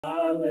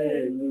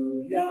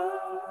Hallelujah.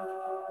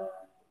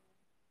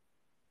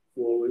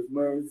 For his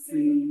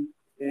mercy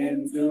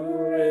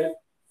endureth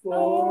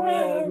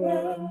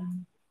forever.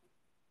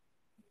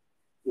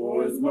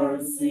 For his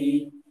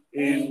mercy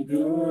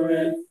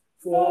endureth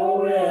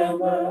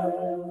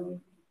forever.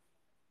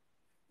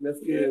 Let's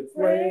give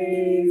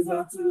praise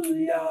unto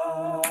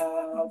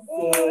Yah,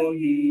 for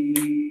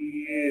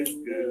he is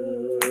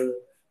good.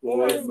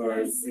 For his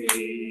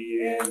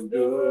mercy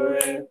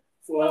endureth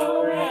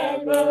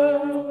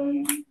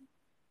forever.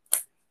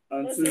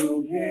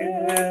 Unto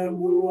him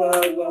who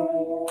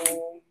alone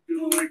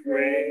doeth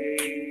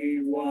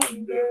great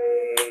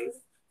wonders,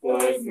 for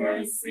his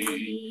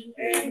mercy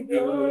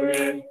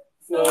endureth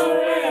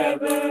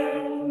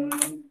forever.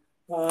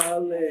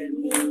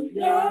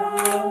 Hallelujah.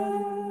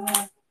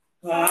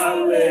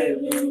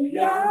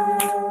 Hallelujah.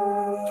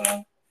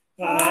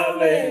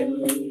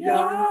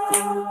 Hallelujah.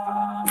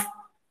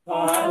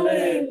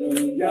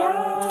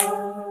 Hallelujah.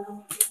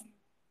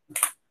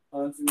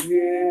 Unto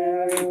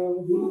him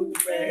who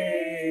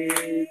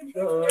made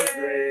the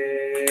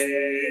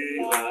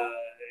great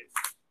light,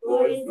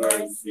 for his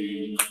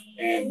mercy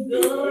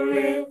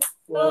endureth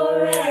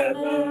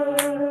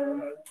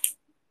forever.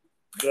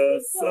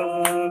 The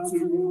sun to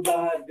rule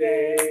by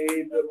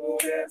day, the moon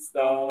and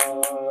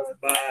stars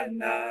by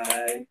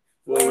night,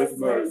 for his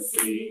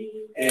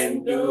mercy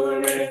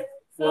endureth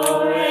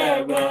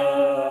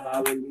forever.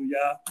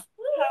 Hallelujah.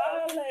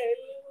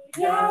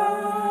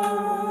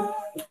 Hallelujah.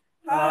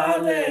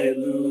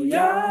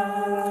 Hallelujah.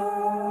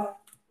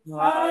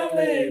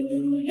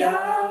 Hallelujah.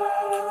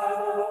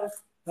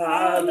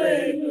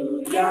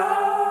 Hallelujah.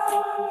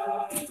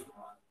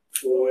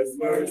 For his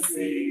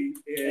mercy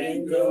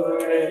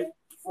endureth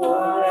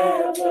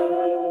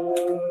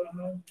forever.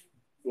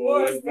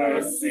 For his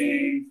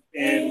mercy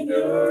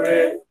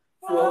endureth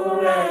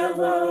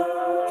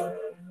forever.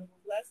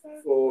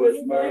 For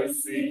his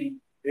mercy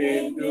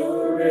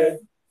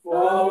endureth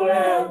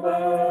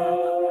forever.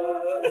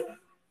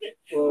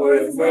 For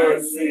his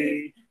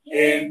mercy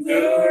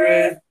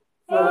endureth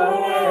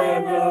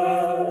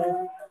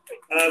forever.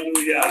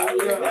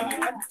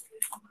 Hallelujah.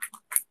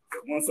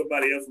 Want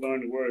somebody else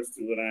learn the words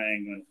to it, I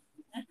ain't gonna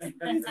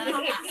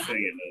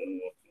sing it no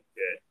more.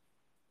 Okay.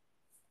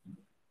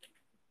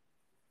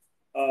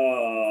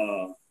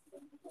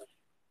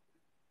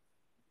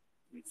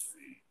 Let me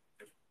see.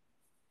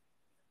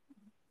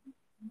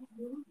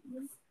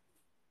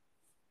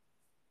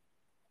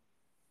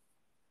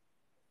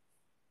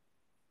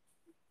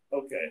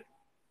 Okay.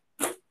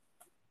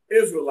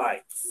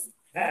 Israelites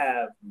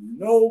have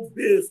no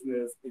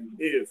business in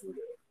Israel.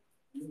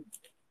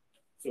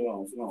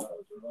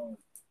 Shalom.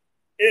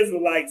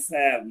 Israelites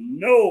have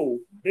no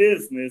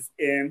business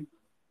in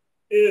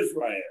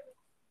Israel.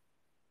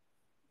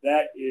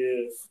 That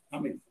is, how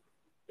many?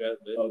 That's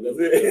it.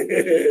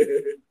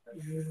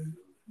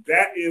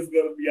 That is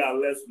going to be our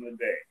lesson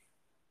today.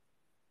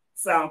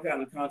 Sound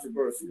kind of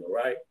controversial,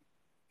 right?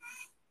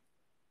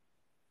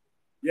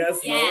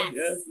 Yes, yes.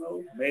 No, yes,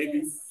 no,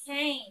 maybe.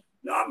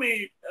 No, I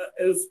mean,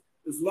 as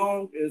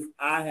long as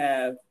I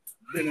have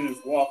been in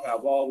this walk,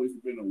 I've always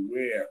been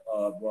aware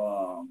of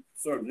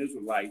certain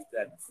Israelites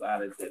that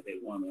decided that they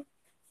want to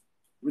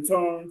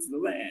return to the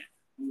land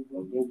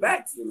or go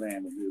back to the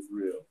land of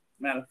Israel.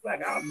 Matter of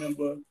fact, I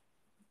remember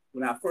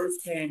when I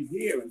first came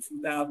here in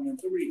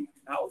 2003,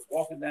 I was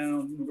walking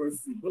down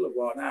University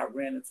Boulevard and I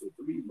ran into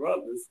three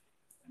brothers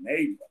and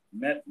they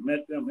met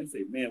them. They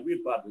said, man,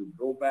 we're about to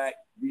go back,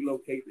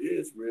 relocate to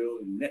Israel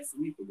in next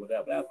week or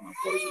whatever. That was my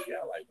first year.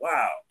 I was like,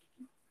 wow.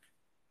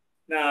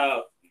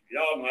 Now,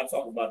 y'all know I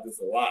talk about this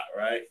a lot,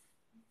 right?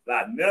 But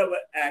I never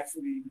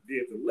actually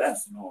did the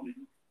lesson on it.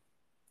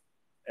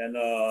 And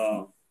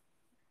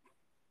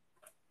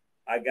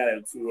I got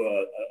into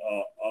a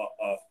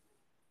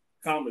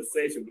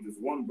conversation with this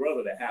one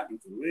brother that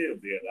happened to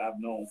live there that I've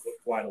known for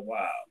quite a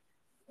while.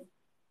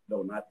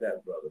 No, not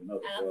that brother,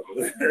 another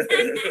brother.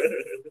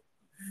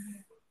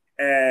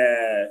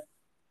 And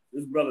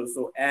this brother is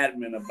so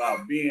adamant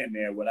about being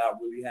there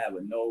without really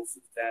having no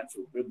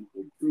substantial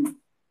biblical proof.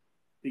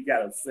 He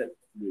got upset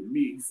with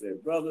me. He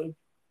said, brother,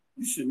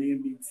 you shouldn't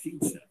even be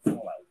teaching. I'm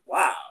like,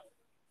 wow.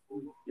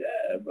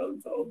 Yeah, brother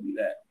told me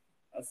that.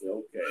 I said,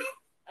 okay.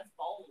 That's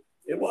bold.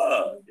 It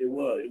was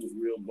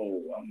real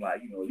bold. I'm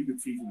like, you can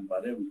teach me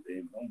about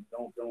everything.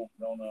 Don't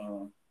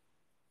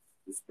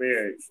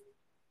disparage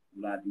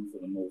what I do for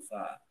the Most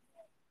High,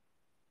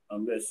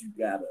 unless you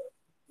got a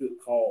good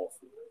cause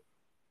for it.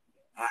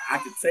 I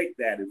could take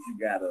that if you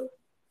got a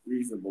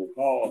reasonable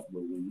cause,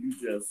 but when you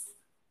just,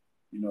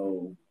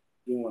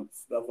 doing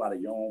stuff out of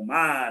your own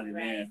mind, and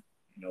then,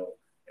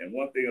 and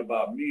one thing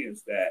about me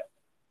is that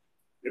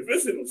if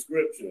it's in the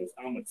scriptures,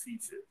 I'm gonna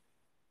teach it.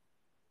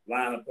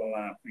 Line upon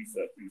line,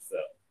 precept.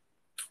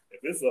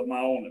 If it's of my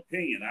own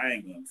opinion, I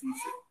ain't gonna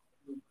teach it.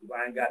 Because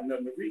I ain't got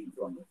nothing to read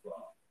from it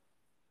from.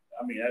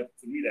 I mean,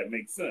 to me, that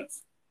makes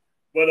sense.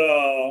 But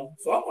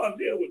so I'm gonna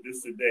deal with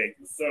this today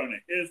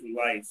concerning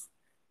Israelites.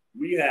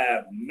 We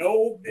have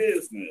no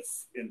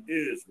business in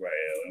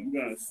Israel, and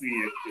we're gonna see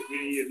if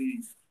any of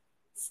these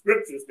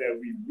scriptures that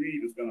we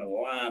read is going to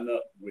line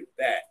up with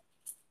that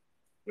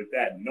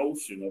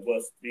notion of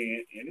us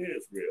being in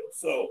Israel.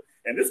 So,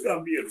 and this is going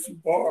to be a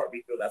two-part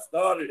because I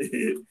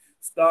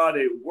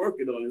started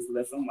working on this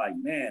lesson. I'm like,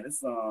 man,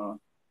 it's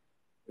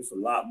a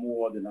lot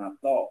more than I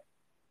thought.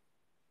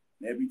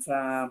 Every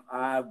time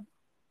I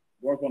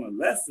work on a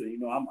lesson,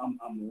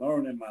 I'm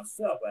learning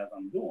myself as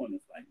I'm doing.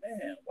 It's like,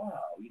 man,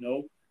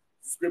 wow,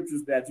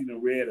 scriptures that you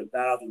read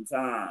 1,000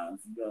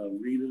 times, you're gonna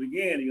read it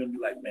again. You're gonna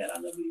be like, man, I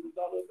never even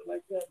thought of it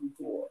like that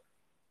before.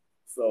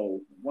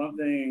 So one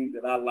thing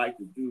that I like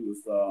to do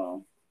is,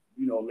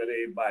 let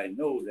everybody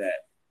know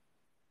that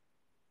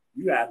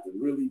you have to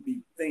really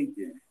be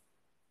thinking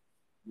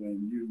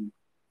when you.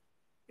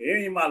 In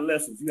any of my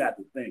lessons, you have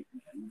to think,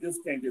 man. You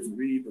just can't just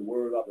read the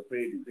word off the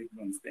page and think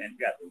you understand.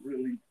 You got to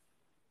really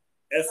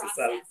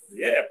exercise,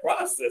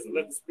 process and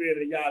let the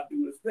Spirit of YAH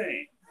do his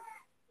thing.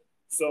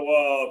 So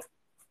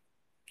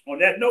on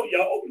that note,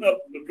 y'all open up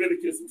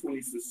Leviticus, the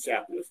 26th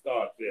chapter. Let's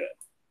start there.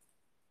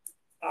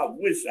 I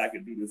wish I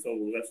could do this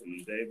whole lesson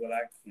today, but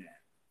I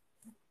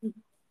can't.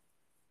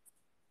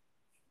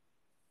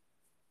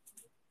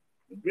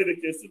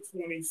 Leviticus, the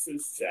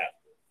 26th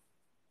chapter.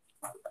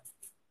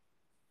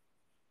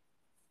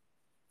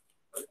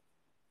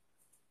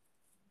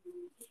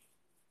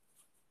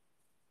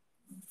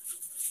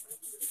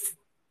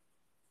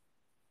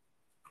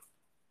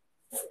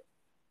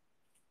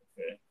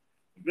 Okay.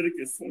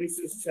 Leviticus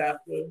 26th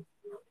chapter.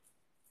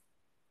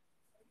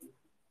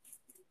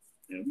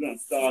 And we're going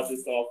to start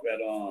this off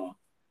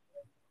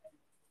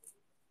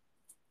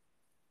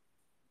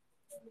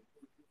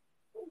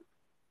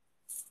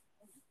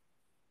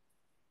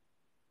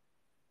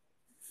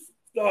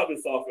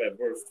at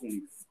verse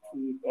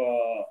 22.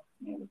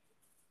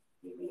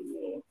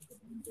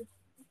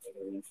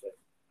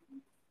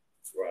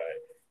 Right.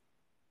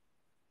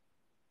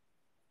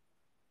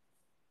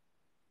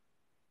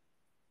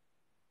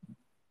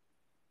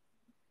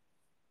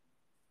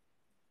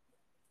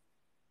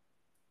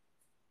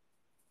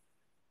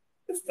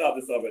 Let's start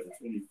this off at the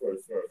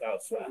 21st verse. I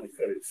was trying to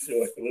cut it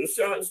short. Let's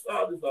start this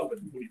off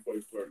at the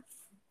 21st verse.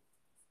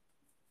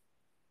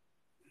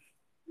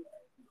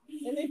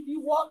 And if you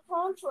walk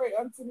contrary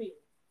unto me,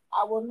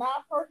 I will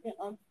not hearken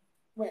unto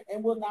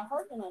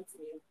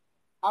you.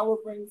 I will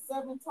bring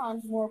 7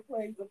 times more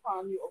plagues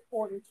upon you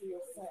according to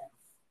your sins.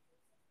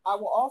 I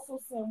will also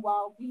send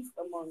wild beasts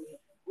among you,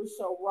 which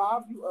shall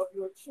rob you of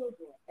your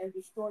children and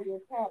destroy your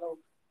cattle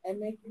and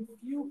make you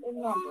few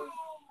in number,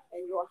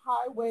 and your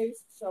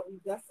highways shall be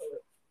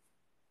desolate.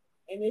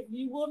 And if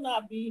you will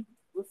not be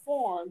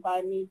reformed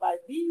by me by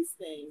these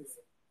things,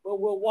 but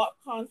will walk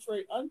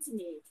contrary unto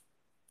me,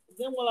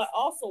 then will I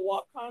also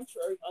walk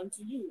contrary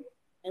unto you,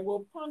 and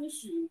will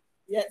punish you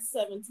yet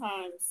 7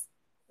 times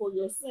for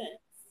your sins.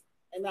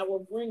 And I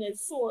will bring a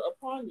sword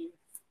upon you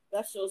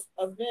that shall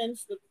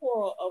avenge the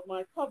quarrel of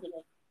my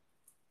covenant.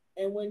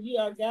 And when ye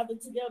are gathered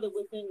together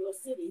within your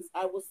cities,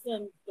 I will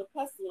send the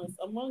pestilence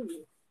among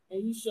you,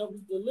 and ye shall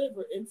be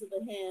delivered into the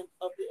hand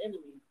of the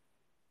enemy.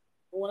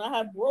 And when I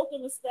have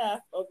broken the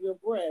staff of your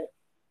bread,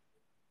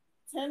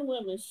 10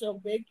 women shall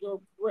bake your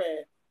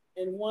bread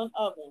in one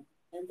oven,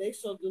 and they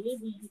shall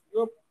deliver you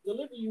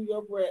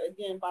your bread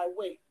again by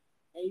weight,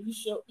 and you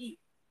shall eat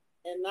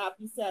and not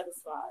be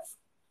satisfied.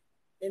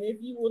 And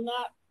if you will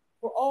not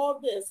for all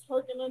this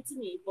hearken unto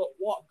me, but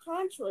walk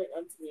contrary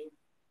unto me,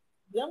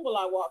 then will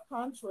I walk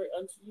contrary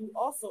unto you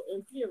also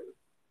in fury,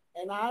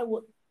 and I,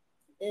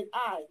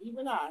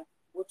 even I,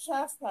 will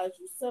chastise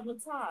you 7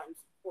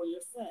 times for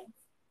your sins.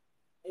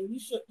 And you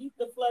shall eat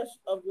the flesh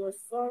of your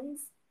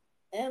sons,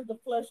 and the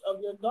flesh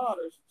of your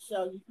daughters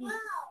shall you eat.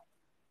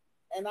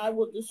 And I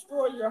will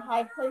destroy your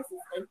high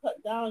places, and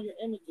cut down your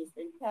images,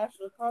 and cast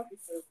your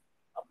carcasses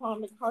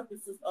upon the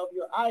carcasses of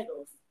your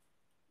idols.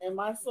 And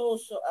my soul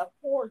shall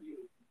abhor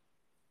you.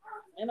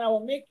 And I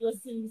will make your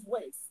cities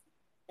waste,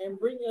 and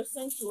bring your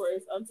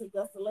sanctuaries unto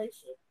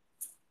desolation.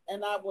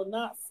 And I will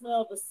not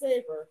smell the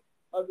savor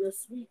of your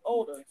sweet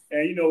odors.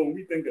 And when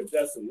we think of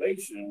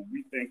desolation,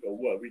 we think of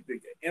what? We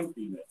think of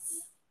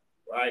emptiness,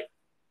 right?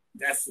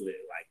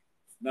 Desolate, like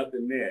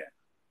nothing there.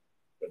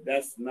 But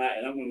that's not,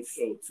 and I'm going to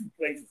show 2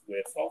 places where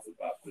it talks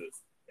about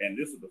this. And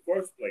this is the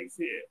first place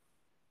here.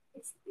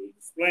 Let's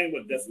explain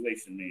what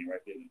desolation means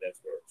right there in that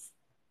verse.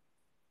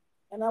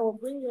 And I will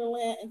bring your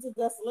land into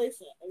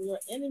desolation, and your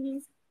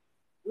enemies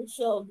which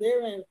dwell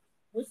therein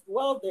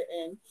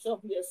shall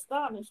be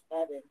astonished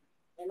at it.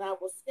 And I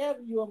will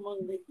scatter you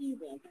among the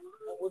heathen,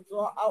 and will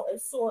draw out a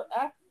sword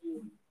after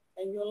you,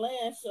 and your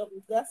land shall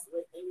be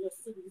desolate, and your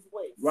cities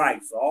waste.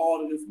 Right, so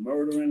all of this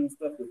murdering and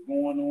stuff that's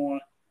going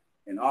on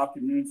in our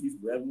communities,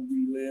 wherever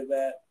we live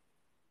at,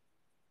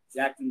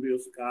 Jacksonville,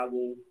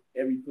 Chicago,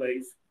 every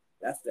place,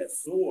 that's that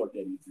sword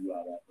that he drew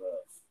out after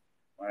us,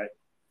 right?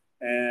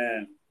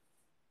 And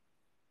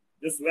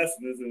this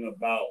lesson isn't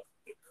about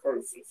the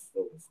curses,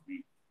 so to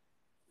speak.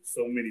 There's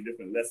so many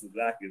different lessons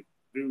that I could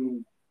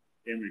do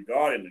in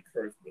regarding the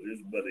curse, but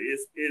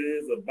it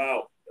is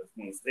about, I just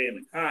want to stay in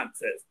the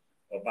context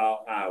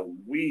about how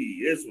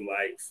we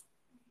Israelites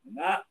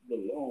not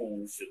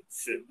belong,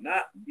 should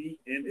not be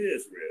in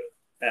Israel.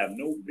 have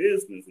no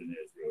business in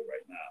Israel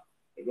right now.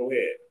 But go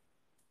ahead.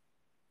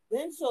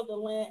 Then shall the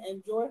land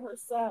enjoy her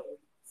Sabbath,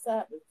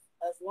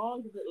 as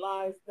long as it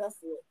lies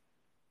desolate,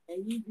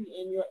 and ye be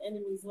in your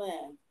enemy's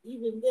land.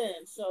 Even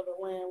then shall the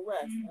land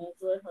rest and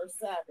enjoy her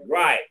Sabbath.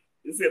 Right.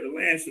 It said the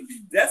land should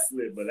be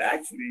desolate, but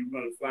actually you're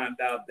going to find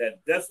out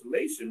that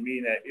desolation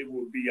means that it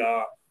will be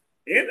our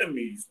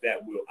enemies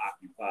that will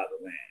occupy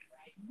the land.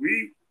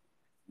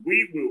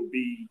 We will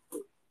be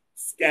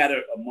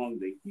scattered among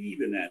the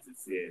heathen, as it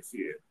says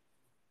here.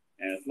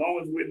 And as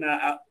long as we're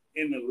not out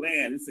in the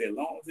land, it says, as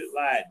long as it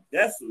lies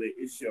desolate,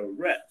 it shall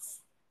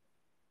rest.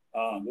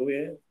 Go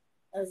ahead.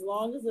 As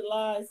long as it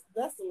lies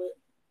desolate,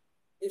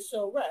 it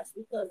shall rest,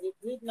 because it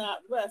did not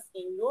rest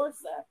in your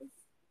Sabbath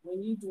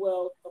when you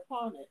dwelled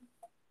upon it.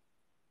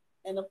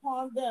 And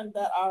upon them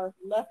that are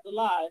left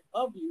alive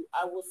of you,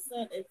 I will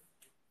send a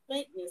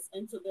faintness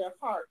into their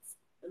hearts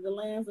in the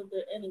lands of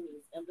their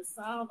enemies, and the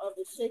sound of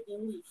the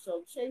shaking leaf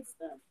shall chase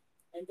them,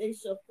 and they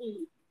shall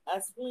flee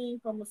as fleeing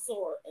from a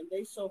sword, and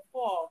they shall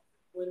fall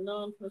when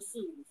none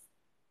pursues,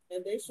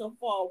 and they shall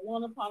fall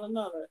one upon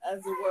another, as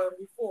it were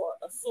before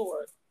a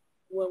sword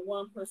when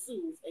one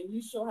pursues, and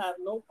you shall have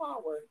no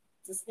power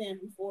to stand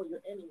before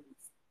your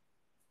enemies,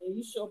 and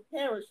you shall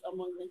perish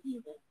among the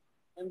heathen,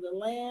 and the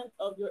land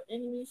of your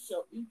enemies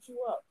shall eat you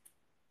up,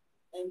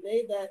 and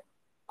they that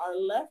are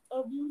left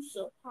of you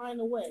shall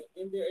pine away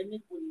in their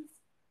iniquities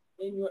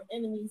in your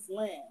enemies'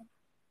 land,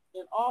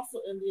 and also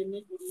in the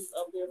iniquities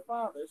of their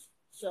fathers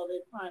shall they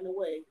pine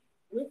away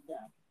with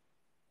them.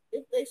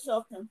 If they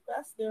shall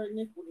confess their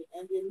iniquity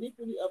and the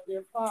iniquity of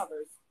their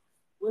fathers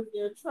with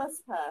their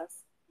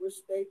trespass, which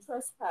they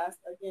trespassed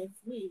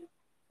against me,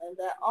 and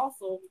that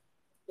also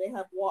they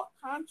have walked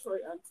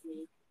contrary unto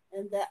me,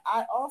 and that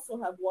I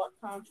also have walked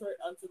contrary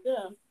unto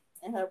them,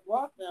 and have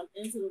brought them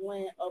into the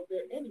land of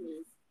their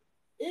enemies.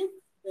 If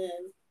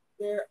then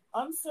their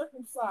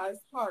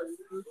uncircumcised hearts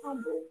be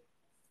humble,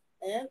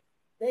 and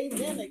they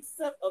then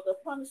accept of the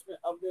punishment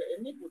of their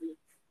iniquity,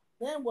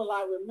 then will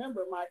I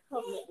remember my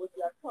covenant with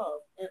Jacob,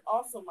 and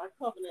also my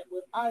covenant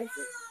with Isaac,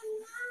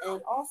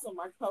 and also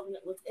my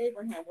covenant with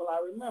Abraham will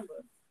I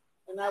remember,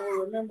 and I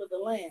will remember the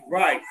land.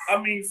 Right.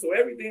 I mean, so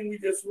everything we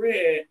just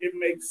read, it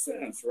makes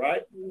sense,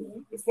 right? Mm-hmm.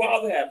 The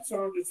Father has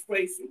turned his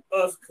face to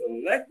us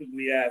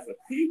collectively as a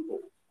people.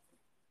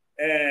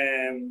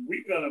 And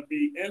we're going to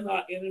be in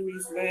our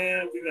enemy's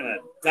land. We're going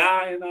to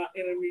die in our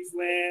enemy's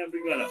land.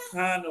 We're going to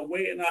pine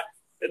away in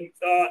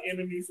our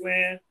enemy's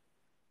land.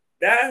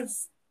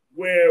 That's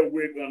where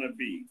we're going to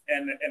be.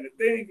 And the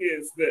thing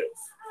is this.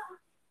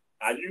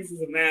 I use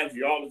this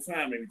analogy all the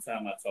time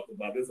anytime I talk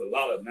about this. A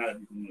lot of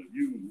analogies I'm going to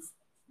use.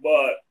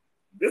 But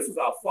this is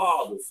our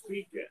Father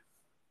speaking,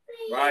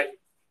 right?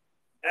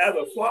 As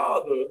a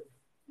father,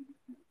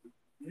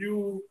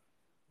 you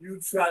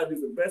try to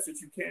do the best that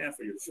you can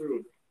for your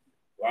children,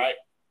 right?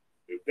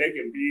 If they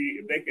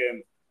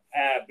can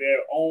have their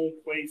own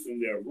place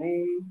in their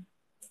room,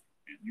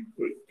 and you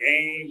put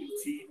games,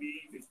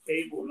 TV, the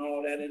cable, and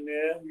all that in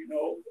there,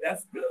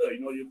 that's good.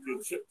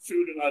 Your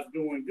children are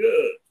doing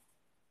good.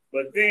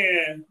 But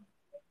then,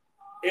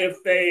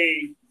 if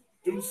they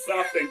do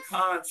something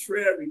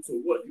contrary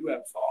to what you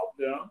have taught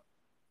them,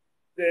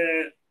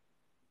 then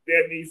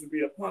there needs to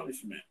be a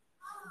punishment.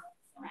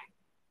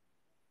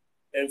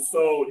 And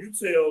so you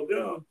tell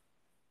them,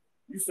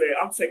 you say,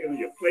 I'm taking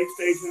your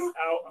PlayStation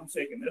out, I'm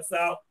taking this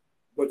out,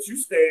 but you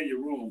stay in your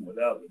room,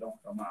 whatever, don't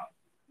come out,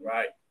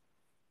 right?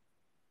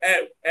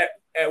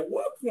 At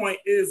what point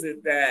is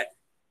it that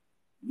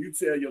you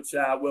tell your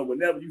child, well,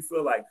 whenever you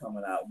feel like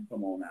coming out, you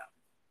come on out?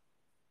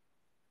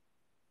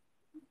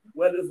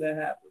 Where does that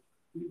happen?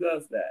 Who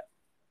does that?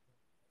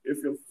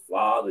 If your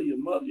father, your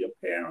mother, your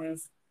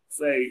parents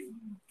say,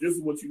 this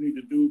is what you need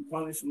to do,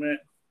 punishment,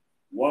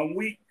 1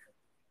 week,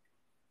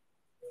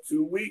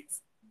 2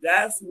 weeks,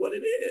 that's what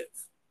it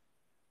is.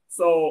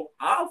 So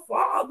our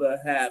Father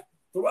had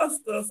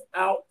thrust us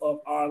out of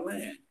our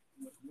land.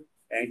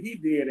 And he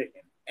did it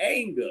in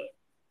anger,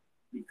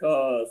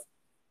 because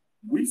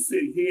we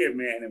sit here,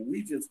 man, and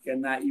we just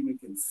cannot even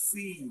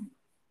conceive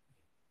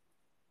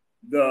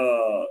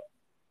the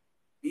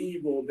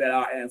evil that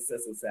our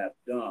ancestors have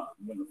done,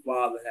 when the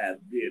Father has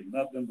did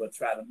nothing but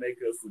try to make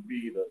us to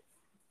be the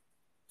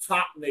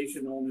top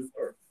nation on this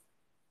earth,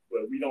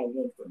 where we don't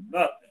want for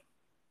nothing.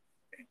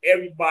 And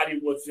everybody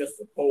was just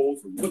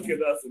supposed to look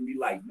at us and be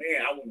like,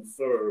 man, I want to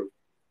serve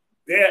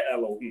their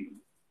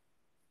Elohim.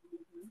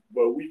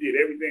 But we did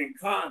everything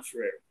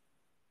contrary.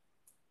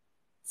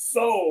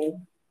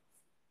 So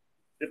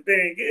the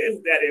thing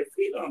is that if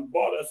he done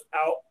brought us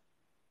out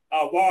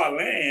of our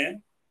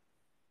land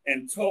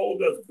and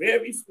told us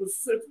very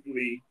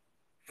specifically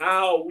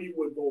how we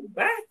would go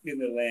back in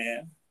the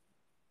land,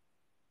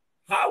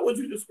 how would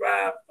you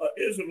describe an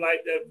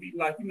Israelite that be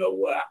like, you know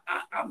what,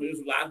 I'm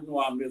Israel, I know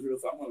I'm Israel,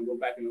 so I'm going to go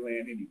back in the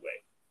land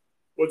anyway.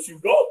 But you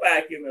go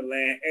back in the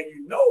land and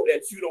you know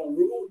that you don't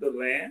rule the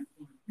land.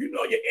 You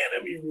know your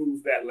enemy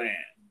rules that land.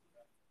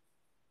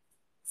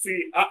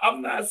 See,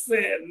 I'm not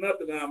saying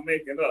nothing I'm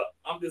making up.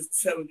 I'm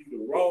just telling you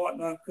the raw and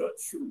uncut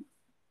truth.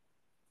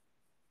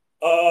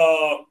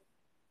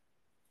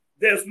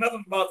 there's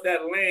nothing about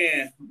that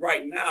land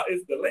right now.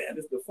 The land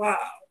is defiled.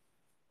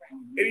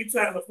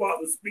 Anytime the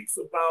Father speaks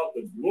about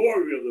the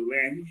glory of the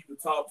land, he either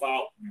talks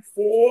about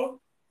before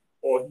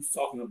or he's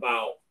talking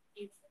about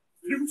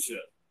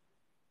future.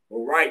 But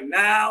right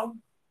now,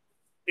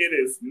 it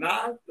is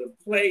not the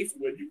place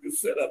where you can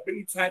set up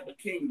any type of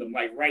kingdom.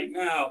 Like right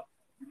now,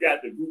 you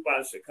got the group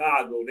out of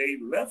Chicago. They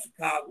left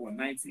Chicago in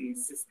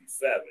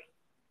 1967.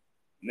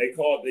 And they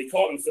called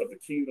themselves the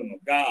Kingdom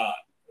of God.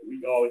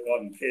 We always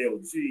called them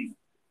KOG.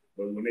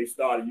 But when they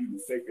started using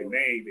sacred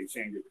names, they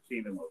changed it to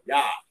Kingdom of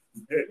YAH.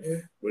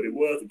 But it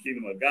was the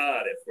Kingdom of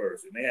God at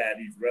first. And they had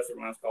these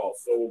restaurants called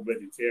Soul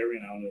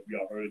Vegetarian. I don't know if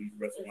y'all heard of these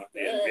restaurants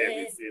there in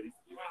various cities.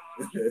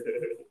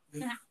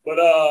 But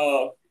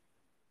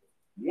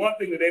one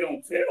thing that they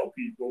don't tell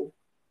people,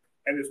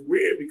 and it's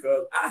weird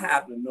because I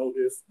happen to know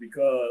this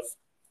because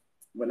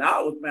when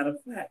I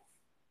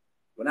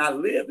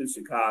lived in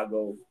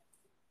Chicago,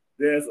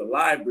 there's a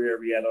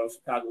library at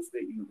Chicago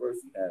State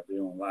University has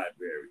their own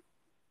library.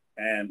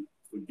 And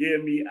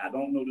forgive me, I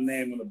don't know the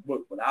name of the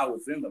book, but I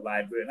was in the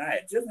library and I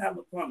had just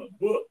happened upon a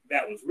book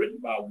that was written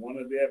by one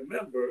of their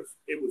members.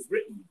 It was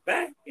written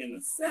back in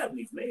the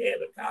 70s. They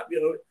had a copy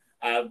of it.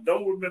 I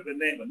don't remember the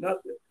name of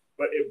nothing,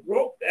 but it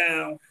broke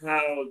down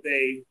how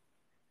they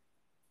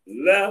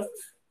left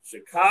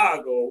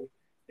Chicago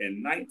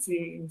in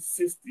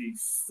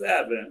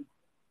 1967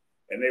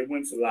 and they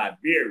went to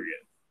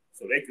Liberia.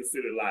 So they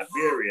considered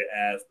Liberia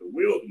as the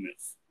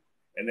wilderness.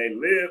 And they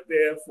lived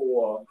there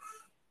for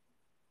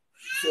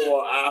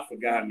I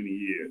forgot how many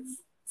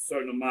years, a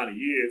certain amount of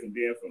years. And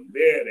then from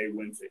there, they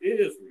went to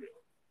Israel.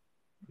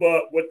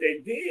 But what they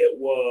did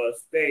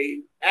was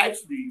they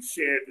actually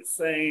shared the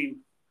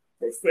same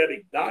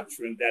prophetic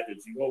doctrine that the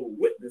Jehovah's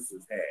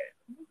Witnesses had.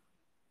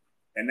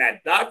 And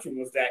that doctrine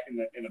was that in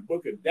the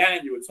book of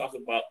Daniel, it talks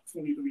about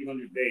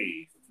 2,300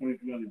 days of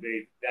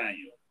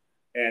Daniel.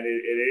 And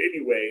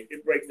anyway,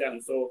 it breaks down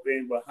this whole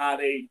thing. But how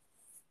they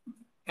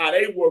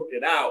worked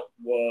it out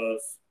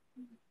was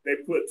they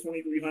put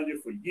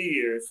 2,300 for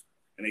years,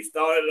 and they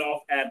started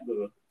off at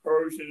the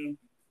Persian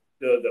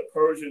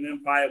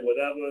Empire,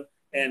 whatever,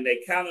 and they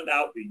counted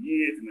out the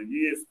years, and the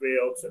years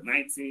fell to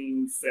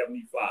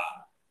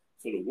 1975.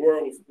 So the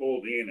world was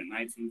supposed to end in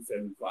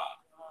 1975.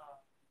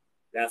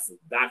 That's a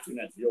doctrine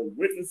that your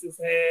witnesses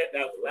had.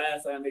 That was the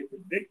last time they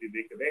predicted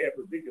it, because they had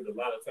predicted a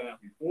lot of times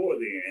before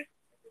then.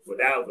 But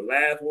that was the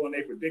last one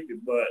they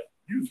predicted. But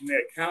using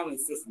that counting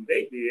system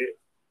they did,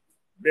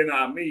 Ben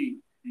Ami,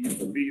 he's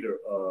the leader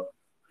of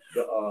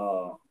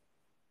the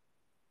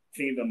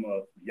Kingdom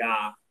of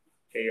YAH,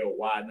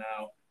 KOY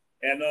now.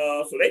 And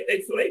so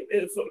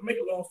to make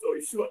a long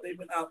story short, they've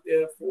been out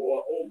there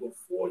for over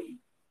 40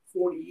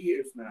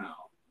 years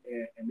now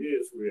in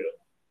Israel.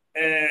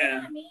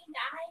 And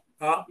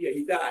yeah,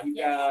 he died. He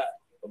died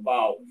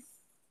about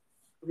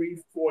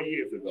 3-4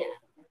 years ago.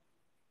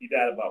 He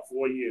died about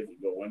 4 years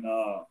ago. And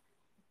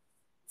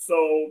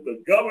so the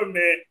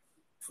government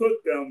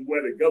put them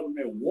where the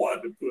government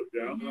wanted to put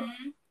them,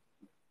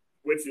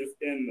 which is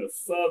in the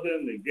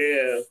southern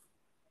Negev,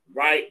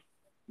 right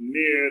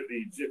near the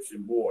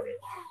Egyptian border.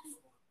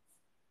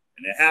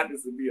 And there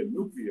happens to be a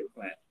nuclear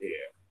plant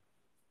there.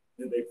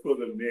 And they put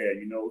them there,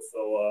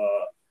 So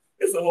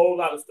it's a whole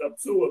lot of stuff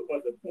to it.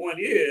 But the point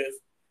is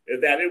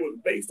that it was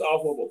based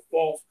off of a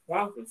false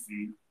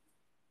prophecy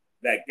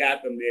that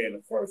got them there in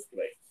the first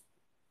place.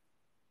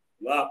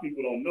 A lot of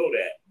people don't know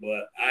that,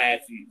 but I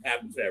actually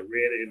happen to have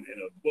read it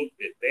in a book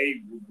that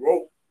they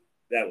wrote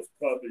that was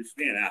published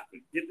then. I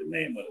forget the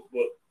name of the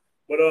book.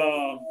 But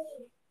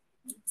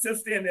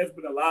since then, there's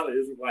been a lot of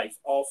Israelites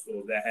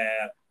also that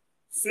have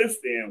since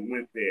then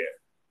went there.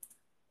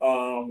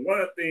 One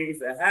of the things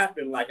that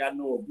happened, like I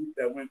know a group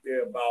that went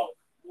there about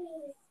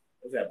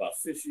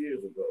 6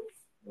 years ago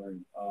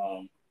when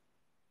a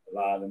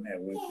lot of them had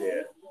went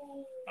there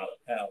out of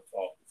Pal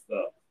Talk and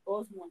stuff.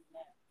 Oh, it's more than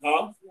that.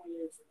 Huh? It's more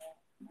years than that.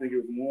 You think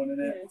it was more than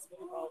that? Yeah,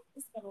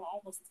 it's been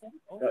almost 10.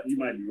 You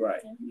might be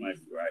right.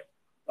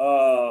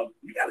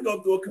 You got to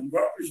go through a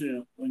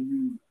conversion when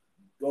you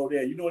go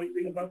there. You know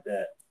anything about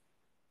that?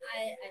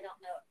 I don't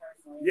know it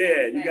personally.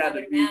 Yeah, you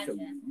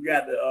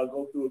got to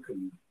go through a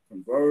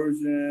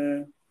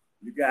conversion.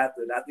 You got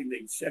to. I think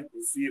they check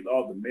to see if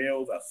all the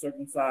males are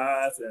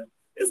circumcised, and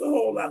it's a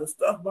whole lot of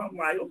stuff. But I'm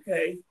like,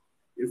 okay,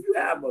 if you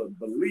have a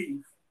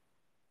belief,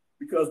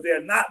 because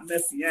they're not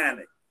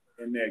messianic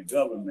in their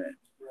government.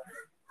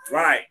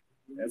 Right.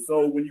 And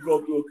so when you go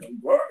through a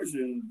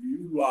conversion,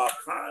 you are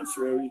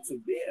contrary to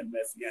being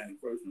messianic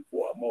first and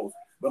foremost.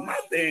 But my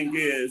thing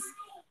is,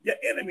 your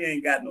enemy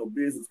ain't got no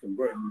business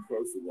converting you,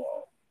 first of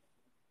all.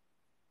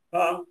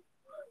 Huh?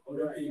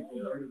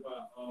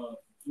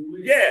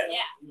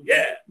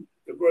 Yeah.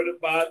 Converted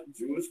by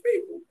Jewish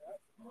people.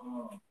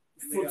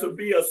 To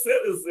be a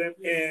citizen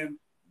in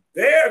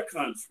their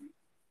country.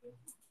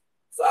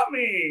 So, I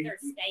mean, Their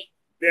state.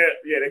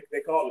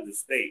 They call it the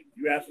state.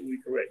 You're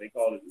absolutely correct. They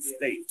call it the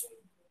state.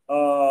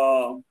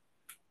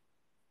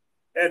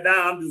 And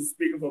now I'm just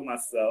speaking for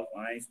myself.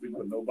 I ain't speaking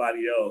for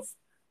nobody else.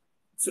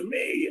 To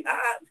me,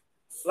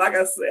 like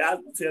I say, I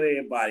tell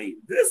everybody,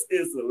 this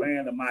is the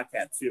land of my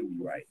captivity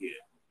right here.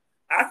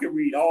 I can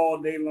read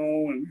all day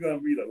long, and we're going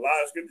to read a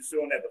lot of scripture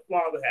showing that the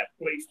Father has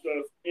placed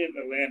us in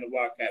the land of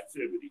our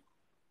captivity.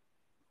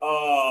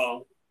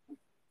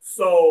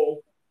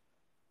 So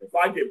if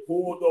I get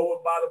pulled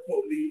over by the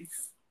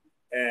police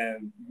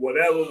and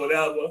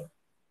whatever,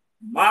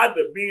 my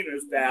demeanor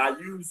is that I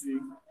usually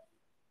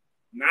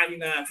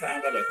 99 times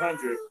out of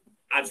 100,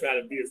 I try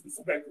to be as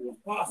respectful as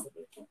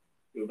possible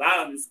because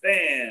I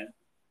understand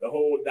the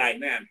whole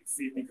dynamic.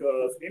 See,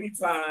 because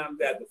anytime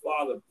that the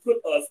Father put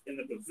us in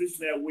the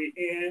position that we're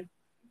in,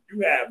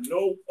 you have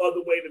no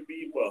other way to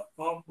be but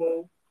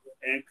humble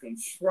and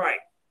contrite.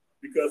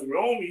 Because we're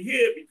only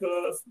here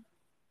because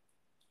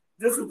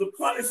this is the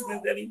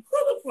punishment that He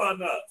put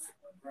upon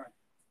us.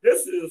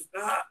 This is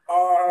not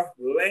our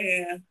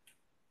land.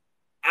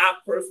 I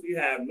personally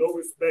have no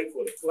respect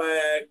for the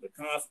flag,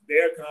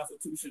 their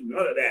constitution,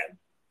 none of that.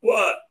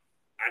 But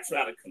I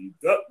try to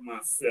conduct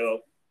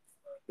myself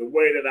the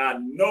way that I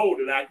know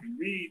that I can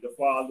read the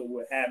Father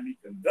would have me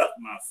conduct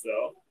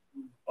myself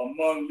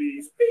among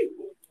these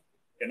people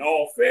in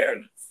all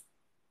fairness.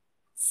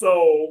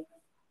 So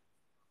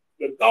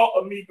the thought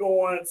of me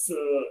going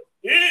to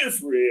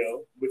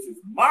Israel, which is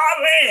my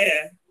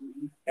land,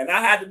 and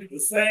I had to do the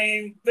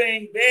same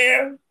thing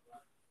there,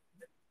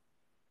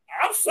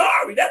 I'm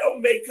sorry, that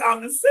don't make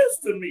common sense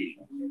to me.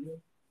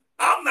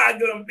 I'm not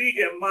going to be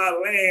in my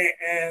land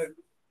and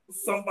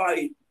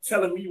somebody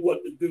telling me what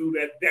to do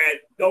that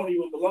don't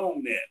even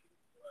belong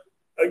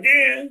there.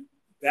 Again,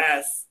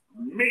 that's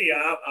me.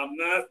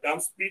 I'm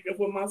speaking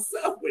for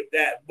myself with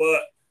that.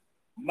 But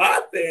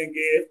my thing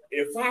is,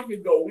 if I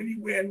can go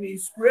anywhere in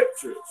these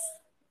scriptures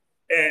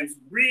and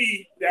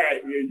read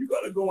that you're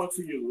going to go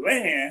into your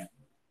land,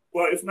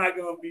 but it's not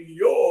going to be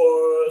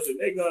yours, and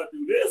they're going to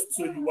do this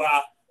to you,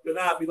 then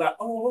I'll be like,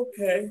 oh,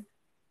 okay.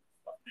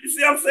 You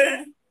see what I'm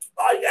saying?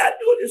 All you got to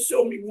do is just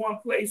show me one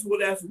place where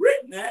that's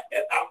written at,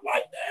 and I'm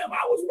like, damn,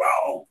 I was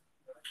wrong.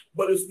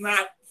 But it's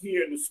not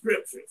here in the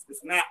scriptures.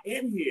 It's not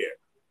in here.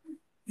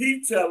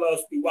 He tell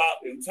us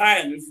throughout the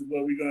entire, and this is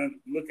what we're going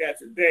to look at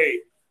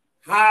today,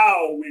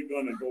 how we're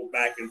going to go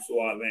back into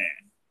our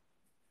land.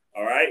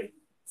 All right?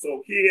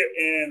 So here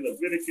in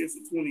Leviticus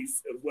 20,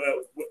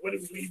 well, what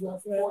did we leave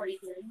off at? 43.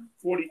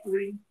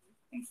 43?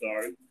 I'm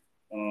sorry.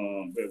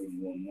 Bear with me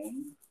one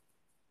moment.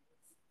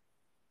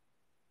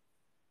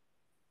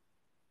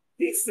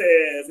 He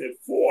says in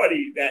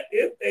 40 that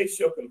if they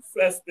shall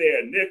confess their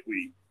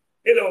iniquity,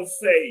 it don't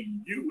say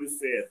you, it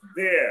says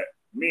their,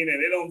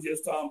 meaning it don't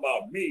just talk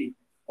about me,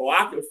 or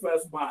I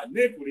confess my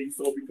iniquity,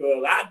 so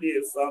because I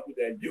did something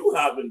that you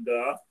haven't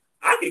done,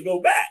 I can go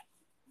back.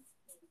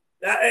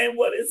 That ain't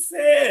what it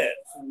says.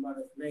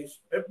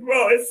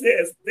 Bro, it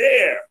says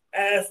there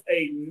as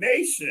a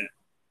nation,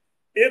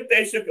 if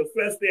they should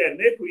confess their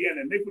iniquity and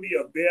iniquity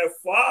of their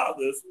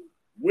fathers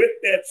with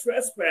their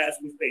trespass,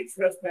 which they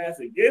trespass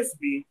against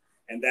me,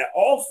 and that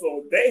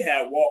also they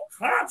have walked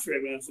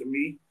contrary unto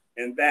me,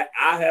 and that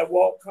I have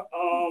walked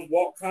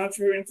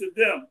contrary unto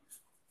them,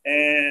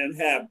 and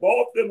have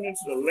brought them into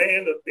the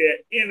land of their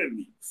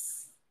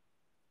enemies.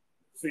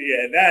 So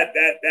yeah,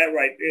 that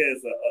right there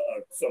is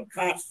some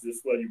consciousness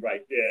for you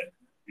right there.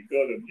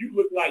 Because if you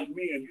look like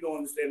me and you don't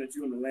understand that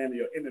you're in the land of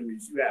your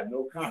enemies, you have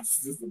no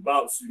consciousness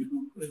about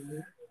you.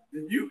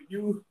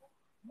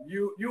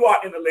 You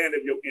are in the land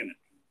of your enemy.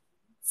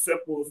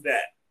 Simple as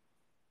that.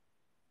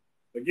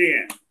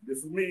 Again,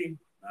 this is me,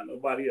 not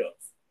nobody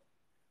else.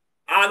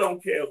 I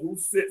don't care who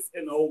sits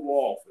in the Oval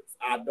Office.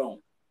 I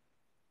don't.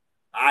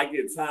 I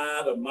get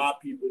tired of my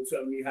people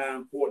telling me how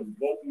important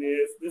voting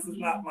is. This is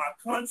not my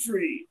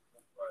country.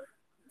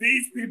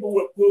 These people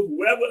will put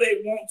whoever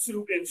they want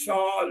to in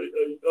charge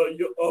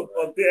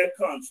of their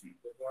country.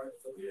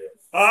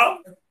 Huh?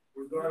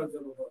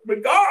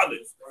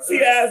 Regardless. See,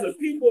 as a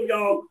people,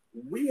 y'all,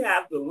 we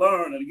have to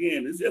learn, and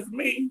again, it's just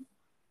me,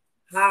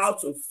 how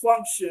to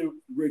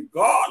function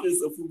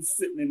regardless of who's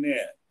sitting in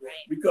there.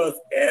 Because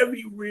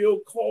every real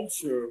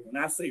culture,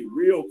 when I say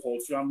real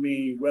culture, I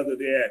mean whether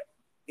they're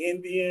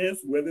Indians,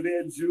 whether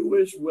they're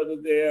Jewish, whether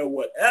they're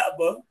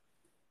whatever,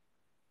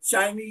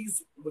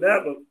 Chinese,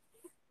 whatever,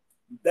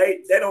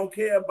 they don't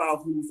care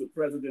about who's the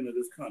president of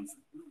this country.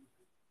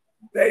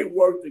 They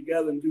work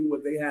together and do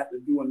what they have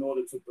to do in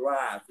order to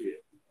thrive here.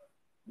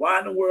 Why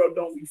in the world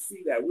don't we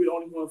see that? We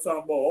don't even want to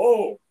talk about,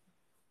 oh,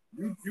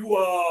 you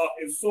are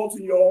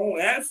insulting your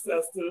own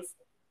ancestors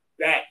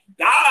that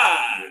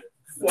died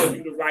for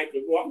you the right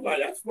to vote. I'm like,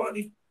 that's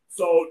funny.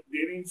 So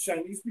did any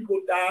Chinese people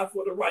die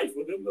for the right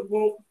for them to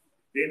vote?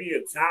 Did any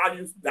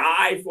Italians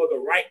die for the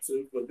right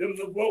for them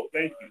to vote?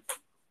 Thank you.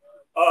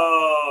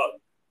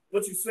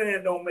 What you're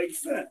saying don't make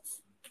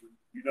sense.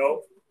 You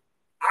know,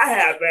 I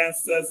have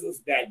ancestors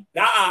that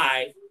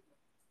died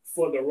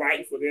for the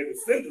right for their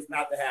descendants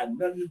not to have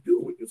nothing to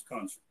do with this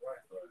country.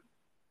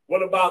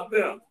 What about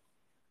them?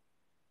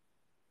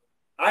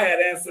 I had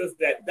ancestors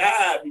that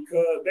died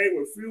because they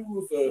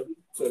refused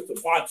to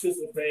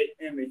participate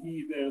in the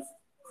heathens'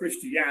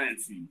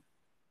 Christianity,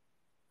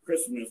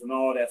 Christmas, and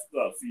all that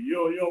stuff. See,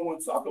 you don't want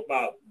to talk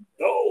about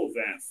those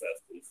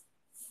ancestors.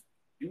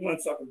 You want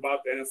to talk about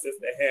the ancestors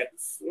that had the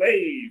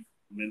slave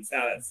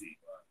mentality.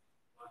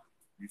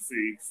 You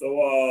see,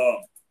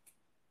 so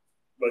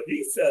but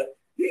he's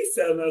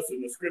telling us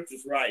in the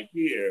scriptures right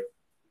here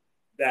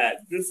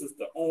that this is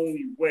the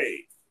only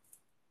way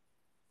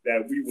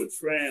that we would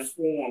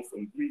transform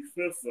from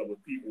 3/5 of a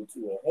people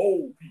to a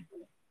whole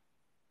people.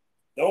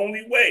 The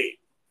only way,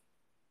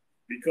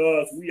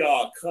 because we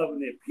are a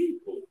covenant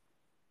people,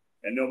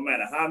 and no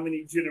matter how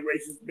many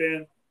generations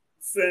been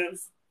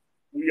since,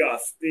 we are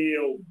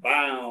still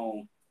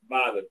bound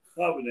by the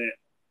covenant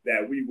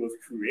that we was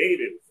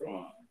created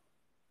from.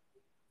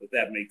 Does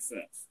that make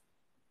sense?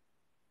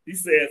 He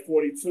said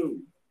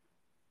 42.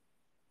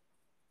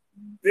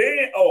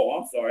 Then,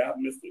 I'm sorry, I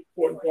missed the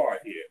important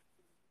part here.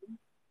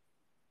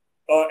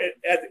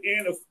 At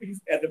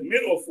the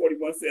middle of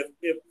 41 says,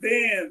 if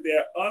then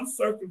their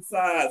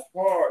uncircumcised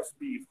hearts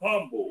be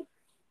humble,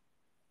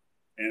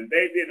 and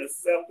they didn't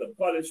accept the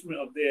punishment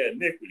of their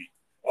iniquity.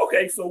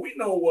 Okay, so we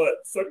know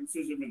what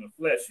circumcision in the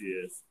flesh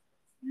is.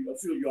 I'm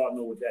sure y'all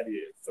know what that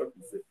is,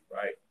 circumcision,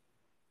 right?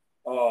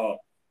 For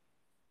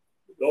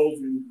those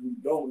of you who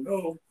don't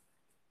know,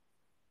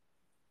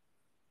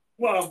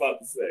 what I'm about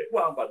to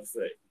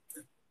say.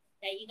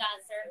 That you got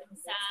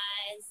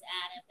circumcised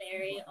at a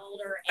very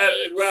older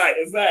age. age. Right,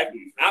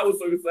 exactly. I was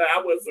circumcised.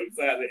 I wasn't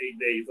circumcised at 8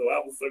 days, so I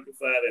was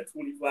circumcised at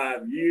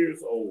 25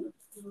 years old.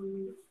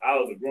 I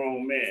was a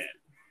grown man,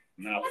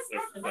 and I was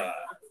circumcised.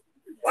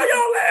 Why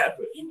y'all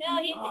laughing? You know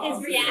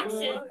his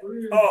reaction.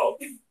 Oh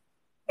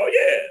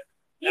yeah.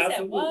 He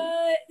said,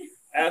 "What?"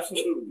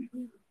 Absolutely.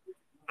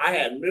 I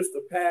had missed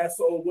the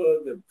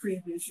Passover the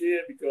previous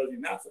year because you're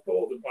not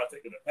supposed to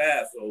partake of the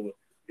Passover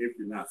if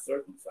you're not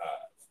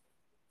circumcised.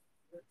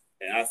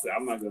 And I said,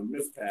 I'm not going to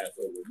miss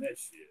Passover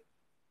next year.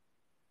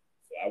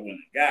 So I went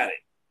and got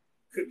it.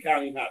 Cook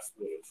County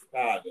Hospital,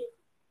 Chicago.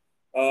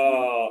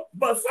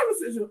 But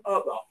circumcision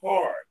of the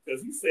heart,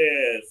 because he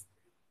says,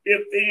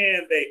 if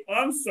then they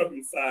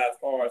uncircumcised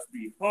hearts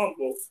be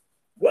humble,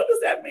 what does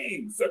that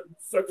mean,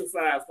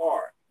 circumcised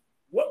heart?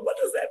 What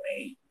does that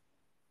mean?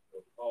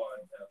 The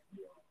heart has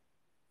to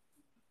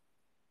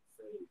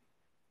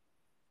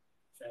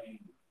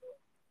change.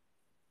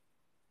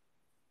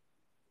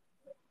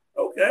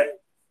 Okay.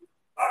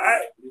 All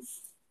right.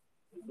 It's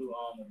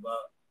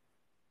about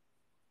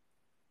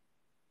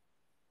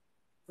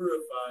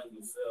purifying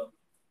yourself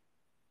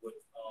with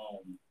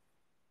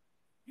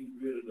getting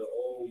rid of the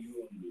old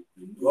you and the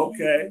new you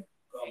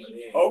coming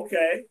in.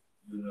 Okay.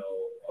 You know.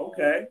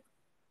 Okay.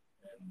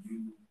 And you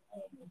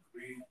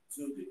agree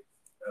to this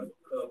as a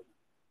couple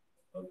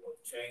of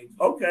changing.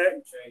 Okay.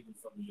 Changing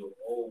from your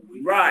old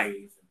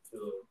ways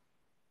into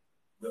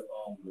the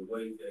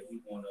way that he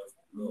wants us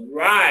to go.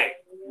 Right.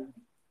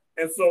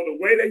 And so the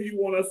way that you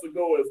want us to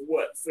go is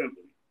what?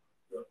 Simply?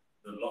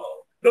 The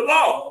law. The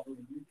law.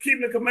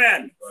 Keeping the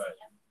commandments. Right.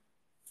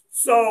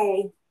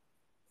 So,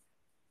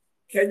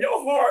 can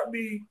your heart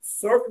be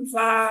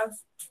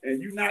circumcised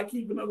and you not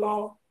keeping the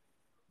law?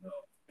 No.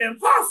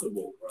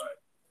 Impossible. Right.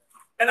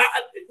 And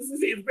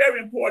it's very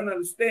important to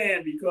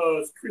understand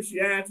because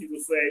Christianity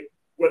will say,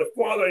 well, the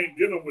Father ain't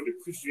dealing with the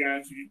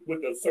Christianity,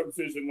 with the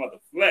circumcision of the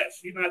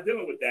flesh. He's not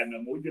dealing with that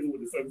no more. He's dealing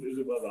with the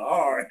circumcision of the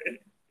heart.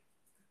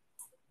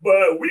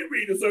 But we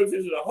read the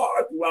circumcision of the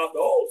heart throughout the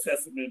Old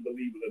Testament,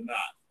 believe it or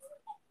not.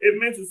 It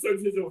mentions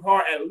circumcision of the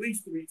heart at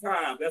least 3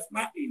 times. That's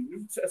not a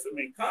New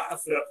Testament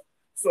concept.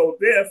 So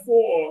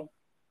therefore,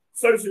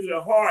 circumcision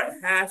of the heart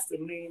has to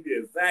mean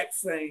the exact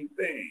same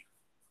thing.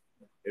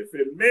 If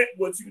it meant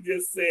what you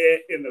just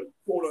said in the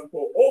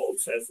quote-unquote Old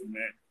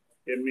Testament,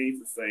 it means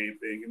the same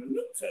thing in the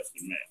New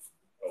Testament.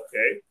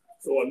 Okay?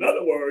 So in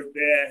other words,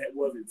 there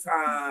was a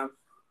time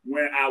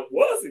when I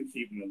wasn't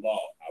keeping the law.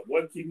 I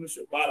wasn't keeping the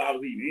Shabbat. I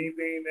was eating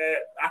anything that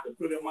I could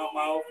put in my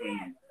mouth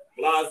and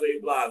blase.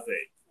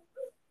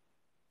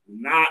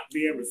 Not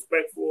being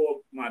respectful of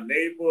my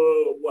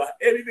neighbor,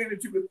 anything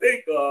that you could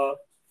think of,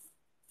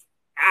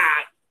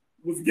 I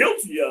was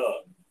guilty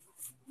of.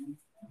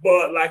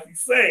 But like you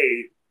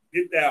say,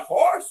 get that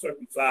heart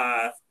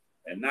circumcised,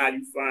 and now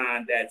you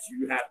find that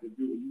you have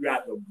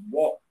to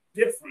walk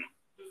different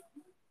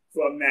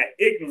from that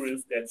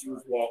ignorance that you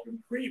was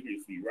walking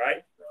previously,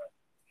 right?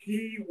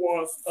 He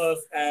wants us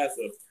as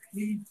a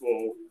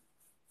people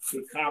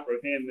to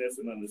comprehend this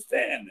and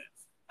understand this.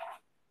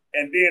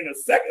 And then the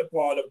second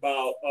part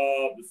about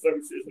the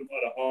circumcision of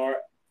the heart,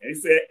 and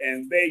he said,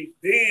 and they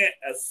then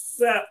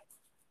accept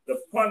the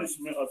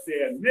punishment of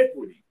their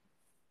iniquity.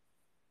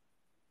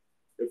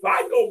 If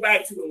I go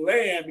back to the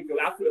land because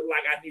I feel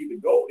like I need to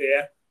go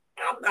there,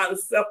 I'm not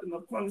accepting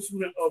the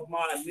punishment of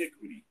my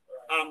iniquity.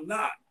 I'm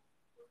not.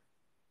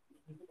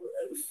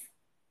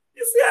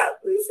 You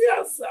see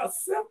how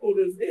simple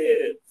this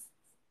is.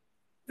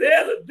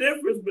 There's a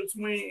difference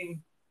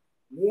between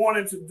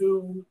wanting to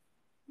do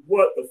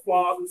what the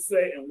Father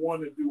say and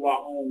wanting to do our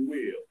own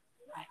will.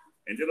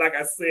 And just like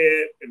I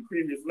said in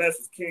previous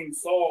lessons, King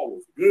Saul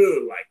was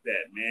good like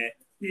that, man.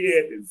 He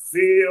had the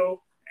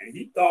zeal, and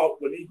he thought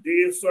when he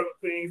did certain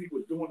things, he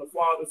was doing the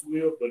Father's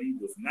will, but he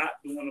was not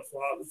doing the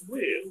Father's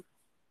will.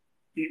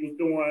 he was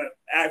doing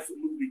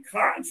absolutely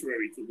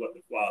contrary to what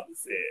the Father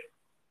said.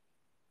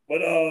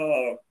 But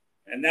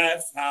and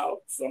that's how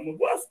some of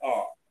us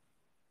are.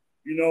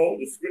 You know,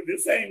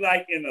 this ain't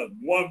like in a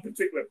one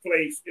particular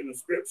place in the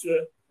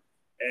scripture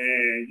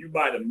and you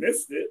might have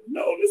missed it.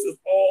 No, this is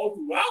all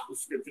throughout the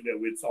scripture that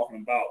we're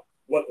talking about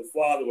what the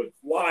Father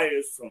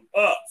requires from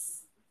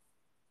us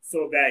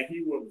so that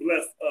he will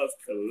bless us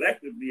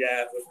collectively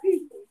as a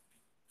people.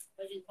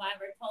 Which is why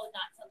we're told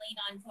not to lean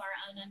on to our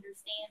own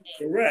understanding.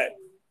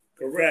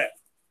 Correct.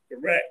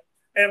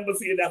 And but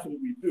see, that's what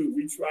we do.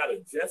 We try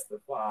to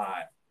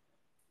justify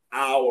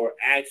our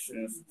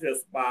actions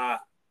just by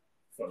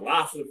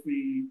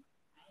philosophy,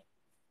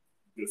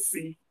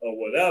 deceit, or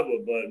whatever.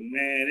 But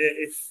man,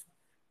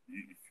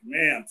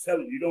 I'm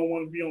telling you, you don't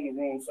want to be on the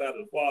wrong side of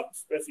the Father,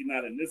 especially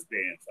not in this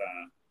day and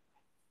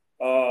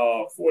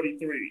time.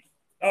 43.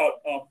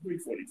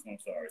 342, I'm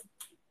sorry.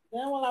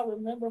 Then will I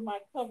remember my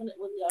covenant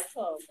with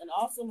Jacob, and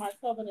also my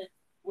covenant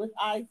with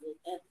Isaac,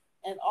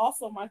 and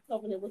also my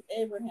covenant with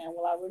Abraham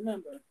will I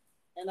remember,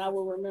 and I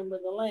will remember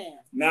the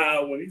land.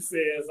 Now, when he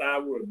says I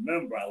will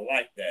remember, I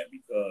like that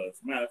because,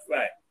 matter of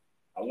fact,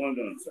 I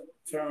wanted to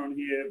turn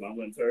here, but I'm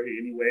going to turn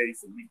here anyway,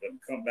 so we can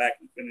come back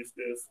and finish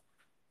this.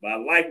 But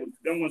I'm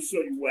going to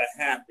show you what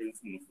happens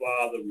when the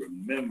Father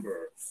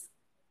remembers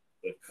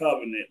the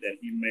covenant that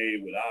he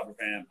made with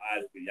Abraham,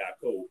 Isaac, and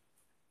Jacob.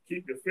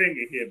 Keep your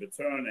finger here, but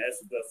turn to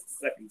Exodus,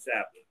 the 2nd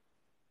chapter.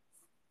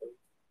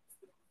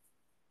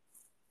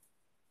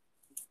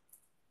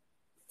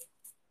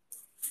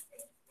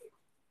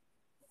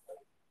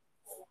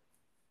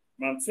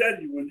 I'm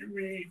telling you, when you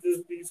read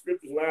these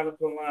scriptures line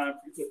upon line,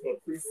 precept for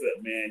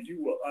precept, man,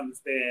 you will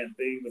understand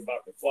things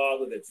about the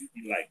Father that you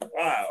be like,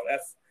 wow,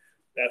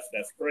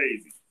 that's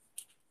crazy.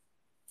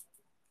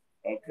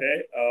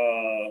 Okay.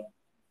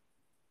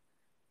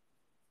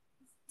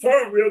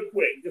 Turn real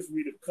quick. Just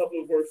read a couple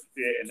of verses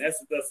there in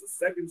Exodus, the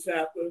 2nd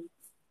chapter.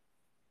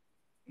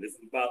 This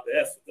is about the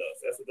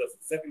Exodus,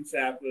 the 2nd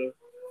chapter,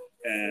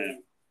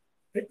 and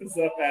pick this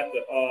up at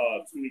the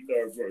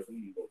 23rd verse. I'm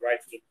going to go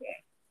right to the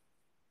point.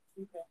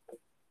 Okay.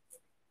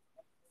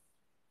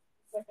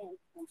 2nd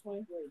and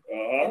 23.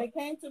 And it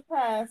came to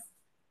pass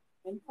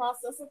in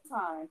process of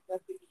time that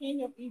the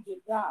king of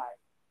Egypt died,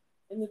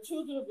 and the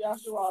children of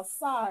Yasharah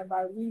sighed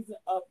by reason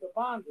of the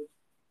bondage,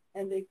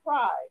 and they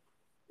cried,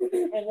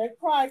 and their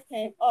cry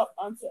came up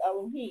unto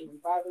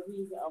Elohim by the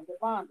reason of the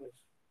bondage.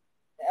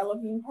 And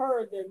Elohim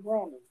heard their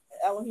groaning,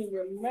 and Elohim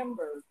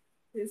remembered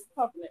his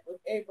covenant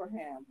with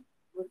Abraham,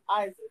 with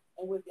Isaac,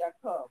 and with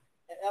Jacob.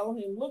 And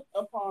Elohim looked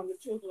upon the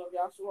children of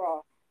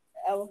Yasharah,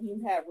 and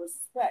Elohim had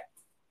respect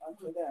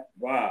unto them.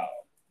 Wow.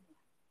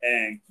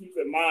 And keep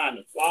in mind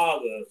the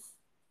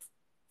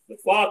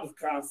Father's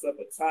concept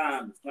of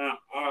time is not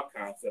our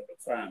concept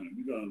of time. And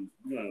we're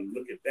gonna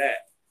look at that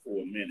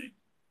for a minute.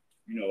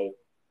 You know,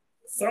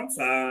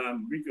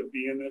 sometimes we could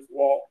be in this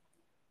walk,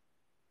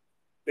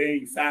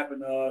 things happen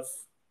to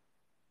us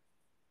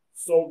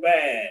so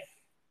bad,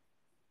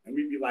 and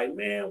we'd be like,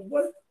 man,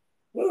 what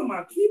am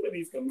I keeping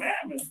these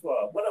commandments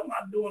for? What am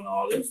I doing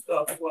all this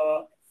stuff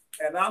for?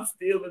 And I'm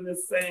still in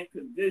this same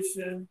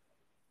condition,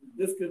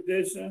 this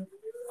condition.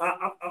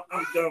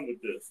 I'm done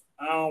with this.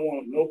 I don't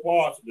want no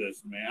parts of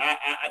this, man.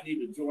 I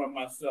need to join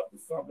myself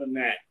with something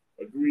that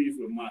agrees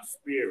with my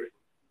spirit.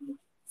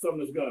 Something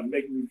that's going to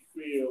make me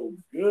feel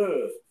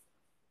good.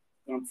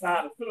 I'm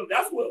tired of feeling.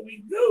 That's what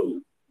we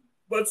do.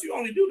 But you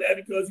only do that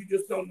because you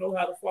just don't know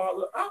how the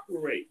Father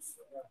operates.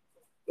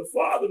 The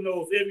Father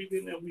knows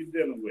everything that we're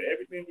dealing with,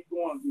 everything we're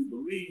going to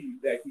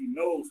believe that he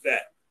knows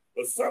that.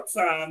 But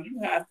sometimes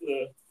you have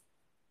to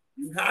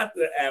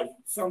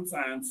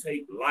sometimes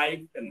take life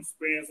and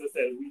experiences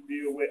that we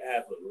deal with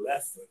as a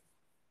lesson.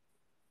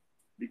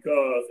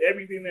 Because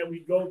everything that we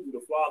go through,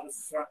 the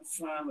Father's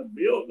trying to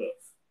build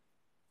us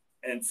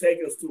and take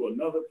us to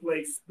another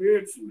place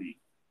spiritually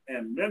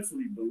and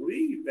mentally.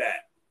 Believe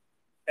that.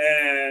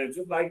 And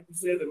just like you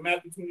said in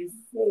Matthew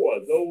 24,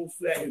 those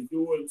that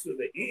endure to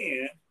the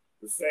end,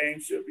 the same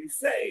should be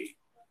saved.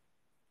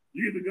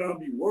 You're either going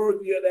to be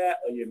worthy of that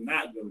or you're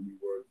not going to be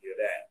worthy of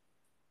that.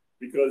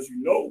 Because you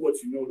know what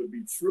you know to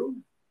be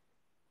true,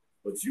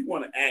 but you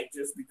want to act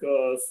just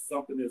because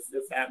something is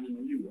just happening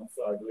to you. I'm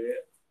sorry, go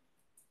ahead.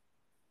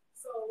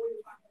 So we're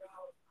talking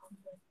about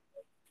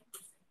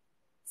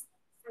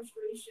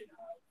frustration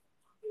of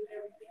doing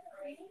everything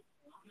right.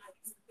 I'm not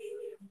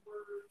using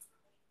words.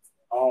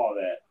 All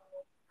that.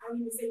 I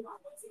don't even say my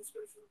words in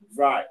scripture.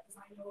 Right. Because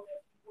I know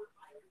that the word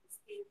fire is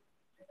pagan.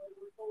 I know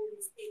the word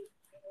holy is pagan.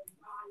 I know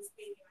God is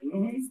pagan. I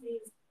know these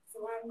things.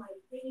 So I'm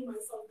like cleaning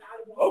myself out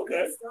of all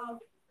that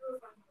stuff.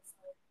 Purify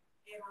myself,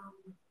 and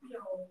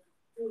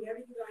doing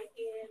everything that I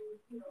can,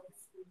 to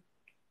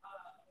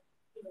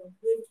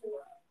live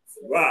Torah,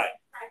 so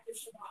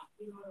practice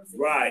Shabbat, what I'm saying?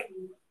 Right.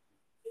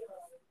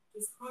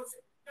 Just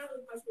consecrate, not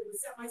only consecrate,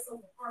 but set myself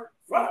apart.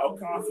 Right.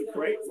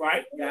 Consecrate.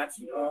 Right. Got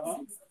you.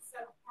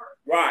 Set apart.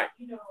 Right.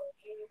 And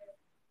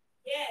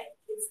yet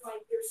it's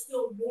like there's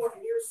still more.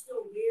 There's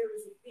still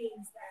layers of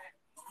things that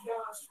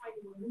God's trying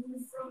to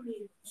remove from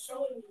me,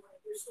 showing me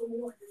like there's still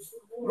more.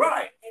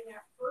 Right. And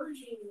that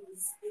purging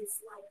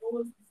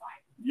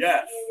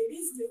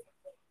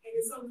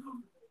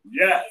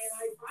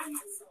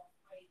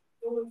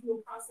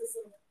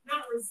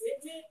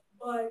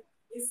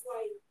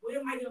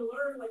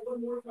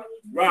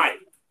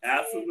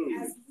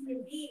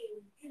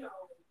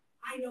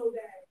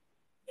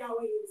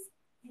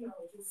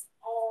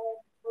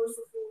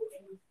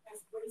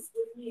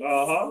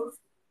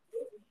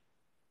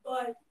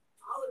But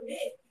I'll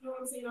admit, you know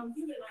what I'm saying? I'm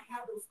human and I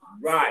have those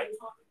thoughts. Right. That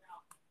we're talking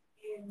about.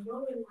 And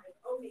knowing, like,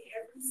 okay,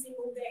 every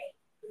single day,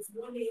 it's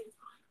one day at a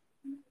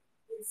time.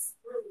 It's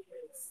really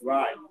is.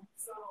 Right. You know?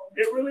 So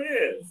it really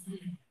is.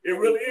 It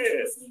really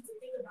is. We need to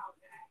think about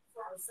that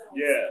for ourselves.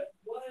 Yeah.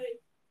 What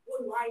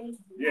do I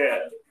need to do?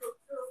 Yeah. I need to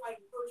purify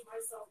and purge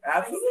myself.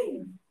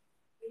 Absolutely.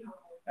 You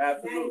know,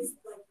 Absolutely. that is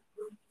like what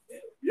you do.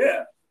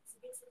 Yeah. To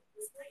get to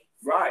this place.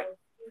 Right. So,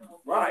 you know,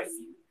 Right.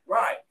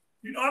 Right.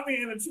 You know, I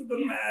mean, the truth of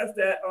the matter is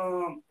that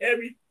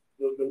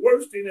the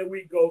worst thing that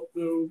we go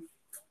through,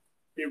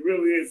 it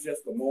really is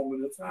just a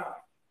moment of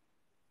time.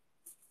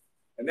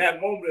 And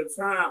that moment of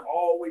time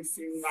always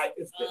seems like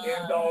it's the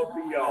end all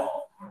be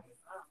all.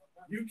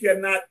 You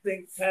cannot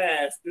think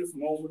past this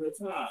moment of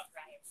time.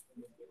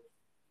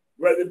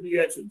 Whether it be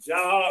at your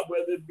job,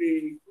 whether it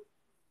be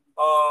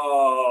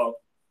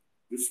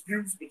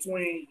disputes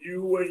between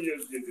you and your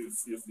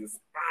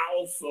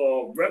spouse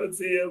or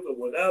relatives or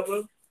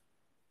whatever,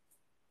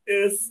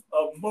 it's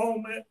a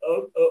moment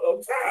of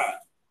time.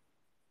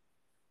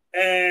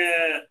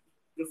 And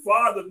the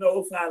Father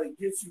knows how to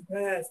get you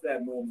past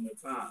that moment of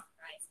time.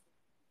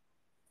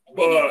 And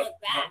then you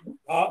look back.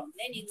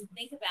 Then you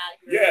think about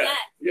it. Yeah.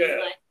 You're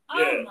like,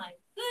 oh my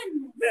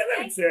goodness. Man,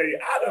 let me tell you,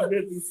 I done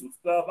been through some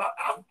stuff.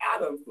 I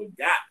done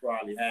forgot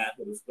probably half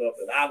of the stuff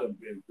that I done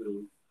been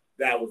through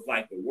that was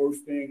like the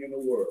worst thing in the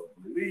world.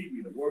 Believe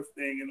me, the worst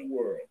thing in the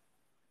world.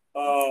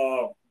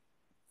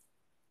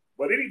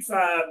 But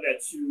anytime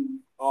that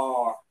you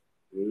are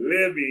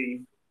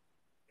living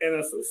in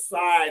a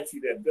society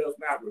that does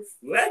not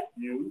reflect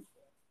you,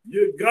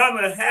 you're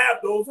gonna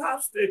have those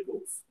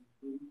obstacles.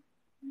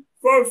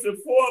 First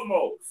and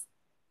foremost,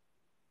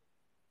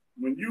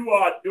 when you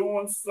are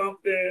doing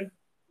something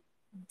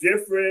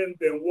different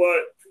than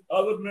what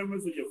other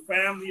members of your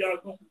family are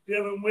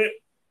dealing with,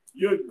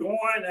 you're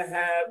going to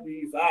have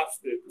these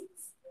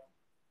obstacles.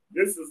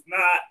 This is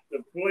not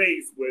the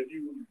place where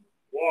you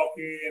walk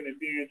in and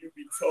then you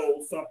be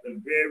told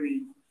something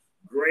very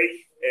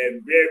great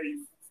and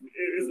very,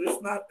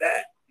 it's not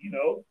that, you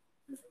know.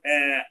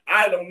 And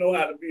I don't know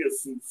how to be a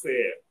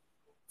soothsayer,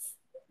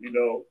 you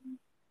know.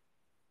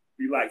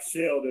 Be like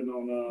Sheldon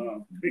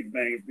on Big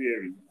Bang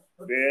Theory.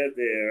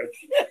 There.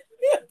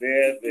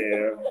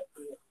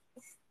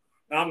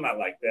 I'm not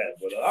like that,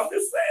 but I'm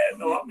just saying,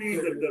 no, I mean,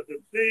 the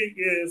thing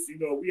is, you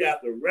know, we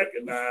have to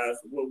recognize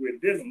what we're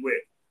dealing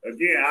with.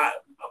 Again, I'm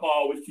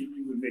always keep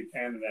using Nick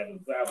Cannon as an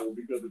example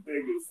because the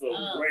thing is so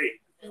great.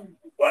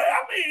 But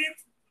I mean,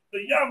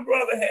 the young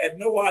brother had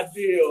no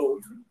idea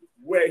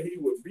where he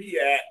would be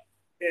at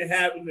in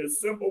having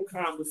this simple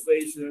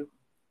conversation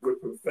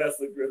with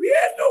Professor Griff. He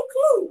had no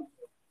clue.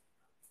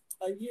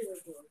 A year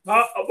ago.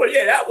 But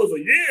yeah, that was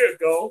a year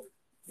ago.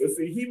 But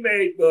see, he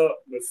made the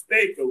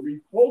mistake of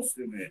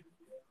reposting it.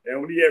 And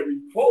when he had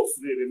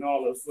reposted it, and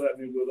all of a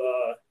sudden it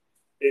was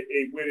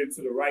it went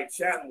into the right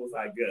channels,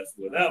 I guess,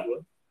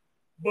 whatever.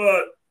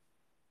 But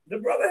the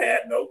brother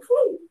had no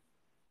clue,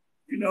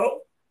 you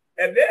know.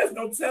 And there's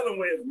no telling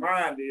where his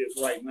mind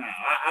is right now.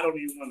 I don't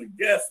even want to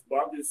guess, but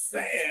I'm just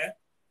saying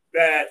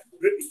that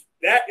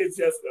that is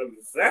just an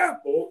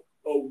example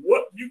of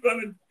what you're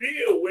going to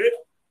deal with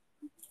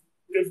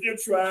if you're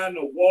trying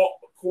to walk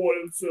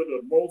according to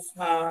the Most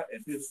High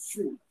and His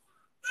truth.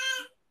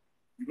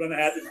 You're going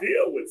to have to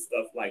deal with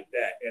stuff like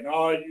that. And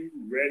are you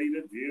ready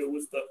to deal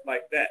with stuff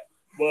like that?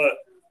 But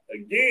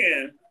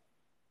again,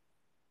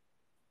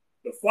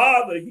 the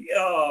Father, he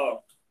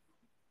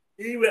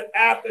even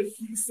after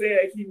he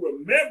said he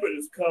remembered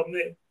his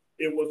covenant,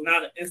 it was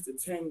not an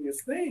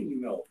instantaneous thing,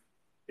 you know.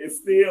 It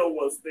still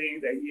was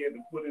things that he had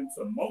to put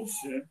into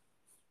motion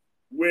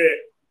with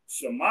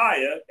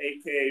Shemaiah,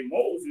 aka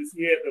Moses.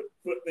 He had to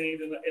put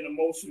things in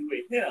motion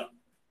with him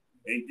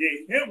and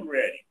get him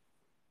ready,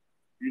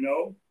 you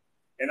know.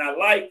 And I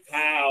like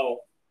how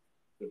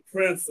the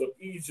Prince of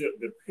Egypt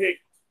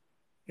depict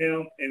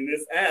him in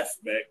this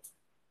aspect.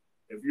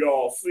 If you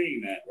all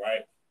seen that,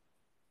 right?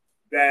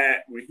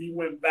 That when he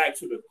went back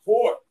to the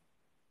court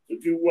to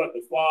do what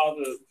the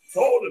Father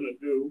told him to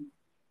do,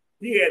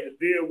 he had to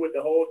deal with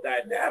the whole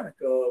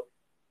dynamic of,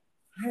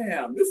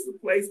 damn, this is a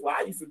place where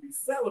I used to be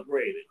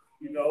celebrated,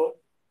 you know,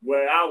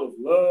 where I was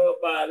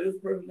loved by this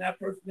person,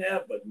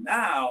 that, but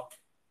now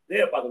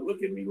they're about to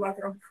look at me like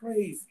I'm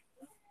crazy.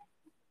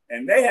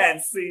 And they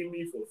hadn't seen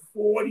me for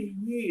 40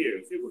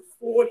 years. It was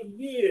 40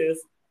 years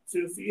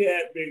since he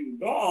had been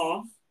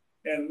gone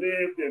and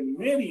lived in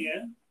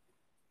Midian.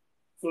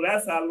 So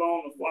that's how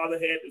long the Father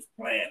had this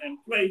plan in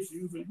place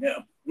using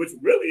him, which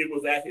really it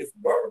was at his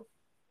birth.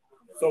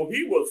 So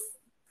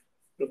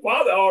the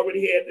Father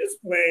already had this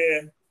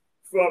plan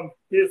from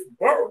his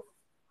birth,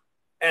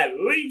 at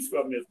least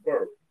from his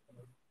birth.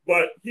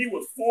 But he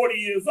was 40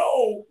 years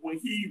old when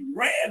he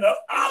ran up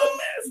out of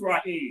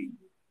Mizraim.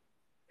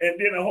 And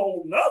then a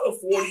whole nother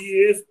 40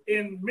 years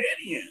in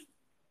Midian.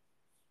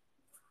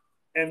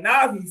 And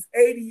now he's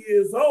 80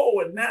 years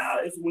old, and now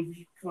is when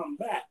he come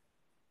back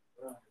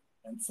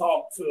and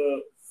talk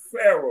to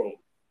Pharaoh,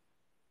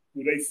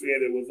 who they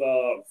said it was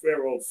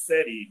Pharaoh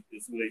Seti,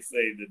 is who they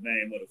say the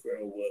name of the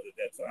Pharaoh was at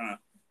that time.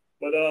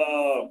 But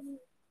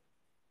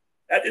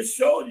I just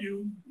showed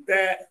you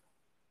that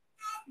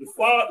the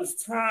Father's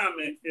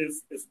timing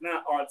is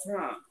not our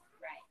time.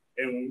 Right.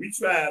 And when we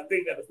try to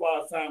think that the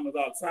Father's time is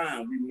our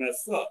time, we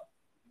mess up.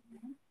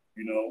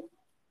 You know?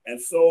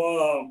 And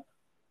so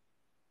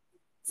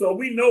so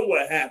we know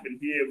what happened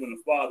here when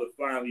the Father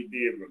finally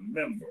did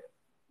remember.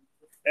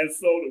 And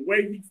so the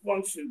way he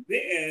functioned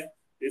then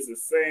is the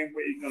same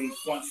way he's going to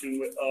function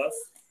with us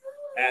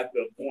at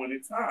the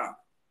appointed time.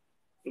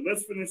 So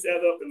let's finish that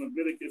up in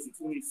Leviticus, the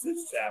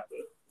 26th chapter.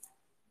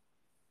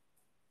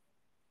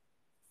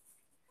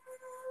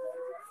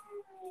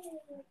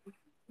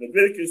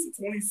 Leviticus, the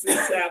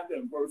 26th chapter,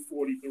 and verse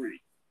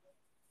 43.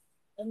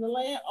 And the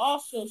land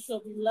also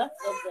shall be left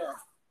of them,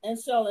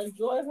 and shall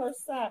enjoy her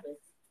Sabbath,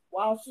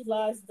 while she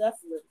lies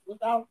desolate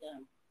without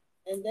them.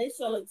 And they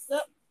shall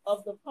accept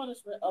of the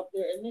punishment of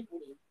their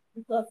iniquity,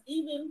 because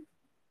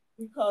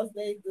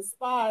they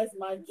despise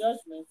my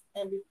judgments,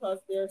 and because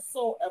their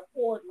soul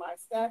abhorred my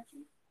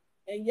statutes.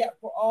 And yet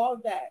for all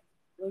that,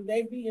 when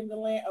they be in the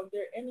land of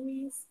their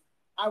enemies,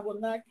 I will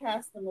not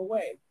cast them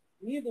away,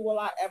 neither will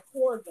I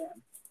abhor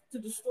them, to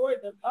destroy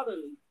them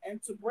utterly,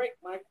 and to break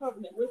my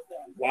covenant with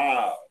them.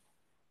 Wow.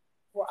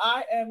 For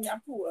I am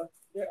Yahuwah,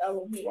 their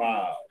Elohim.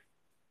 Wow.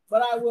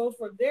 But I will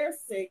for their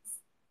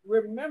sakes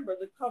remember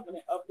the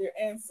covenant of their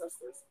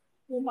ancestors,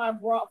 whom I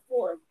brought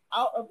forth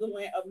out of the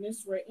land of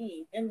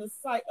Mizraim in the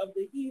sight of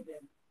the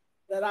heathen,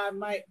 that I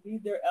might be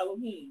their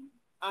Elohim.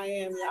 I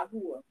am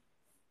Yahuwah.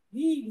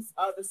 These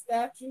are the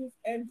statutes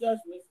and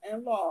judgments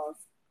and laws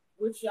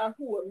which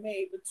Yahuwah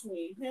made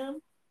between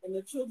him and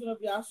the children of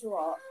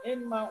Yasharah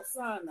in Mount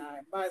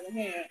Sinai by the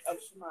hand of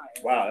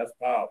Shemaiah. Wow, that's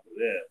powerful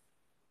there.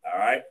 All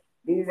right.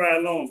 Moving right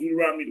along.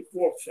 Deuteronomy, the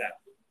 4th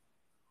chapter.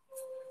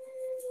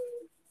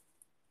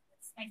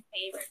 It's my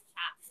favorite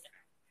chapter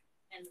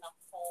in the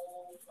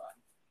whole book.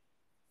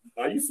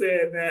 Are you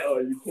saying that or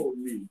are you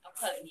quoting me? I'm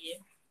quoting you.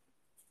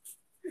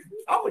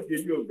 I'm going to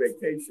give you a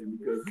vacation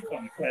because you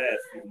come to class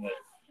too much.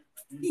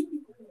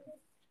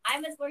 I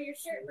must wear your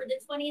shirt for the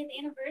 20th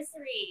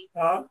anniversary.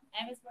 Huh?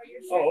 I must wear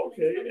your shirt. Oh, for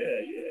the okay.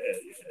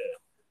 20th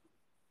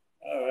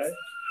Yeah. All right.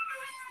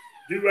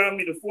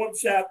 Deuteronomy, the 4th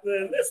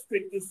chapter. Let's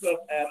pick this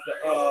up at the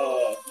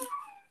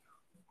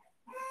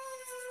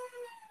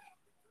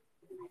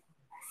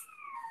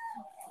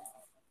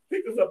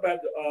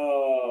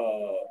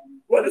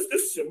well, this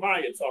is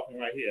Shemaiah talking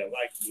right here. I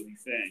like what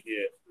he's saying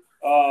here.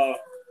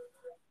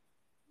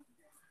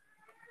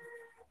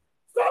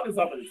 Start this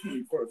up at the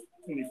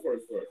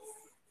 21st verse.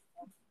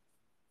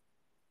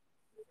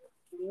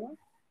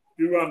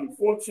 Deuteronomy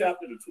 4th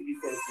chapter, the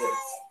 21st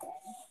verse.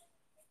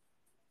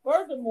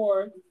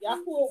 Furthermore,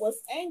 Yahuwah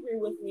was angry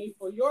with me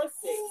for your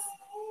sakes,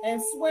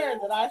 and swear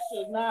that I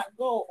should not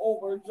go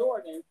over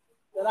Jordan,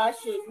 that I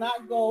should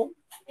not go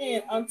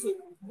in unto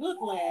good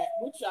land,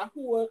 which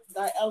Yahuwah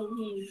thy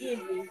Elohim give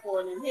me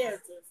for an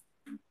inheritance.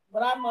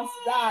 But I must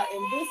die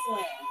in this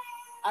land.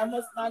 I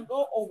must not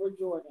go over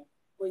Jordan,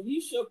 but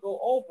ye shall go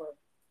over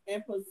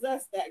and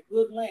possess that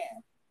good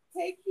land.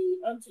 Take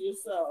heed unto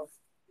yourselves,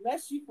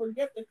 lest ye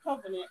forget the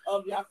covenant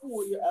of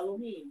Yahuwah your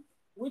Elohim,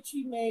 which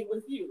he made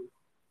with you,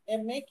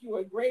 and make you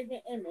a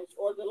graven image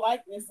or the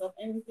likeness of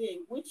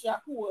anything which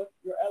Yahuwah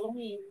your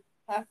Elohim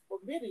hath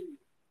forbidden you.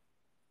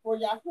 For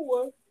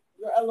Yahuwah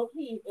your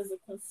Elohim is a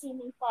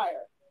consuming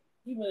fire,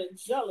 even a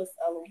jealous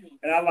Elohim.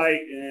 And I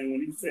like, and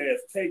when he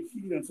says, take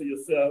heed unto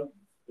yourself,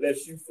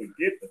 lest you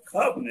forget the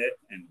covenant,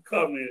 and the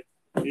covenant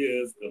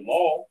is the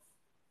law.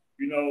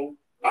 You know,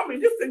 I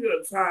mean, just think of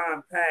the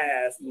time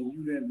past when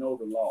you didn't know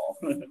the law.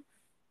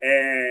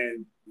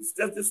 And it's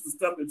just the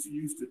stuff that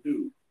you used to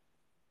do.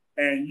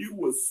 And you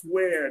would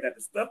swear that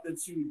the stuff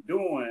that you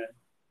doing,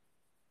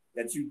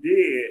 that you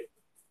did,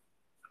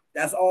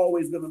 that's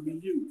always going to be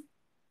you.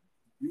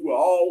 You will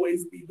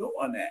always be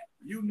doing that.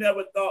 You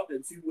never thought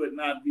that you would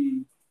not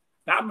be.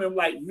 I remember,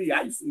 like me,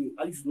 I used to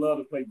love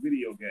to play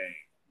video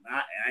games.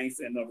 I ain't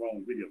saying nothing wrong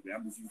with video games.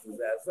 I'm just using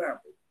that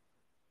example.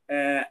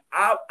 And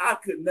I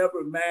could never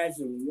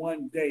imagine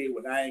one day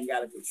when I ain't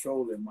got a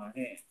controller in my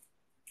hand.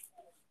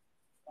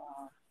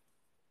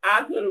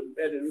 I could have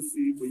better to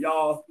see for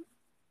y'all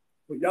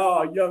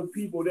young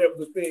people, there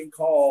was a thing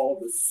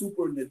called the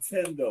Super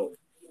Nintendo.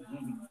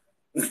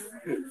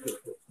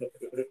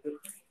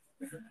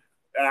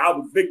 I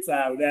was big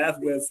time with that. That's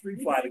where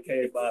Street Fighter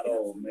came out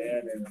on,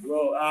 man. And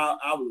bro,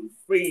 I was a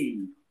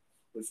fiend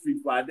for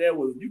Street Fighter.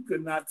 You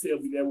could not tell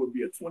me there would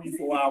be a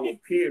 24-hour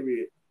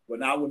period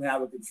when I wouldn't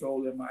have a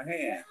controller in my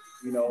hand,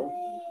 you know.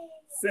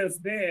 Since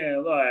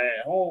then, like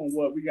at home,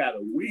 we got a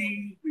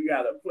Wii, we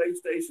got a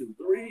PlayStation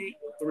 3.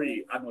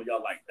 I know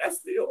y'all like that's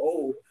still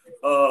old.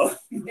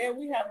 And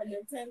we have a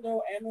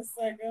Nintendo and a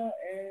Sega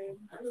and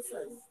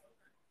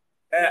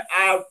and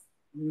I've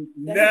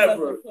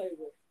never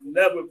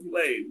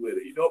played with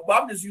it, you know.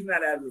 But I'm just using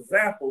that as an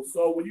example.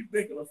 So when you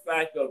think of the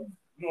fact of,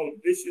 you know,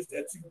 dishes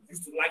that you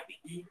used to like to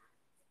eat,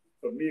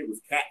 for me it was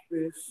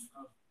catfish.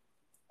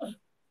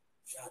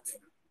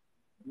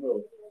 You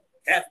know,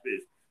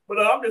 catfish. But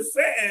I'm just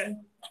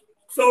saying,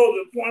 So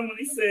the point when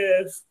he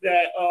says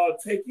that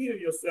take heed of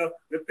yourself,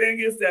 the thing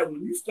is that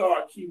when you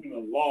start keeping the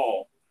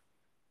law,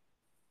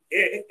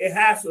 it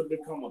has to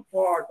become a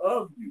part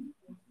of you,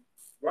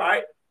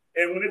 right?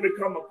 And when it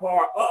becomes a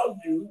part of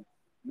you,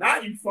 now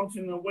you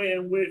function in a way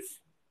in which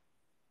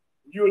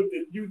you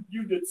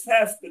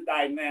detest the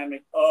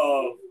dynamic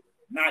of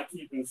not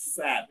keeping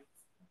Sabbath.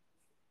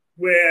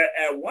 Where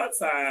at one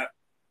time,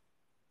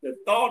 the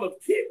thought of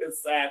keeping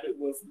Sabbath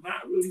was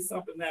not really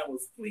something that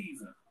was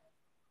pleasing.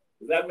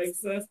 Does that make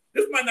sense?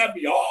 This might not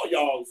be all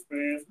y'all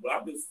experience, but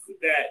I'm just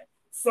that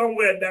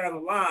somewhere down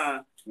the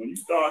line, when you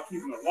start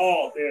keeping the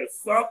law, there's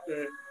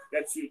something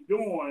that you're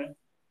doing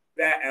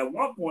that at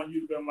one point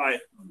you've been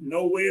like,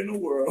 no way in the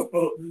world,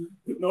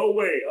 no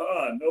way,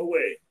 no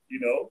way,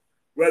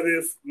 whether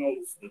it's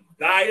the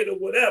diet or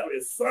whatever,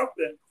 it's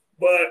something.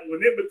 But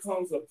when it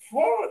becomes a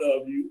part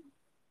of you,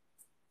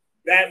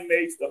 that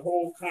makes the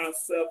whole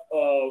concept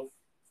of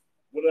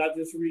what did I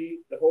just read?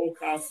 The whole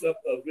concept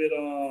of it,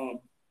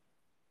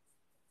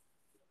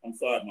 I'm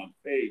sorry, my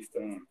page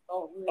turned.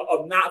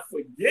 Of not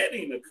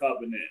forgetting the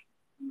covenant.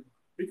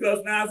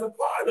 Because now it's a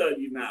part of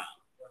you now.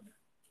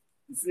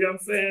 You see what I'm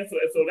saying?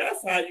 So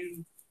that's how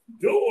you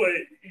do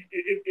it.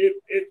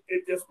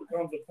 It just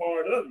becomes a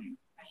part of you.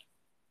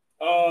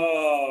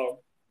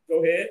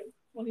 Go ahead.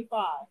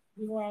 25.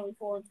 Deuteronomy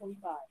 4 and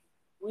 25.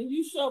 When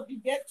you shall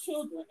beget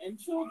children and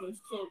children's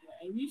children,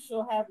 and ye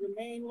shall have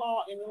remained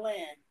law in the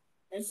land,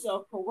 and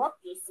shall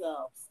corrupt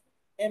yourselves,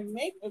 and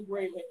make a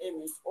graven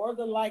image or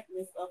the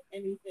likeness of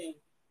anything,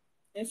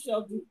 and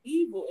shall do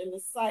evil in the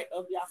sight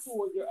of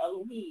Yahuwah your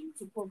Elohim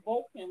to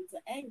provoke him to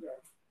anger.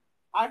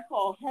 I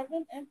call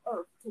heaven and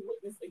earth to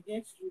witness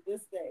against you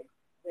this day,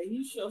 that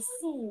ye shall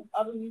soon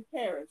utterly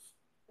perish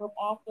from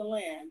off the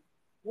land,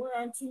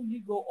 whereunto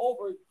you go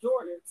over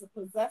Jordan to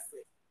possess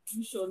it.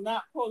 You shall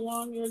not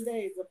prolong your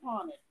days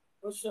upon it,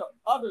 but shall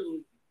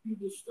utterly be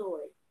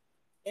destroyed.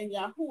 And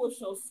Yahuwah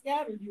shall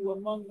scatter you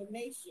among the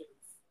nations,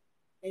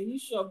 and you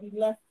shall be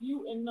left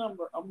few in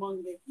number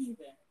among the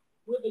heathen,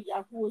 whither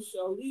Yahuwah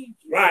shall lead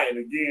you. Right, and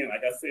again,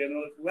 like I said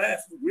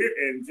last week,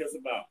 we're in just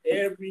about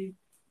every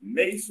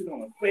nation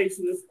on the face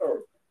of this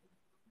earth,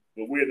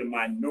 but we're the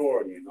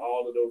minority in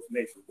all of those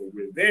nations. But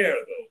we're there,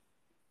 though,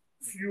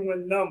 few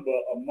in number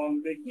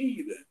among the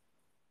heathen.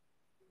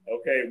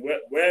 Okay,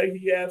 where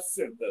he has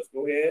sent us.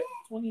 Go ahead.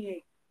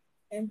 28.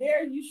 And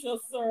there you shall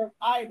serve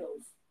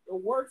idols, the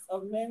works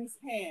of men's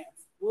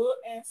hands, wood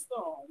and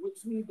stone, which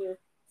neither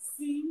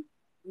see,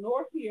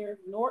 nor hear,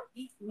 nor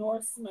eat,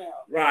 nor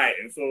smell. Right,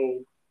 and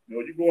so,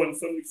 you go into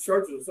some of these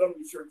churches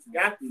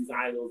got these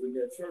idols in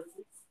their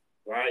churches,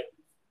 right?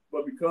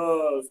 But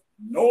because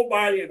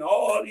nobody and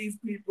all these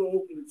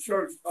people in the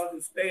church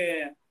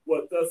understand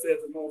what thus says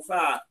the Most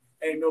High,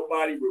 ain't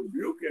nobody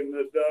rebuking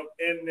them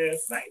in their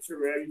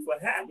sanctuary for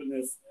having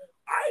this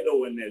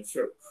idol in their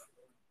church.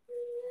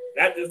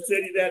 That just tell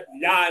you that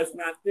Yah is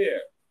not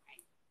there.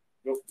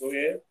 Go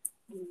ahead.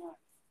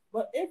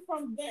 But if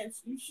from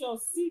thence you shall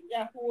seek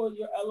Yahuwah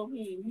your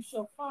Elohim, you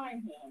shall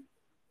find him.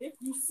 If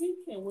you seek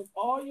him with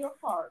all your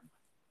heart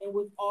and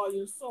with all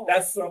your soul.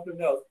 That's something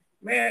else.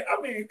 Man,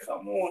 I mean,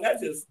 come on,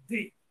 that's just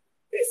deep.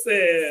 It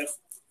says,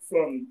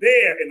 from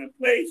there, in a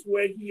place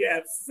where he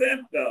hath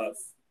sent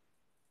us,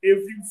 if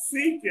you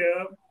seek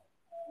him,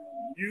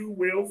 you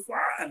will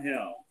find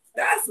him.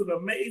 That's an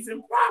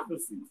amazing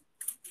prophecy.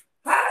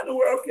 How in the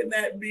world can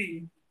that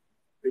be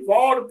if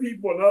all the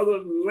people in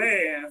other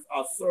lands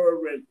are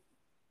serving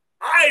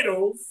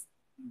idols,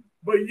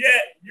 but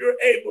yet you're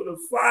able to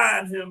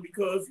find him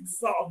because you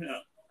saw him?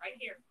 Right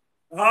here.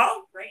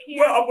 Huh? Right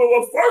here.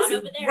 Well, first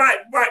is right.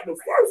 The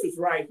first is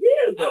right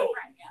here, though. Oh,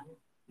 right, yeah.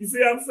 You see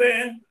what I'm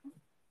saying?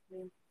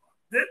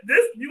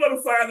 This you're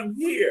gonna find him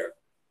here.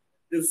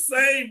 The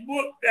same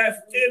book that's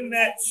in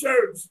that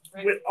church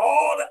with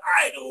all the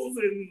idols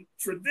and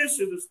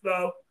traditions and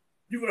stuff,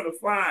 you're gonna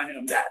find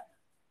him. That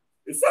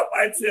if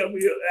somebody tell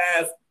me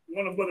as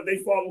one of whether they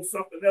follow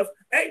something else,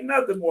 ain't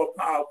nothing more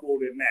powerful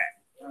than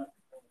that.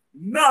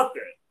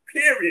 Nothing.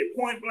 Period.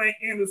 Point blank.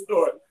 End of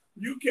story.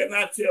 You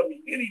cannot tell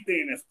me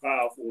anything that's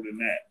powerful than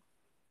that.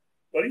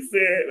 But he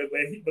said,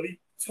 but he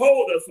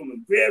told us from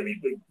the very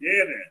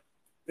beginning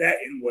that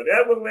in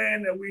whatever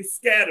land that we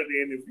scattered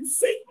in, if you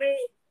seek me,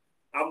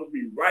 I'm gonna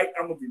be right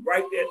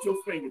there at your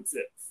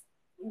fingertips.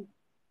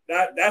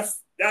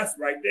 That's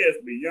right there.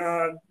 It's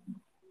beyond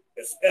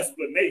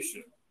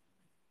explanation.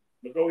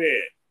 But go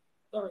ahead.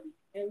 30.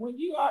 And when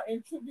you are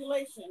in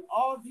tribulation,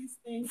 all these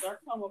things are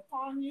come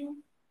upon you,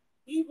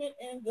 even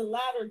in the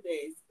latter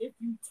days, if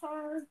you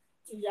turn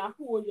to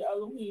Yahuwah your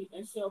Elohim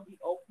and shall be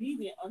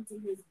obedient unto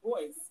his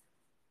voice.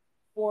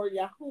 For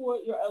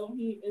Yahuwah your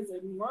Elohim is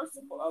a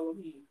merciful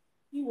Elohim.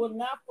 He will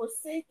not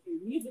forsake you,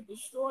 neither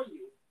destroy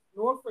you,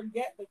 nor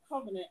forget the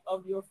covenant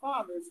of your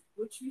fathers,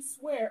 which he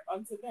sware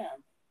unto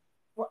them.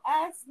 For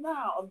ask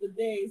now of the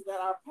days that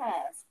are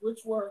past, which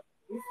were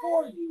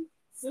before you,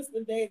 since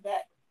the day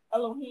that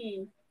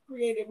Elohim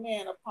created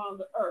man upon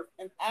the earth,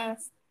 and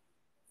asked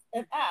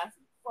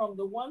from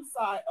the one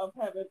side of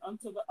heaven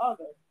unto the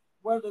other,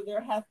 whether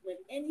there hath been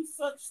any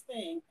such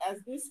thing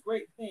as this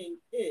great thing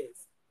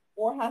is,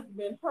 or hath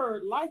been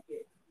heard like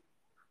it.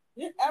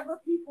 Did ever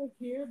people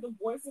hear the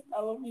voice of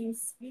Elohim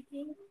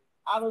speaking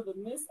out of the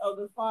midst of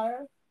the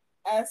fire,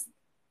 as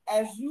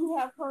you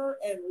have heard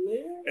and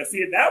lived? And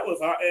see, that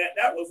was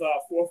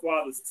our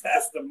forefathers'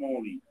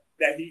 testimony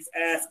that he's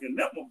asking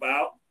them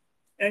about.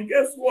 And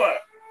guess what?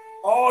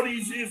 All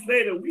these years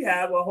later, we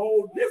have a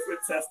whole different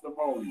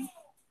testimony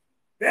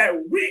that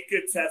we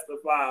could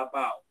testify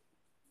about.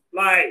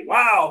 Like,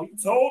 wow, he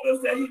told us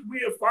that we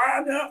would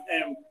find him,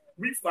 and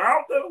we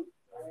found him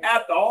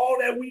after all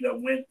that we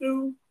done went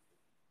through.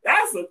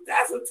 That's a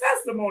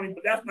testimony,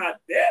 but that's not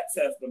their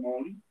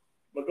testimony.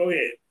 But go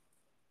ahead.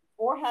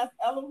 Or hath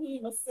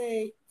Elohim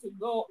essayed to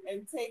go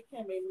and take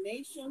him a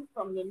nation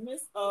from the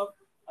midst of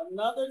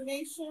another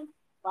nation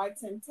by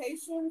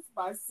temptations,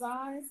 by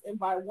signs, and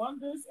by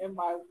wonders, and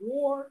by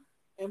war,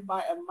 and by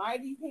a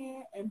mighty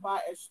hand, and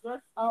by a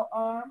stretched out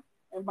arm,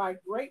 and by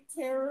great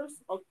terrors,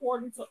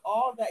 according to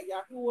all that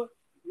Yahuwah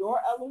your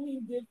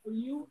Elohim did for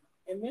you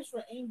in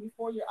Mizraim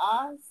before your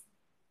eyes?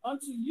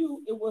 Unto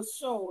you it was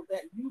shown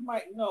that you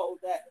might know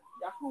that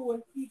Yahuwah,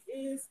 he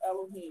is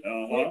Elohim.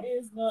 There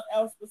is none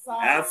else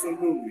besides.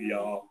 Absolutely,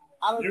 y'all.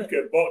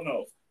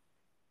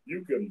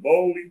 You can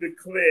boldly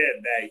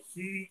declare that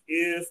he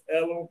is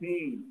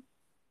Elohim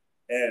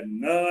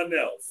and none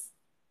else.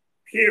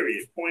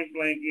 Period. Point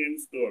blank in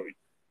the story.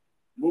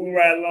 Moving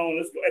right along,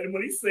 let's go. And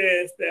when he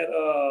says that,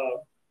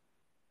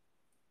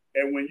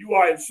 and when you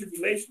are in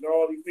tribulation,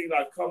 all these things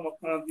are come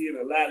upon thee in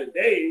the latter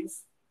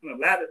days. In the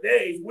latter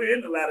days, we're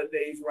in the latter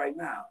days right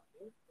now.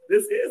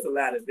 This is the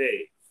latter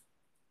days.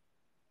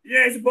 You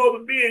ain't supposed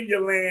to be in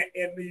your land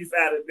in these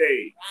latter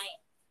days.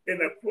 Right. In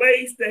the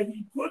place that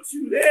he puts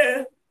you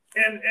there,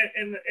 and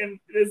in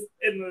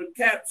the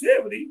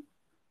captivity,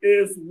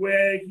 is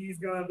where he's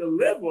going to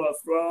deliver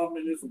us from,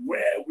 and it's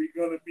where we're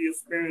going to be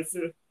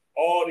experiencing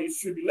all these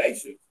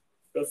tribulations.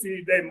 Because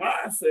see, their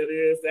mindset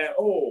is that,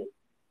 oh,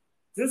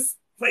 this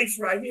place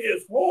right here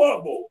is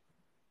horrible.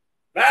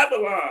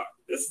 Babylon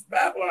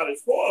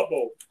is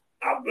horrible.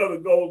 I'm going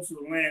to go to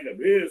the land of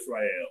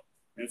Israel.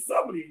 And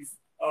some of these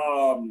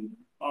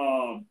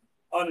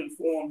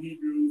uninformed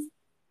Hebrews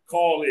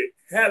call it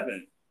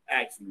heaven,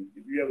 actually.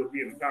 If you ever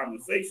be in a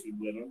conversation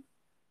with them,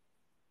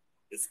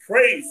 it's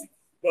crazy.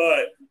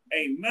 But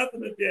ain't nothing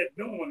that they're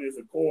doing is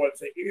according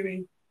to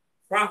any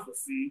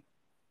prophecy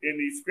in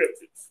these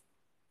scriptures.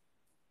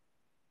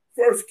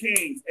 1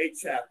 Kings 8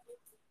 chapter.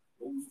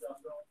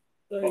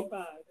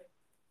 35.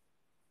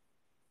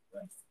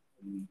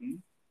 Mm-hmm.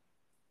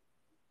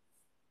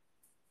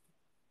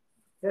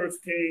 1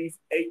 Kings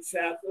 8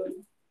 chapter.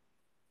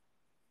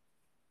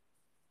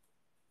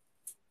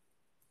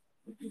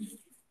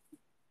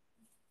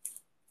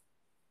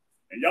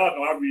 And y'all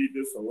know I read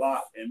this a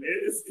lot, and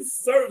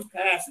it's certain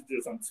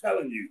passages, I'm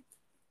telling you,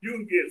 you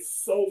can get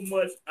so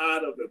much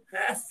out of the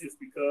passages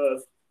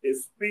because it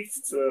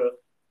speaks to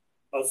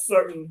a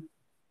certain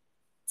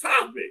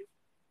topic.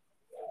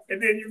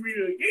 And then you read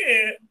it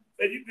again,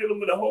 and you're dealing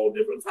with a whole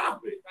different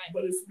topic. Right.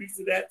 But it speaks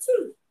to that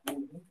too.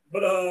 Mm-hmm.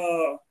 But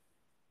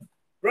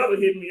brother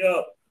hit me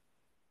up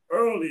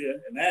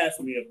earlier and asked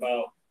me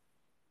about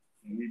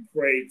when we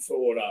prayed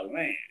toward our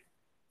land.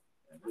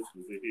 And this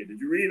was it here. Did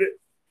you read it?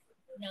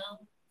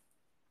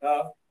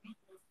 No.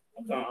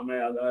 I'm talking,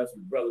 man, I asked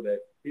my brother that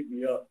hit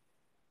me up.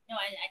 No,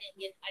 I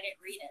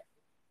didn't read it.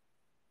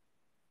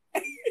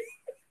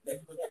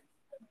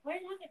 What are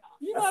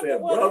you talking about? I said,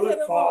 brother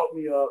called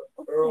me up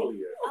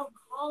earlier. Oh,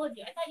 called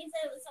you. I thought you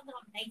said it was something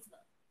on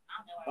Facebook. I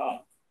don't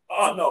know.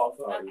 Oh, no, I'm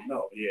sorry. Okay. No,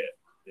 yeah.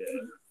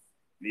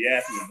 He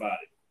asked me about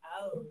it.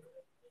 Oh.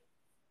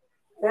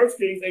 1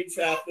 Kings 8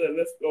 chapter,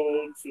 let's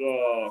go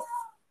to,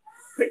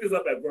 pick this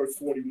up at verse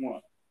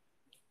 41.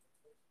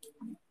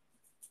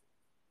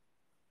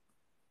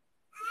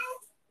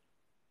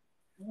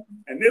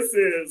 And this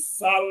is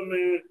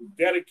Solomon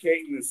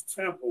dedicating his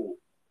temple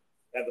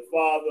that the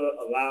Father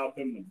allowed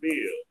him to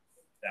build,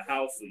 the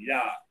house of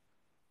YAH,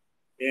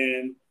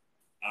 in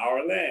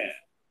our land.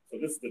 So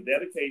this is the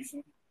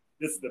dedication.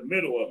 This is the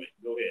middle of it.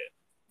 Go ahead.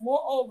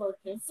 Moreover,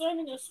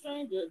 concerning a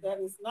stranger that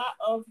is not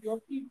of your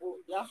people,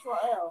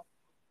 Yisrael,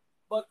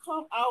 but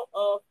come out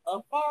of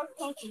a far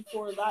country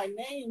for thy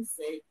name's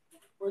sake,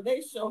 for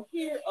they shall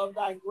hear of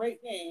thy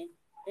great name,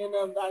 and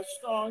of thy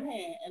strong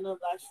hand, and of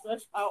thy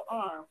stretched out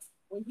arm,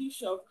 when he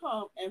shall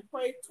come and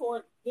pray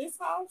toward this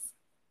house,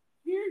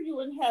 hear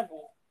you in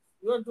heaven,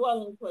 your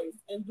dwelling place,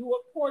 and do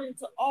according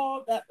to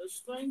all that the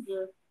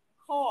stranger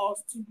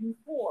calls to you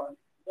for,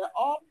 that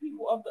all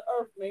people of the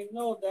earth may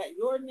know that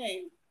your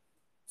name,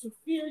 to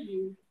fear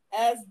you,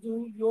 as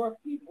do your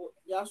people,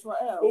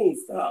 Yisrael. Oh,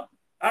 stop.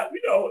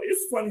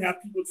 It's funny how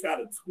people try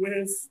to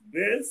twist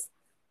this,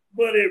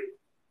 but it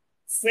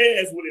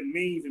says what it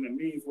means, and it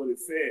means what it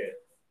says.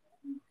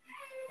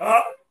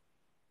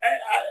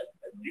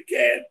 You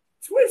can't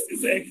twist it.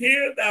 Say,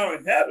 hear thou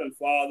in heaven,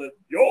 Father,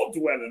 your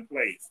dwelling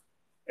place,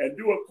 and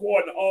do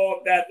according to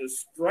all that the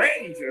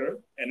stranger,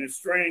 and the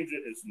stranger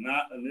is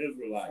not an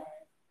Israelite,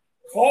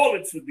 call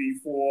it to thee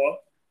for,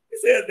 He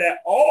said that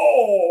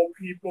all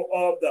people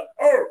of the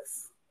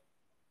earth,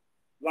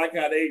 like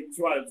how they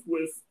try to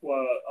twist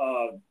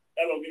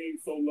Elohim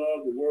so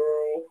loved the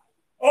world.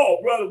 Oh,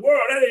 brother,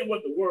 world, that ain't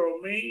what the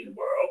world means. The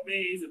world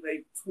means that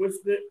they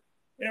twist it.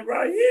 And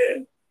right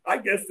here, I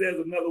guess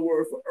there's another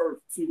word for earth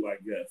too, I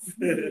guess.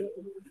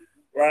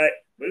 Right?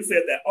 But it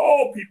said that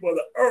all people of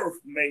the earth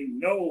may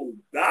know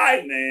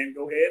thy name.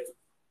 Go ahead.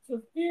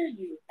 To fear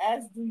you,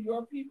 as do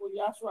your people,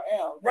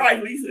 Yashrael.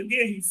 Right.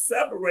 He's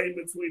separating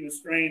between the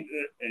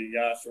stranger and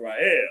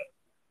Yashrael.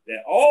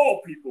 That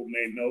all people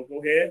may know.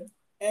 Go ahead.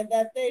 And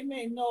that they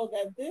may know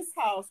that this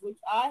house which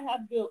I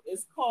have built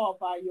is called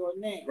by your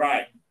name.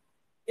 Right.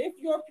 If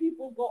your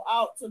people go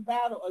out to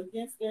battle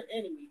against their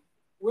enemy,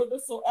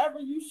 whithersoever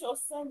you shall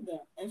send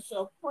them, and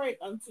shall pray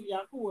unto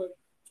Yahuwah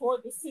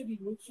toward the city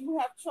which you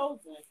have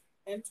chosen,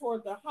 and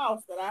toward the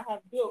house that I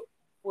have built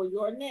for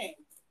your name,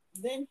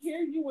 then hear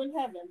you in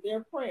heaven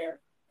their prayer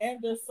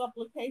and their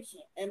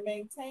supplication, and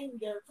maintain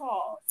their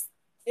cause.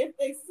 If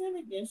they sin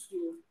against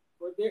you,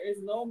 for there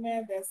is no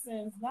man that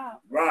sins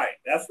not. Right,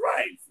 that's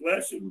right.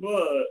 Flesh and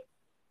blood,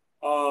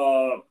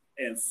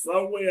 in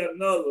some way or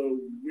another,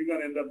 we're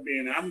gonna end up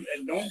being.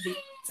 And don't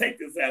take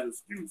this as an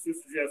excuse. This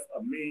is just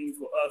a means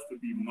for us to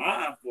be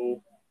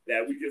mindful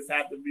that we just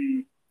have to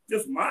be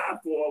just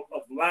mindful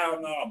of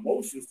allowing our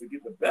emotions to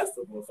get the best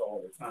of us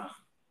all the time,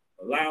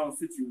 allowing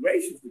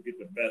situations to get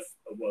the best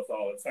of us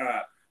all the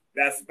time.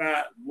 That's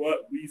not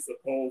what we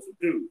supposed to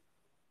do.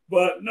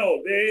 But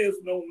no, there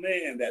is no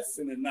man that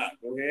sinneth not.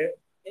 Go ahead.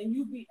 And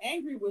you be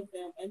angry with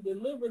them and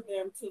deliver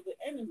them to the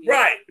enemy.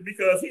 Right,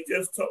 because he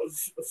just told,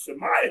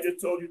 Shemaiah just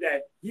told you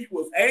that he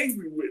was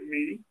angry with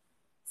me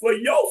for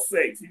your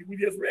sake. We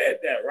just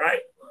read that,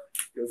 right?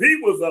 Because he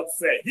was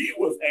upset. He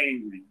was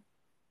angry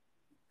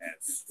and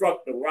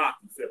struck the rock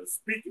instead of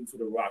speaking to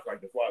the rock like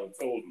the Father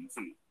told him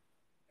to.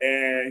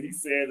 And he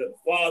said that the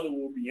Father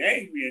will be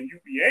angry and you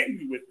be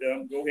angry with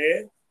them. Go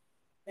ahead.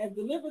 And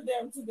deliver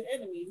them to the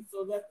enemy,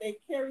 so that they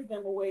carry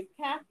them away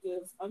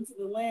captives unto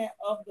the land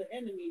of the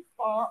enemy,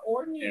 far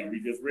or near. And we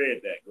just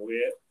read that. Go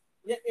ahead.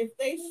 Yet if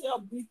they shall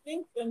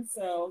bethink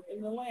themselves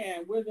in the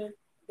land whither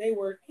they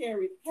were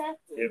carried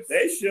captives. If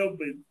they shall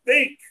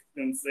bethink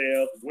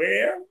themselves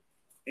where?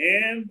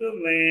 In the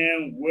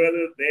land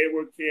whither they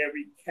were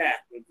carried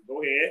captives.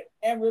 Go ahead.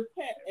 And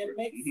repent and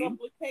make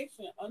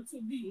supplication unto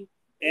thee.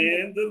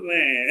 In the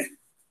land.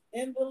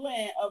 In the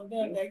land of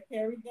them that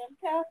carried them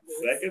captives.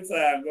 Second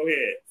time, go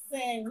ahead.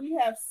 Saying, we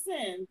have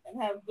sinned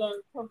and have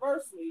done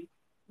perversely,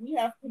 we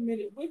have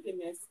committed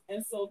wickedness,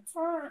 and so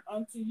turn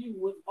unto you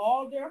with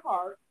all their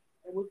heart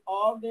and with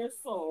all their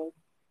soul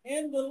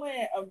in the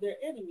land of their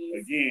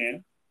enemies.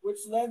 Again.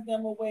 Which led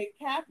them away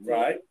captive.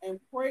 Right. And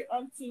pray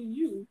unto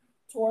you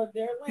toward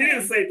their land. He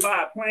didn't say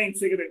buy a plane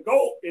ticket and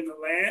go in the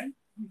land.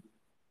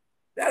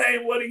 That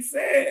ain't what he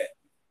said.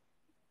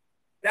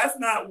 That's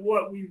not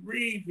what we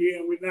read here,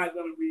 and we're not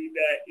going to read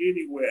that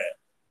anywhere.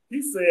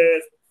 He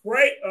says,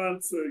 pray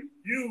unto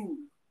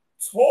you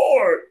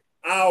toward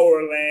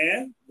our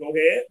land. Go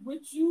ahead.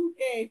 Which you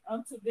gave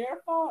unto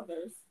their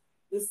fathers,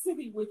 the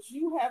city which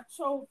you have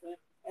chosen,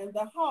 and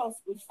the house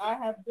which I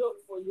have built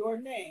for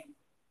your name.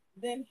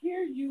 Then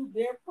hear you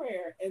their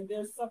prayer and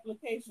their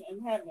supplication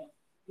in heaven,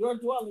 your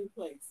dwelling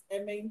place,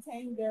 and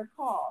maintain their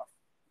cause.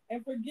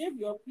 And forgive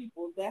your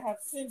people that have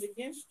sinned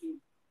against you,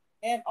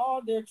 and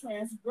all their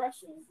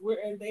transgressions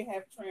wherein they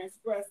have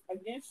transgressed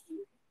against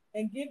you,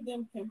 and give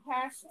them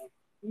compassion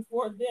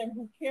before them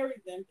who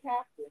carried them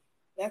captive,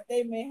 that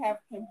they may have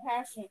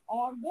compassion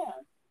on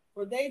them.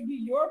 For they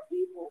be your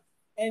people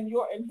and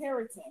your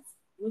inheritance,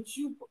 which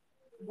you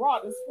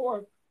brought us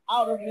forth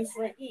out of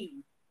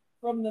Mizraim,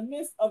 from the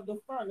midst of the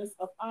furnace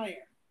of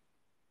iron,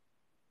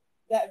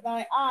 that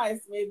thy eyes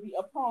may be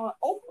open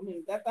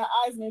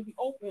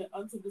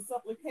unto the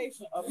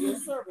supplication of your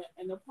servant,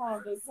 and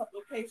upon the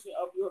supplication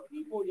of your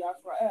people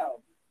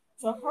Yashrael,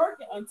 to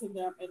hearken unto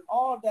them in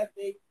all that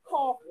they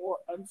call for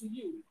unto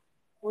you.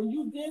 For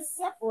you did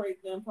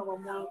separate them from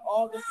among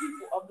all the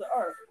people of the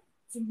earth,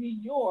 to be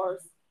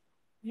yours,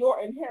 your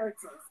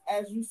inheritance,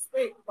 as you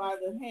spake by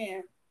the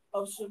hand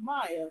of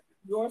Shemaiah,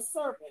 your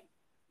servant,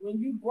 when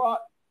you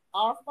brought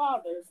our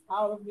fathers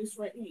out of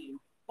Mizraim,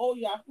 O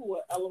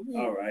Yahuwah Elohim.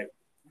 All right.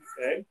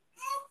 Okay.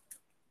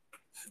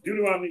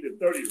 Deuteronomy,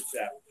 the 30th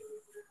chapter.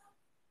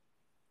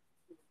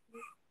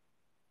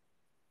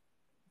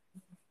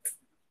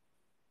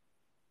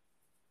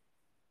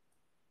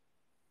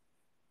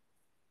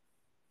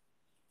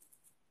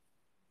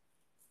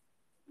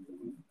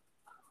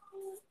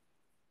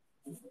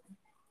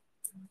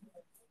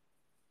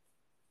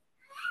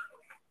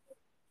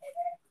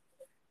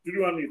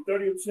 Deuteronomy,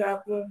 30th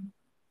chapter.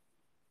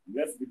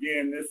 Let's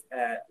begin this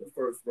at the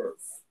first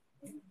verse.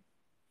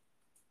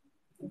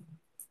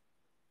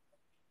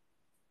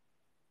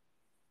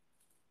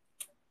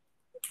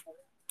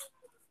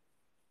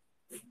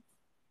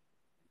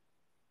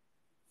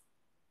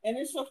 And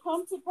it shall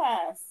come to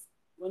pass,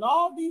 when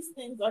all these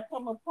things are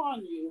come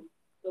upon you,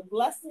 the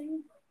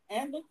blessing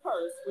and the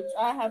curse which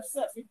I have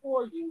set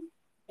before you,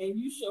 and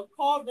you shall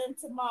call them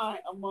to mind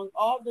among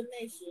all the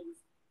nations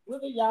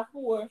whither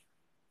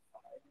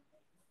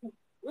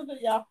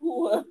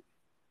Yahuwah,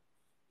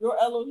 your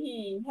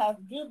Elohim, has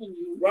given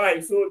you.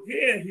 Right. So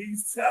again,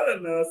 he's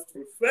telling us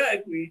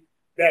prophetically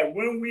that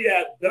when we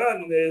have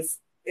done this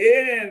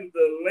in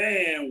the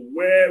land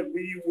where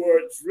we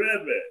were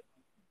driven,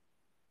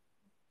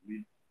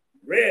 we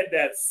read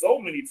that so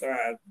many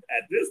times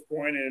at this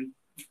point, and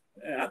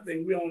I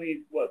think we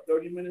only,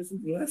 30 minutes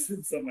of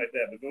lesson, something like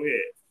that, but go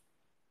ahead.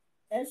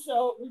 And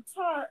shall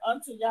return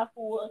unto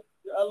Yahuwah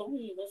your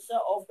Elohim, and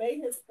shall obey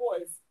his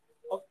voice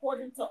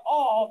according to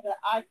all that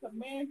I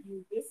command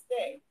you this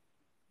day,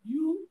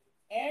 you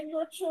and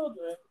your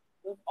children,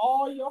 with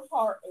all your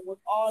heart and with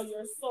all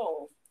your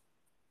soul,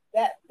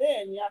 that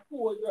then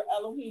Yahuwah your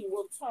Elohim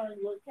will turn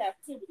your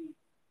captivity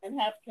and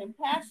have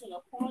compassion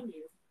upon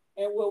you,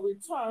 and will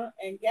return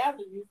and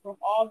gather you from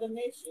all the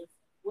nations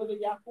whither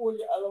Yahuwah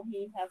your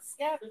Elohim has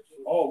scattered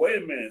you. Oh,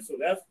 wait a minute. So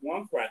that's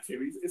one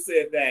criteria. It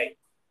said that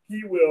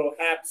he will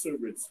have to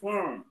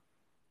return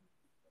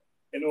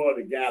in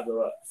order to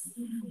gather us.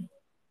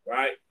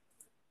 Right?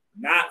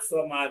 Not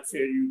somebody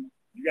tell you,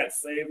 you got to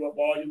save up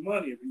all your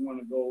money if you want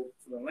to go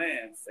to the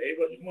land. Save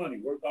up your money.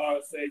 Work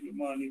hard, save your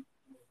money.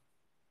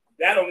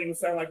 That don't even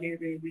sound like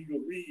anything we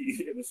can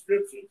read in the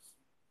scriptures.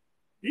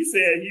 He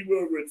said he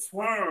will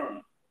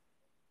return.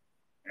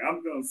 And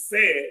I'm going to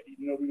say it,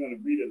 we're going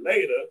to read it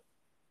later.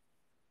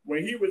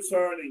 When he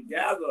returns and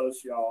gathers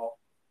us, y'all,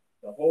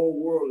 the whole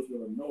world is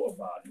going to know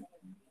about it.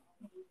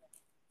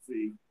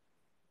 See,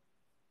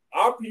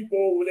 our people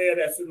over there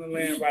that's in the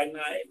land right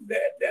now,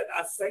 they're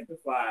not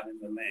sanctified in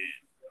the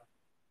land.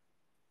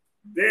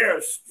 They're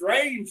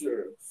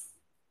strangers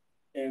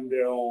in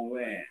their own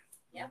land.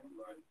 Yep.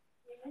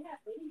 I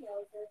have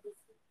videos that people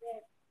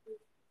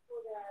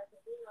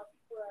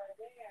are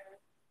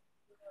there,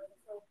 the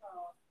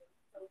so-called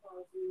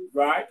Jews,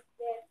 right?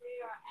 That they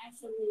are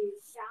actually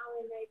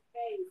showering their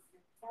face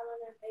and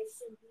telling them they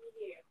shouldn't be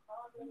here,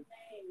 calling them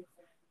names,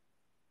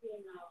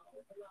 and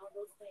all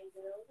those things.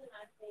 Those are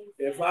not things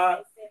they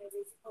said that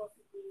they're supposed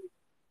to be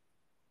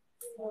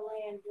in the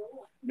land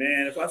doing.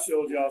 Man, if I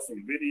showed y'all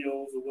some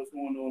videos of what's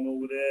going on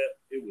over there,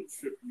 it would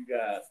trip you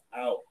guys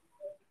out.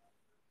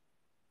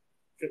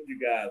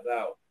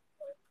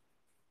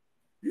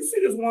 You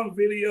see this one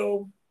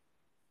video?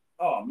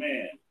 Oh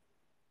man,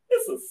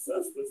 it's a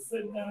sister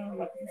sitting down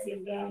like you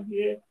sitting down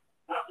here.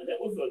 That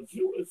was a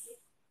Jewish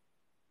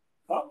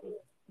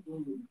couple,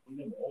 and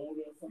they were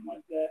older or something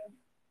like that.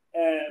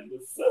 And the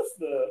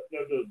sister,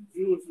 the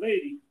Jewish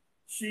lady,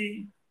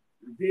 she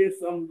did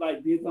something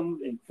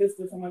and kissed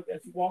her, something like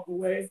that. She walked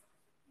away,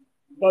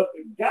 but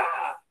the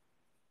guy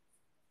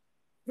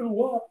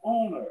threw up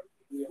on her.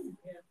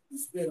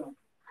 Spit on her.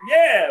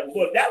 Yeah,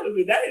 but that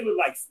didn't look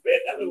like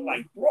spit. That looked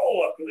like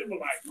throw up. It was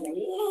like,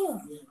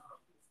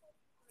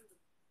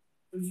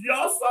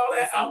 y'all saw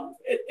that?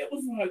 It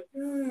was like,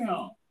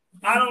 damn.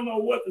 I don't know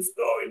what the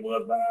story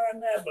was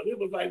behind that, but it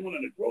was like one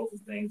of the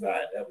grossest things I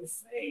had ever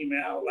seen,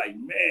 man. I was like,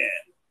 man.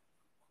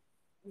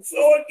 So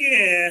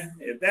again,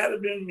 if that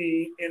had been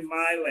me in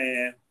my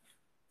land,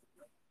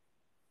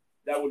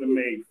 that would have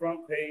made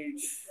front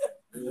page.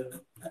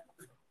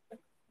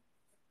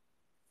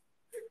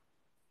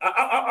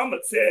 I'm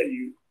going to tell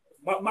you,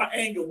 my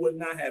anger would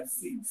not have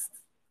ceased.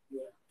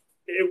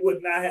 It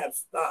would not have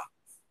stopped.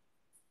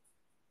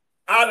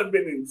 I'd have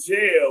been in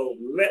jail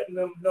letting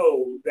them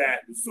know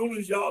that as soon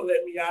as y'all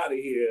let me out of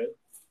here,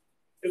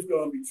 it's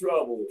going to be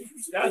trouble.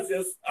 That's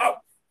just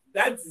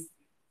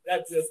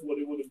what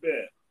it would have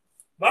been.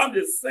 But I'm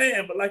just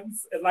saying, but like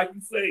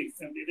you say,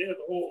 Cynthia, there's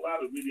a whole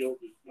lot of videos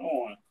that's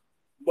going.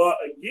 But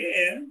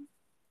again,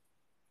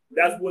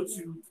 that's what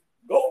you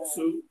go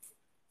to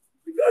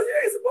because you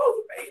ain't supposed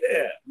to be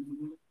there.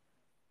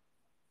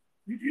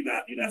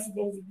 You're not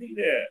supposed to be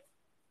there.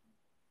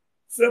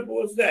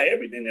 Simple as that.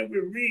 Everything that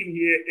we're reading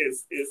here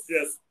is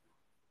just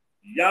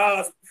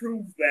Yah's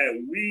proof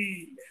that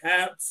we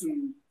have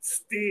to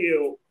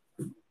still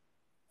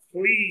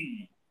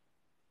plead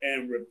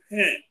and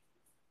repent.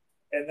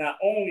 And not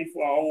only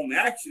for our own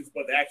actions,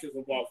 but the actions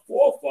of our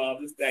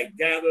forefathers that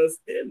got us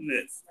in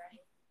this.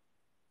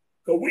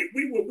 Because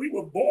we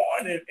were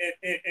born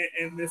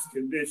in this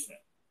condition,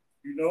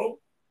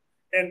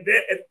 and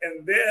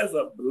there's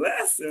a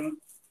blessing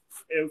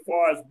as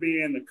far as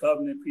being the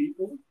covenant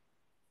people,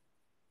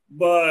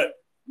 but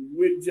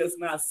we're just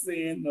not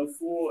seeing the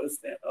full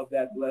extent of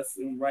that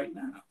blessing right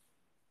now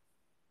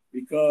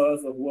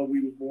because of what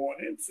we were born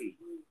into.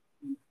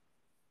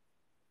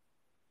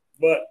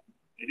 But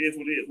it is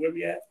what it is. Where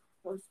we at?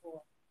 Verse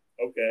 4.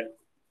 Okay.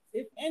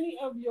 If any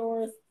of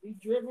yours be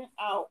driven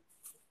out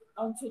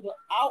unto the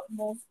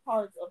outmost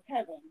parts of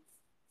heaven,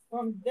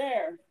 from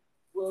there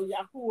will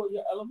Yahuwah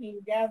your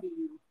Elohim gather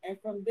you, and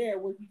from there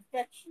will he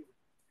fetch you.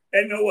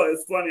 And you know what?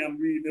 It's funny. I'm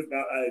reading this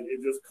now.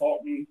 It just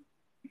caught me.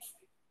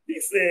 He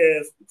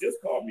says,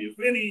 just caught me. If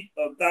any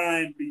of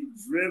thine be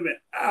driven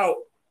out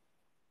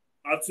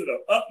unto the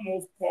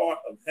utmost part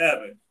of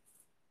heaven.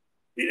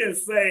 He didn't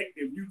say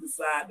if you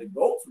decide to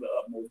go to the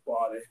utmost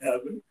part of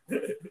heaven.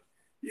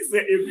 He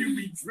said if you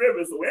be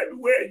driven. So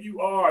everywhere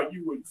you are,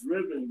 you were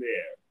driven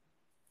there.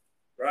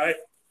 Right?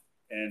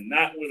 and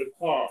not with a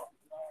car.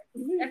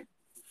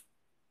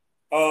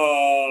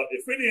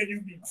 If any of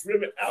you be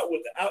driven out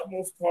with the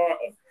outmost part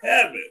of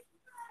heaven,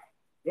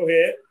 go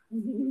ahead.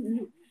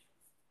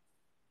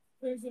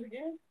 Finish it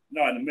again?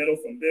 No, in the middle,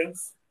 from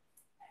thence.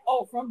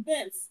 Oh, from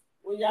thence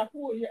will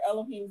Yahuwah your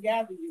Elohim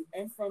gather you,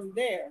 and from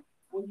there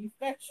will he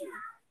fetch you.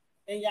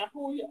 And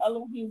Yahuwah your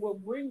Elohim will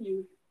bring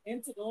you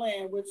into the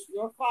land which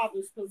your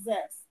fathers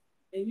possessed,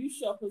 and you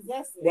shall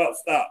possess it. Well,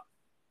 stop.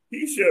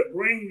 He shall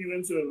bring you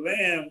into the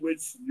land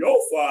which your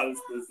fathers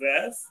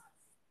possessed,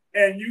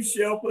 and you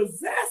shall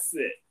possess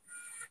it.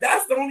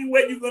 That's the only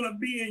way you're going to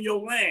be in your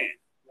land.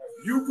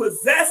 You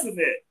possessing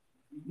it.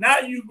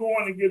 Not you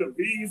going to get a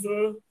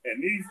visa,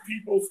 and these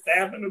people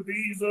stamping a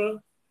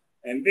visa,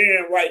 and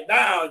then right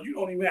now, you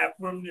don't even have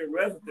permanent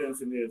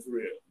residence in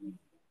Israel.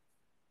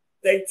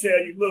 They tell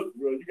you, look,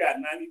 bro, you got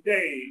 90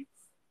 days.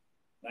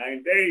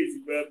 90 days,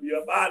 you better be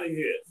up out of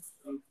here.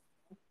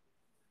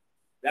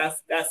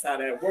 That's how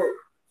that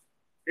works.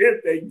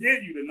 If they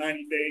give you the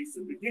 90 days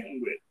to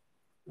begin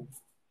with.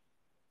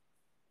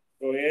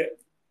 Go ahead.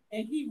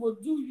 And he will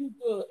do you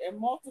good and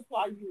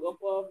multiply you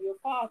above your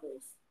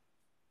fathers.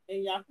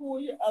 And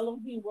Yahuwah your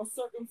Elohim will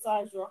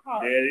circumcise your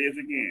heart. There it is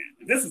again.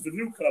 This is the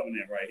new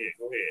covenant right here.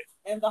 Go ahead.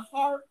 And the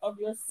heart of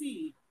your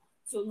seed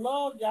to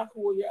love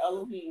Yahuwah your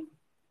Elohim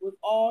with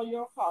all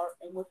your heart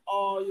and with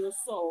all your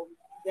soul,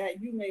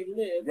 that you may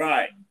live.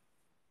 Right.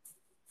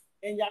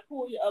 And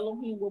Yahuwah your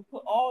Elohim will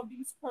put all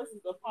these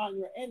curses upon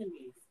your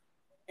enemies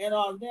and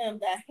on them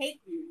that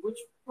hate you, which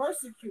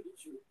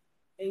persecuted you.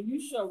 And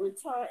you shall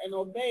return and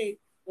obey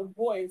the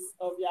voice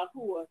of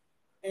Yahuwah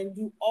and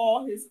do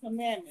all his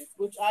commandments,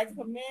 which I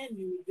command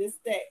you this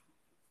day.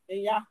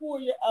 And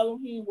Yahuwah your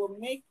Elohim will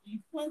make you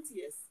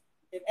plenteous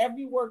in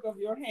every work of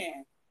your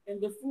hand, in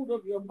the fruit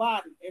of your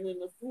body, and in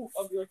the fruit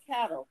of your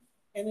cattle,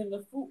 and in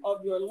the fruit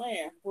of your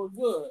land for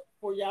good.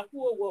 For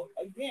Yahuwah will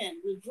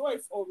again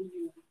rejoice over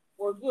you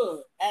for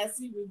good, as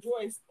he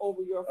rejoiced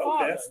over your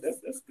fathers.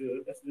 That's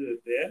good. That's good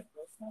there.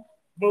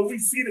 But we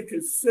see the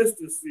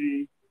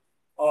consistency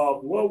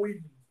of what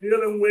we're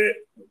dealing with,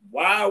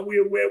 why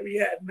we're where we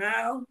at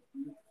now,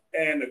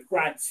 and the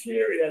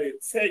criteria that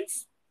it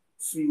takes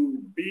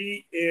to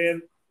be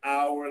in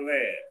our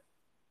land.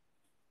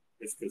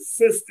 It's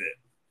consistent.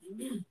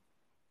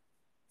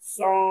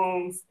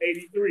 Psalms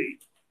 83.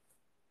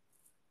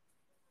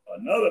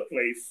 Another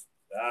place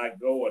that I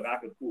go and I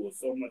can pull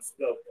so much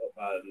stuff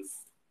up out of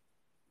this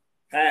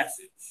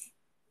passage.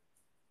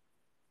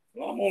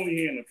 Well, I'm only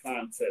here in the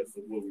context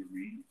of what we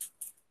read.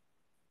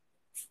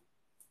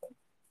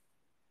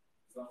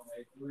 Psalm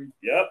 83.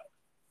 Yep.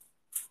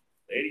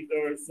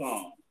 83rd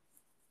Psalm.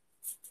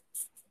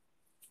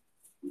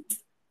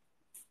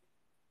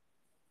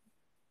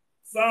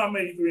 Psalm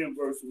 83 and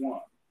verse 1.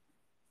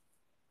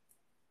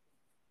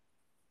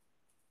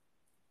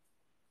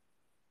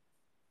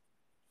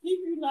 Keep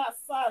you not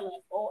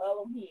silent, O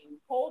Elohim.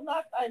 Hold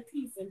not thy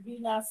peace and be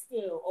not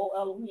still, O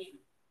Elohim.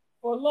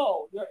 For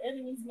lo, your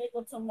enemies make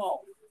a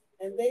tumult,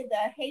 and they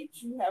that hate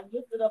you have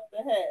lifted up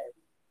the head.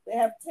 They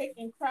have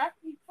taken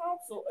crafty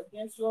counsel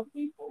against your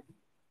people,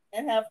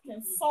 and have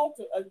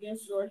consulted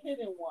against your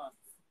hidden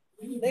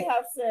ones. They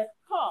have said,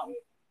 come,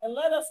 and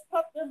let us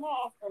cut them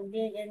off from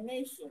being a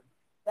nation,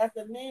 that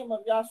the name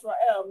of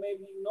Yisrael may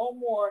be no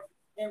more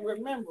in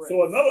remembrance.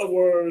 So in other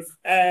words,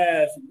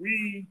 as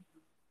we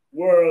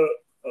were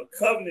a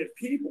covenant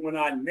people in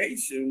our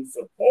nation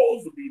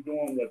supposed to be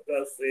doing what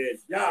thus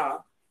says Yah,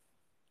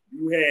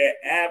 you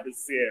had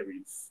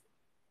adversaries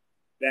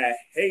that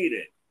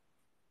hated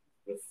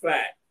the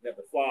fact that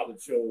the Father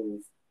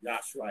chose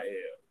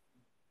Yisrael,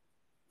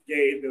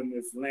 gave them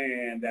this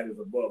land that is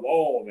above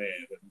all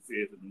lands, as he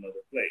says in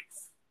another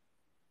place.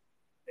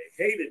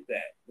 They hated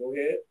that. Go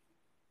ahead.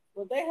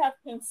 But they have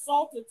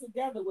consulted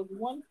together with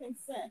one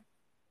consent.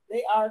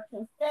 They are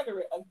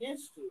confederate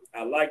against you.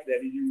 I like that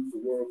he used the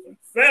word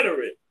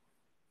confederate,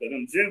 but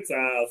them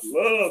Gentiles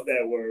love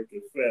that word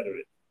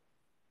confederate.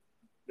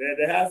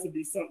 There has to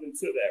be something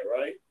to that,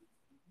 right?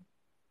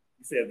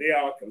 He said they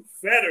are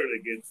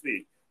confederate against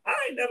thee. I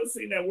ain't never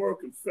seen that word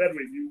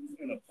confederate used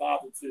in a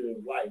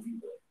positive light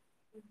either.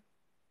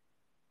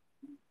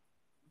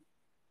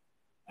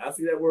 I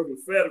see that word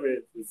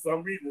confederate for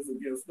some reason it's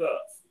against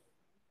us,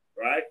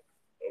 right?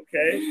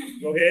 Okay,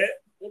 go ahead.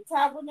 The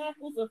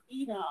tabernacles of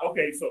Edom.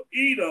 Okay, so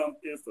Edom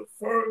is the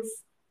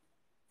first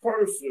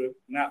person,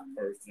 not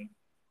person.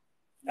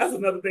 That's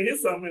another thing.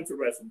 Here's something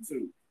interesting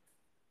too.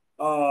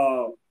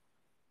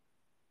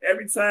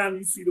 Every time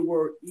you see the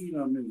word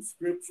Edom in the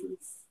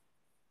scriptures,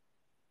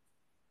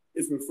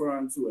 it's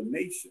referring to a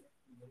nation.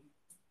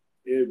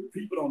 If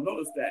people don't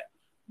notice that,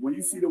 when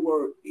you see the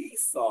word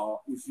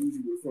Esau, it's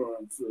usually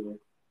referring to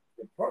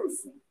the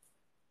person.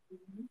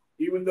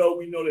 Even though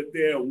we know that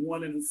they're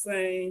one and the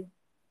same,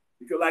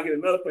 because like in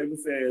another place it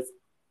says,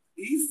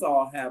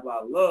 Esau have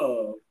I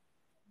love,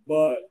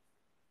 but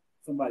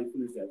somebody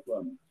finish that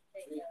for me.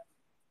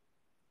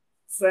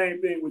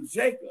 Same thing with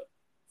Jacob.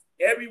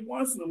 Every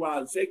once in a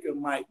while, Jacob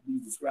might be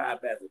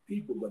described as a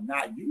people, but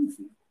not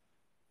usually.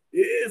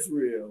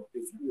 Israel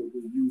is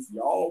usually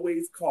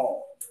always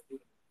called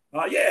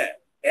Yeah.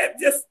 And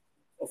just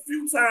a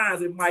few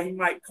times he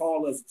might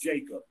call us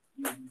Jacob.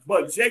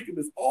 But Jacob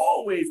is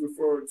always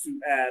referred to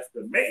as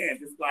the man,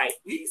 just like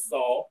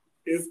Esau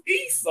is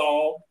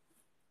Esau.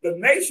 The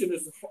nation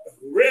is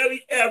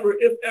rarely ever,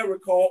 if ever,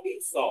 called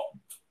Esau.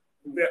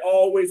 They're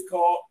always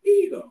called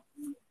Edom.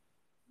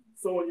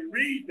 So when you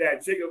read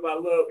that, Jacob, I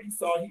love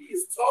Esau, he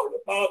is talking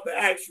about the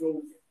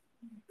actual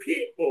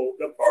people,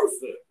 the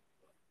person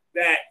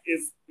that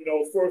is,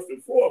 first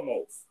and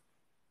foremost.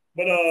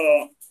 But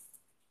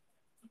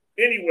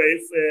anyway,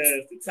 it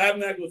says the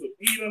tabernacles of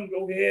Edom,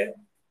 go ahead.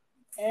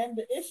 And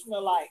the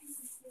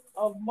Ishmaelites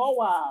of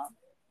Moab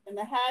and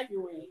the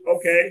Hagarenes.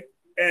 Okay,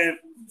 and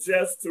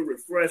just to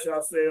refresh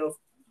ourselves,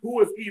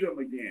 who is Edom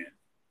again?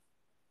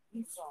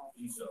 Esau.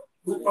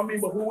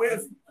 But who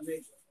is?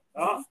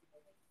 Huh?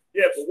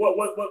 Yeah, but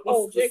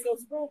what's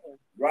Jacob's brother.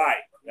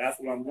 Right, that's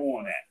what I'm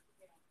going at.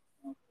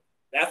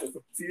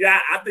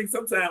 I think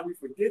sometimes we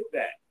forget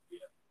that.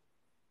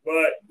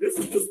 But this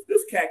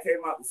cat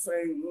came out the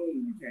same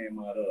womb we came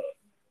out of.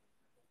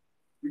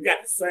 We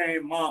got the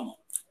same mama.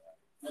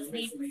 That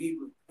makes him a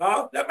Hebrew.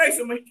 Huh? That makes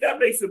him a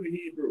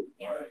Hebrew.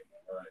 Right.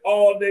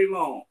 All day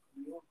long.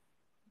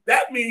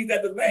 That means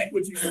that the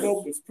language he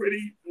spoke was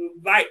pretty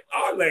like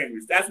our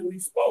language. That's what he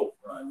spoke.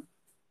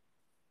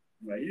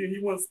 Right. He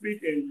wasn't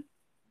speaking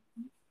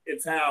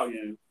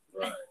Italian.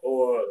 Right.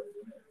 Or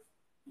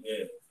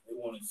they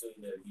want to say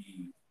that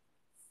he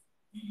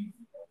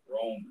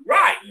Roman.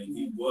 Right. And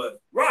he was.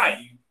 Right.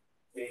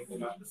 He came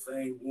from out the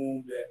same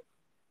womb that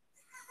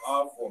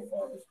our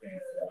forefathers came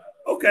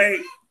from. Okay,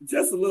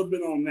 just a little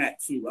bit on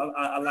that too.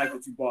 I like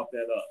that you brought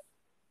that up.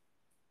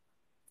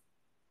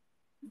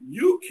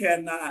 You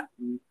cannot,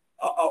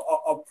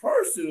 a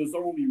person is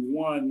only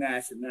one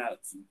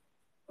nationality.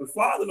 The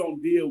Father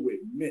don't deal with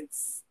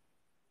myths.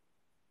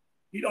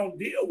 He don't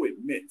deal with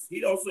myths. He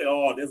don't say,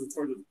 oh, there's a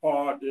person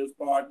part, this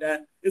part,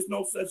 that. It's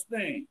no such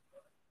thing.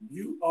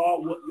 You are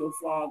what your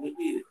Father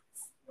is.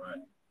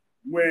 Right.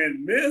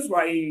 When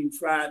Mizraim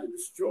tried to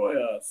destroy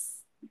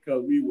us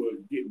because we were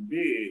getting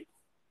big,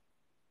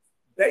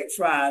 they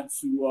tried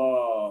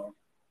to,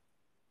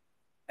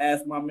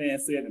 as my man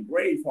said in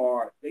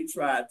Braveheart, they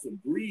tried to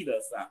breed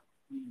us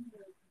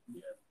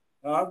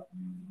out.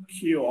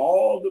 Kill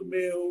all the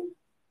male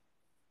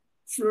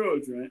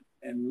children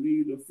and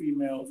leave the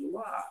females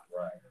alive.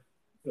 Right.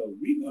 So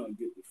we're going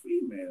to get the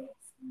females.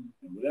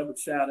 And whatever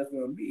child it's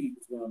going to be,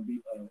 it's going to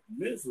be a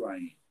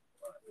Mizraim.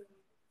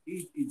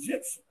 He's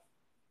Egyptian.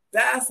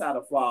 That's how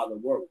the Father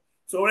worked.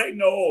 So they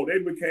know they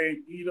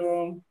became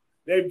Edom,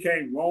 they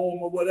became Rome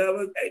or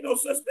whatever. Ain't no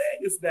such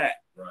thing as that.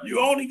 Right. You're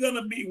only going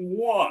to be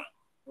one.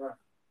 Right.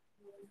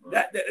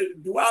 That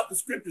throughout the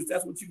scriptures,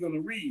 that's what you're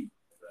going to read.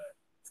 Right.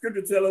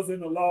 Scripture tells us in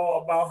the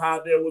law about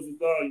how there was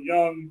a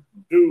young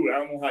dude. I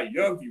don't know how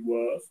young he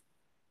was,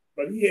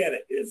 but he had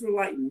an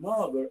Israelite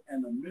mother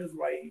and a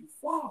Mizraim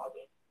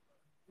father.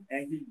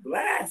 And he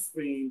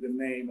blasphemed the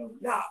name of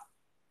Yah.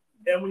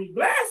 And when he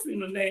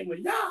blasphemed the name of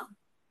Yah,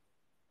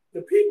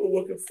 the people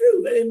were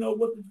confused. They didn't know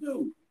what to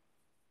do.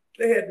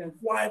 They had to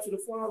inquire to the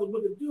Father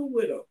what to do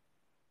with him.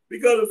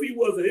 Because if he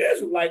was an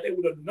Israelite, they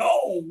would have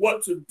known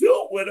what to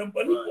do with him,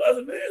 but he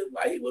wasn't an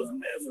Israelite. He was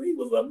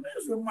a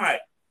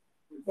Mizraimite.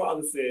 The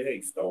Father said, hey,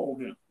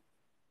 stone him.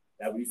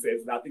 That's what he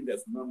says. And I think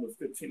that's Numbers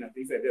 15. I think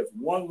he said there's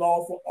one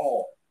law for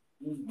all.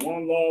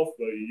 One law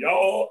for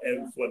y'all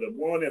and for the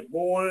one that's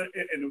born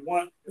and the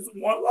one, it's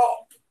one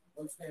law.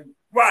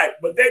 Right,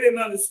 but they didn't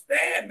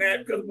understand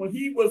that because when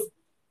he was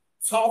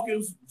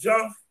talking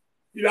junk,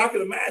 I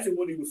can imagine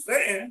what he was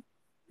saying.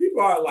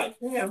 People are like,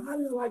 damn, how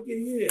did I get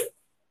here?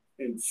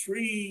 And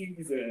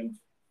trees and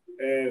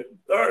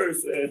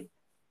thirst. And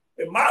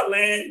in my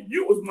land,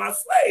 you was my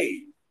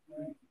slave.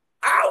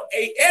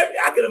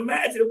 I can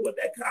imagine what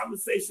that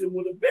conversation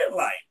would have been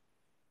like.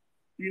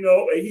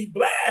 And he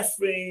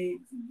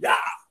blasphemed Yah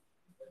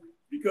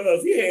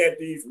because he had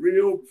these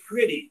real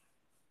pretty,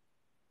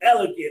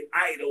 elegant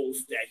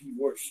idols that he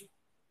worshiped.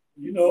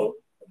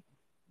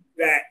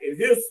 That in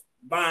his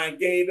mind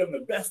gave them the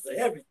best of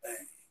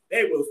everything.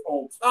 They was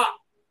on top.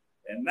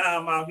 And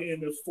now I'm out here in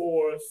this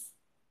forest,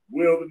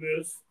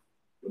 wilderness,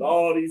 with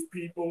all these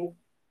people,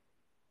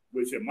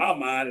 which in my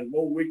mind is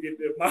more wicked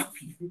than my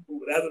people.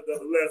 But that's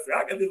another lesson.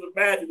 I can just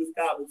imagine this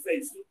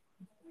conversation.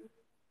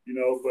 And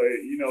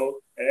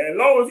as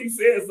long as he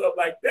said something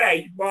like that,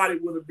 he probably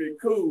would have been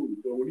cool.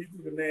 But when he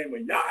threw the name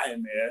of Yah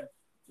in there,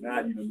 now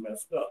you done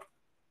messed up.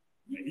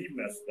 And he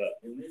messed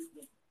up.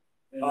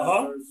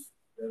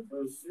 That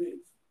verse 6,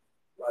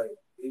 like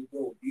it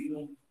go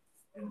Edom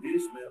and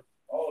Ishmael,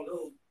 all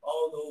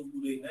those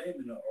who they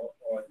naming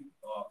are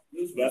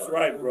Israel. That's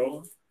right,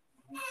 bro.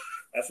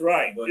 That's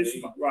right. But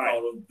Ishmael, they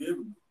call them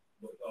different.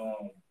 But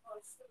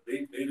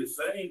they the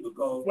same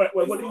because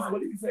what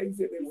did he say? He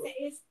said they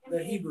were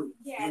the Hebrews.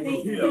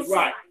 Hebrews,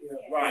 right.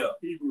 Right.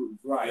 Hebrews,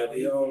 right. Yeah,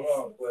 they all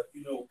are. But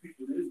people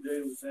this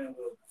day were saying,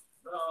 well,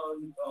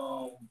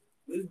 no,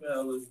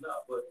 Ishmael is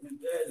not, but his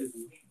dad is a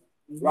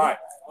Hebrew. Right.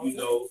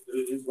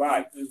 It's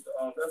right.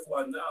 That's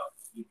why now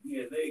the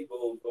DNA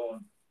goes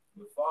on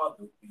the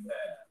father's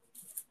behalf.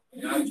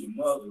 not your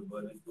mother,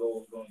 but it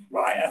goes on.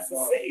 Right, that's the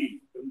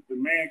seed. The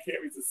man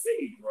carries the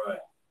seed. Right.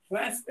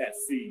 Plants that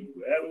seed,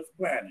 wherever it's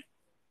planted.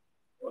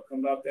 What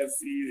comes out that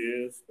seed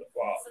is the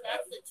father. So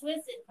that's the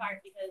twisted part,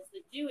 because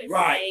the Jewish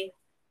right.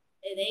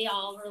 say they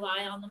all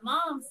rely on the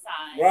mom's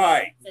side.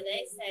 Right. So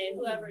they say,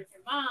 whoever's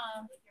your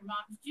mom, if your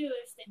mom's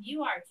Jewish, then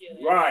you are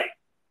Jewish. Right.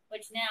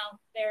 Which now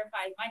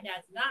verifies my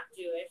dad's not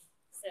Jewish,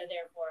 so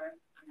therefore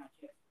I'm not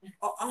Jewish.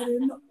 Oh, I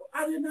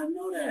did not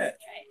know that.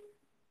 Right.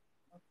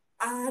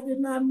 I did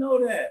not know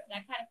that. And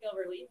I kind of feel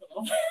relieved a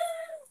little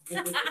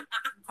bit.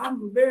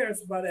 I'm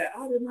embarrassed by that.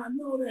 I did not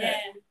know that.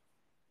 Yeah.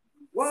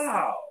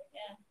 Wow.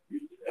 Yeah.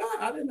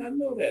 I did not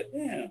know that.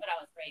 Damn. But I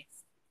was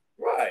raised.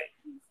 Right.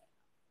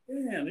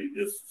 Damn, you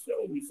just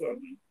showed me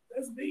something.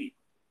 That's deep.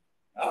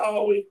 I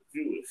always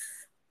do it.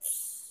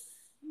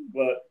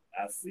 But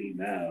I see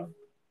now.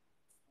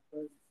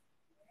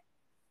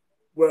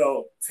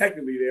 Well,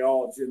 technically they're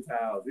all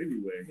Gentiles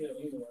anyway.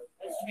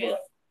 That's true.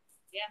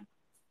 Yeah.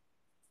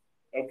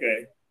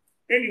 Okay.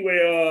 Anyway,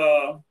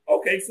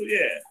 okay, so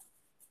yeah.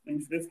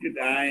 Let's get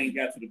that. I ain't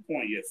got to the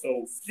point yet.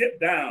 So skip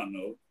down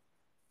though.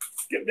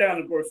 Skip down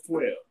to verse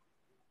 12.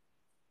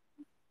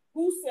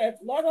 Who said,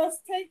 let us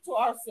take to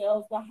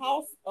ourselves the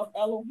house of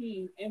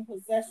Elohim in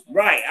possession.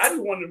 Right. I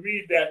just want to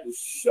read that to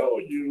show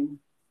you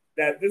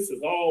that this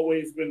has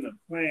always been the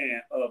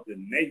plan of the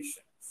nations,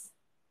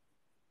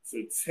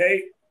 to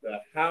take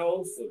the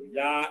house of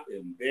Yah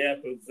in their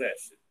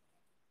possession.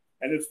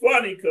 And it's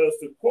funny because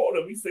to quote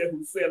him, he said,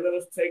 who said, let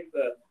us take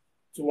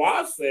to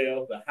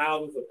ourselves the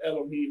houses of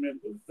Elohim in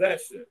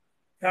possession.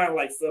 Kind of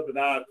like something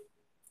I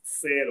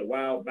said a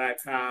while back,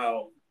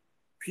 how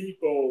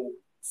people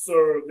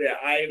serve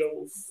their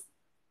idols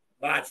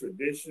by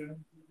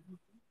tradition,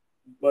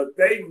 but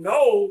they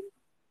know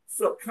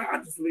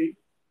subconsciously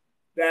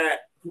that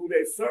who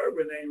they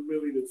serving ain't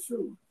really the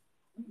truth.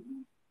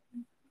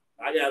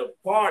 I got a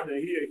partner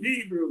here,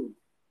 Hebrew,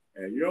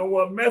 and you don't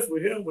want to mess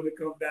with him when it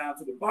comes down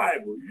to the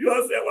Bible. You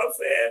understand what I'm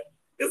saying?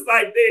 It's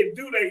like they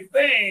do their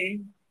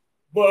thing,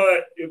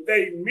 but if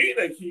they meet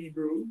a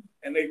Hebrew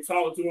and they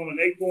talk to him and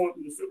they going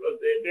through the scripture,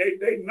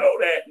 they know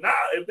that now.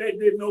 If they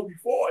didn't know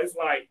before, it's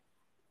like,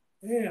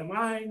 damn,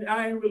 I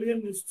ain't really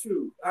in this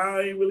truth. I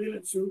ain't really in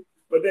the truth.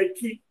 But they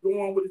keep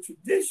going with the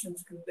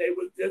traditions because they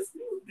were just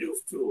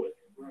used to it.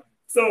 Right.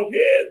 So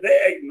here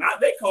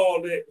they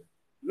called it,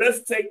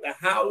 let's take the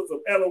house of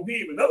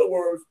Elohim. In other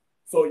words,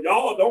 so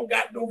y'all don't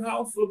got no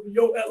house of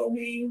your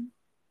Elohim.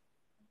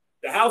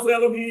 The house of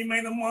Elohim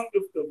ain't among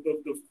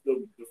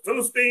the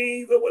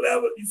Philistines or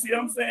whatever. You see what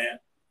I'm saying?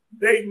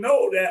 They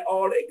know that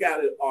all they got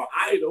are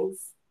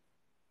idols,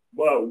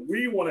 but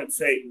we want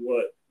to take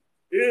what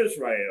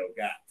Israel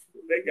got.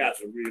 They got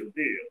the real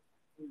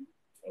deal.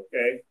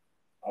 Okay?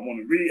 I'm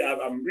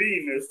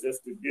reading this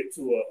just to get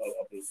to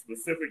a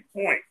specific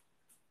point.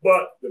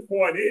 But the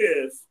point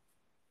is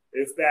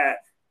that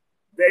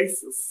they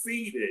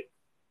succeeded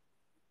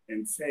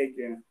in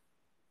taking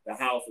the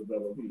house of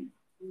Elohim.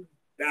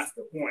 That's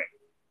the point.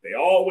 They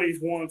always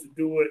wanted to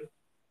do it,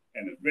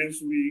 and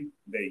eventually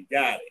they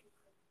got it.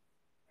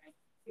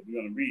 So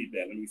we're going to read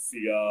that. Let me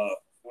see.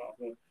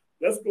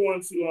 Let's go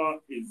into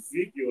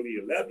Ezekiel, the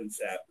 11th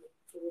chapter.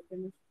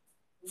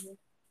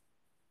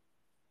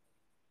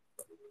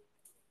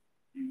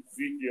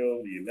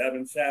 Ezekiel, the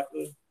 11th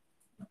chapter.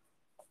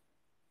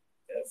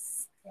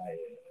 Yes, I am.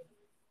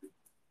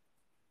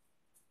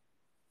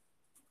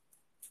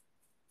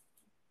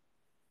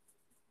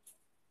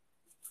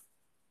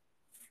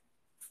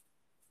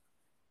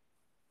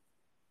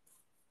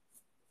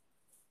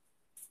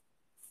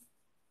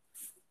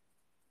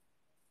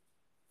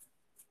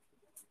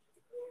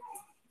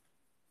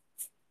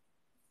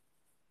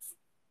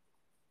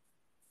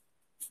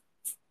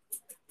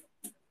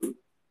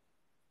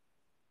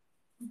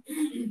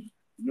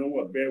 You know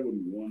what? Bear with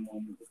me one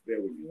moment. Just bear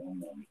with me one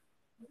moment.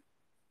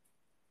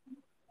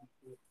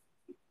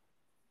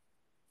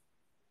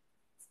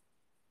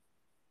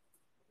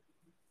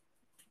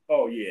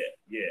 Oh, yeah,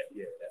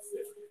 that's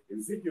it.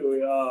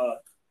 Ezekiel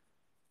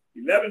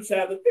 11th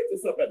chapter, pick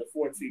this up at the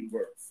 14th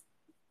verse.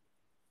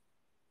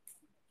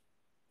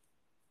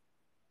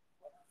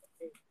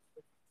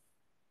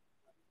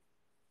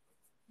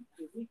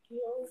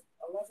 Ezekiel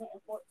 11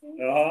 and 14.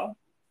 Uh-huh.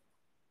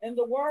 And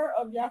the word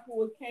of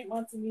Yahuwah came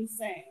unto me,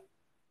 saying,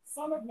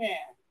 Son of man,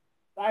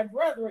 thy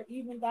brethren,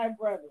 even thy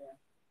brethren,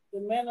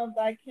 the men of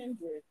thy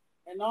kindred,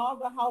 and all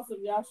the house of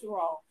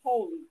Yasharal,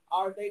 holy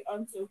are they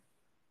unto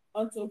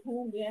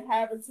whom the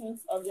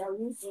inhabitants of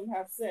Jerusalem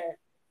have said,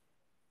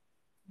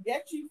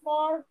 Get ye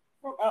far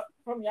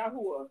from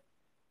Yahuwah.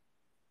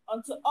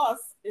 Unto us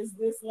is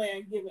this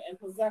land given in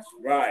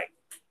possession. Right.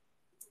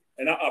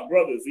 And our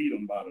brothers eat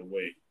them, by the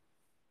way.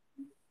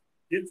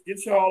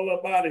 Get y'all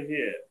up out of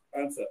here.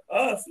 Unto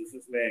us is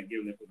this land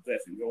given in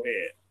possession. Go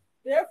ahead.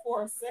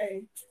 Therefore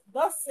say,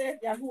 Thus saith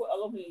Yahuwah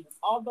Elohim,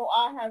 although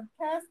I have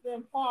cast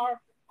them far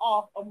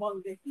off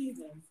among the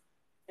heathens,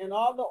 and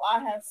although I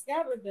have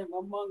scattered them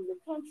among the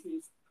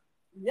countries,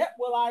 yet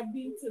will I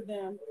be to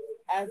them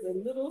as a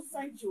little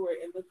sanctuary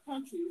in the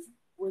countries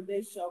where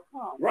they shall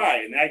come.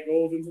 Right, and that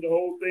goes into the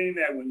whole thing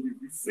that when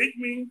you seek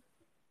me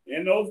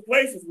in those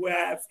places where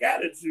I have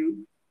scattered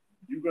you,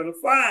 you're going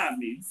to find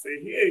me. So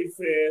here he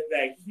says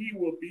that he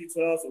will be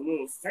to us a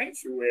little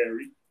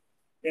sanctuary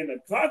in the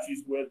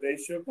countries where they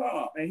shall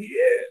come. And he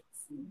is.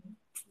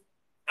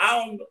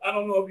 I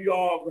don't know if you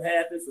all have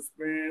had this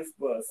experience,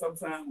 but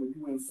sometimes when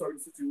you're in certain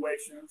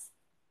situations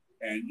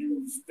and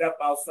you step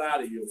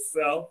outside of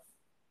yourself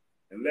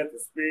and let the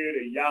Spirit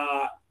of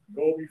YAH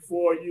go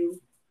before you,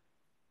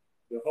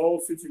 the whole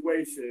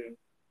situation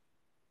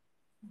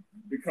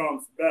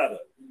becomes better.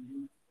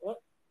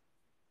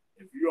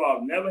 If you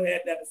all never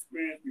had that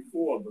experience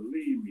before,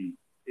 believe me,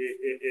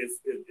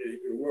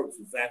 it works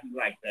exactly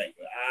like that.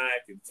 But I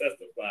can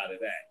testify to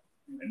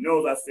that. And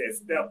notice I said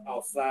step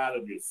outside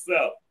of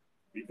yourself,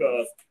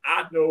 because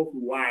I know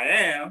who I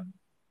am,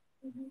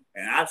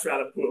 and I try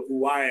to put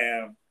who I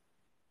am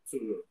to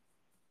the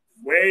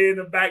way in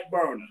the back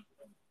burner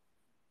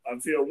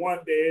until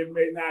one day it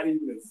may not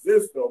even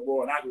exist no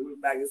more, and I can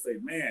look back and say,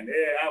 man,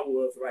 there I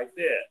was right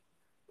there.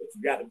 But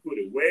you got to put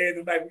it way in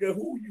the back, because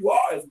who you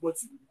are is what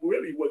you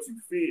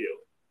feel.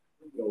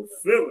 Those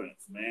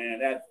feelings, man.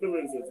 That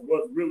feelings is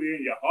what's really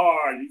in your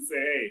heart. You say,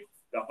 hey,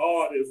 the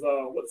heart is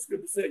what the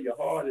scripture said. Your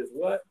heart is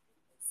what?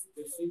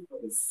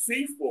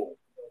 Deceitful.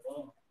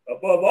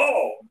 Above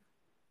all.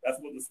 That's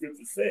what the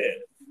scripture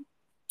said.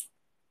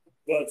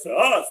 But to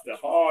us, the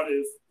heart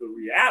is the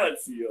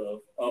reality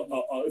of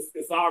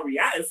it's our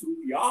reality. It's who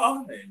we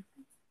are. And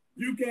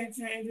you can't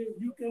change it.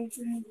 You can't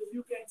change it.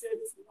 You can't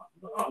change it.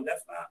 No,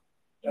 that's not.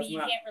 You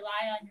can't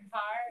rely on your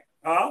heart?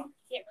 Huh?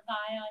 You can't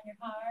rely on your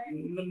heart?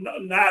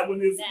 No, not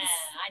when it's... Nah,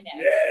 I know.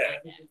 Yeah. I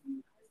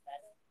know.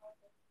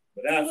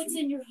 But that's what's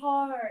in your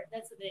heart.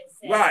 That's what they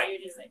say. Right.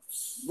 You're just like...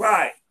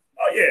 Right.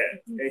 Oh, yeah.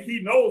 And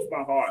he knows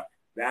my heart.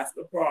 That's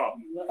the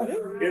problem. It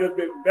would have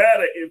been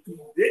better if he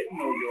didn't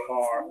know your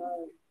heart.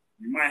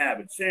 You might have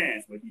a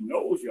chance, but he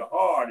knows your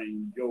heart,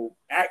 and your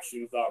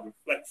actions are a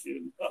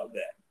reflection of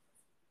that.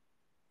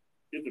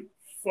 It's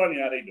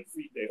funny how they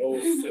defeat their own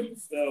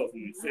themselves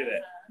when they say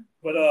that.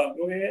 But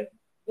go ahead.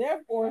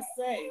 Therefore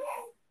say,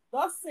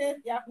 thus saith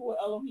Yahuwah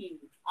Elohim,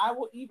 I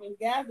will even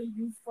gather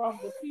you from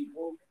the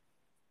people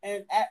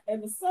and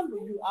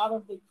assemble you out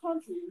of the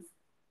countries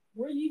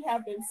where ye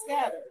have been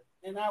scattered,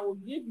 and I will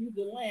give you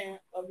the land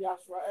of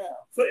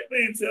Yashrael. So you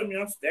mean tell me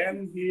I'm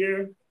standing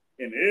here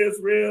in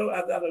Israel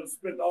after I've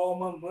spent all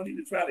my money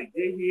to try to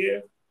get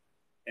here,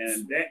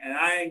 and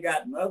I ain't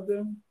got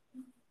nothing?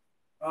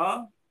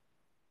 Huh?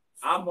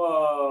 I'm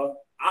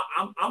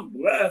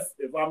blessed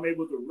if I'm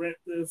able to rent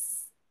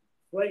this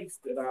place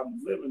that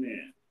I'm living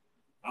in.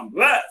 I'm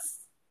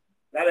blessed.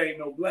 That ain't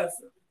no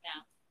blessing.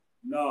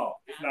 No,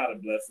 it's not a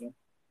blessing.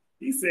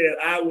 He said,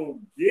 I will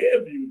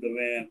give you the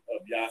land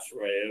of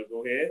Yashrael.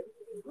 Go ahead.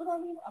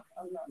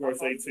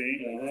 Verse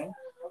 18. Okay.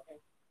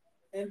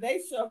 And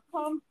they shall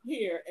come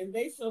here, and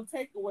they shall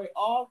take away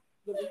all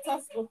the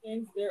detestable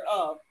things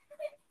thereof,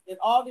 and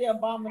all the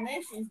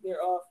abominations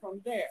thereof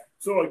from there.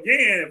 So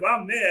again, if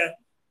I'm there,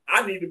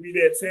 I need to be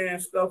there tearing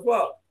stuff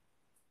up.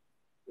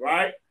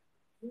 Right?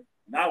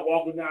 Not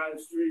walking down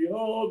the street,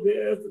 oh,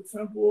 there's the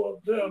temple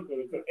of them.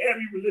 Because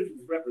every religion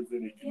is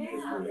represented in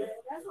Israel.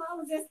 That's what I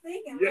was just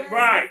thinking. Yeah,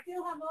 right.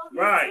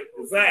 Right,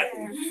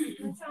 exactly.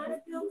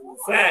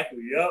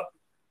 Exactly, yep.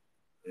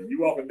 And you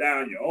walking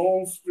down your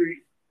own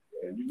street,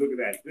 and you looking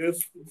at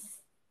this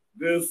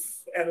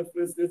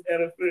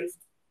edifice,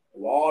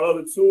 all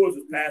other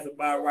tourists is passing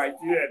by right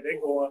there, and they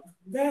going,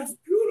 that's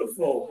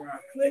beautiful.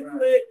 Click,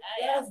 click,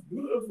 that's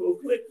beautiful.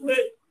 Click,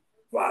 click.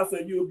 Probably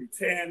said you'll be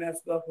tearing that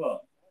stuff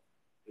up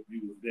if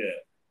you was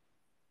there.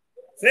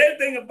 So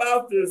everything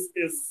about this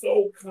is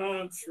so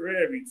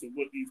contrary to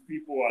what these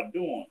people are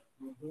doing.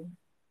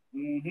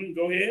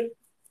 Go ahead.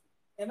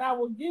 And I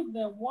will give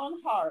them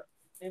one heart,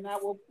 and I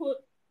will put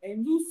a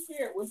new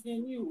spirit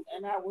within you,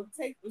 and I will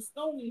take the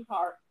stony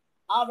heart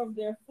out of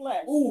their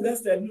flesh. Ooh,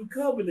 that's that new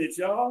covenant,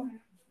 y'all.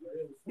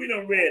 We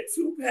done read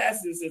 2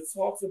 passages that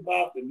talks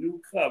about the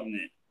new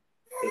covenant.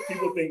 But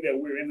people think that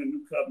we're in the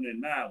new covenant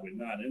now. We're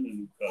not in the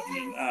new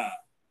covenant now.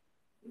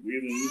 If we're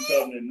in the new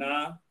covenant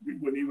now, we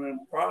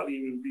wouldn't probably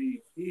even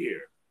be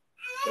here.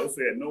 They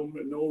said no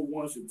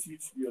one should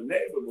teach your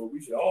neighbor, but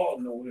we should all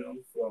know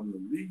him from the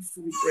least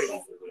to the greatest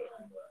of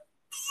them.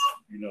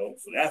 You know,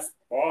 so that's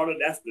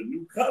the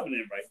new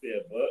covenant right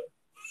there. But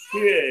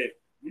here,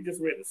 we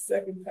just read the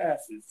 2nd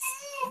passage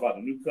about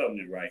the new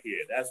covenant right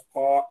here. That's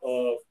part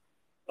of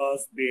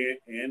us being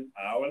in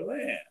our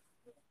land.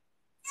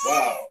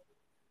 Wow.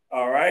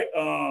 All right.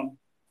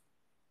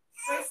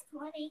 Verse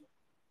 20.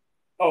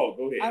 Oh,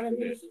 go ahead.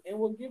 And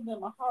will give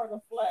them a heart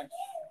of flesh,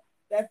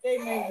 that they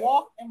may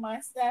walk in my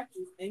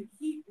statutes and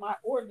keep my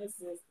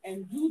ordinances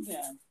and do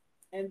them,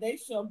 and they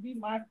shall be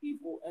my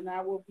people, and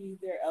I will be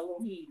their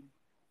Elohim.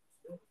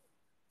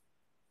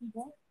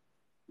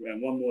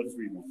 And one more, just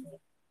read one more.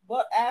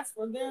 But as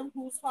for them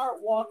whose heart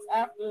walks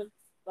after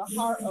the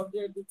heart of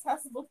their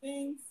detestable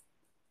things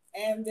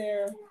and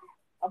their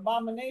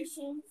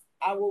abominations,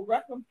 I will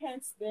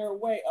recompense their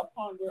way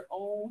upon their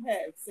own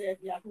head, saith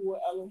Yahuwah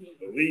Elohim.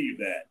 Believe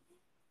that.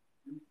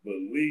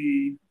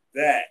 believe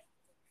that.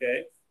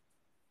 Okay.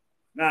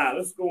 Now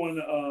let's go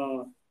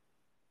into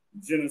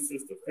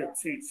Genesis the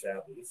 15th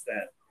chapter. It's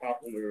that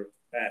popular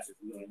passage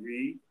we're gonna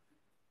read,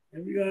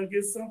 and we're gonna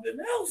get something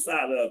else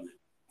out of it.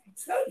 I'm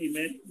telling you,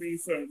 man, you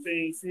read certain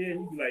things here,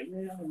 and you be like,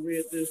 man, I've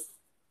read this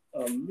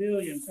a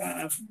million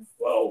times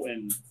before,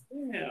 and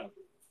damn,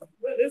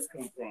 where did this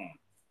come from?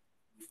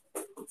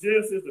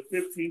 Genesis the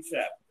 15th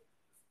chapter.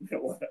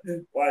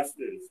 Watch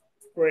this.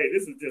 Pray.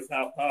 This is just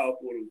how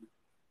powerful the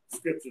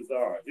scriptures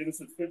are.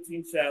 Genesis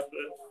 15th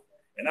chapter,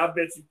 and I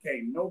bet you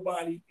can't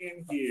nobody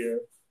in here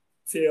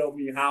tell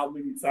me how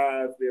many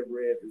times they've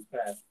read this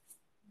passage.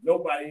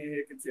 Nobody in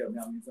here can tell me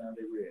how many times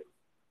they read it.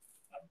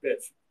 I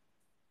bet you.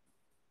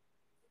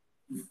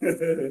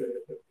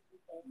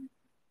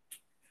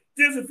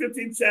 Genesis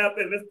 15th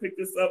chapter, and let's pick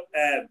this up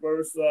at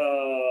verse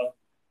 12.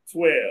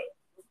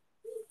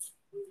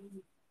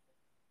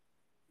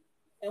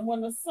 And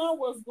when the sun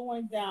was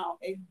going down,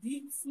 a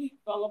deep sleep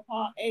fell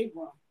upon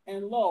Abram,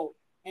 and lo,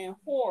 and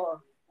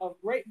horror of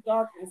great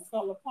darkness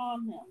fell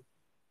upon him.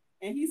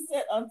 And he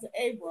said unto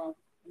Abram,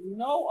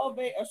 know of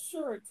a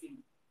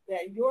surety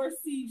that your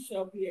seed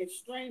shall be a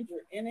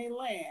stranger in a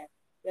land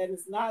that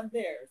is not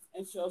theirs,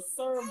 and shall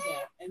serve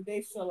them, and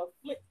they shall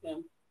afflict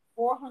them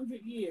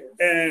 400 years.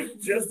 And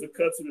just to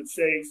cut to the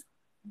chase,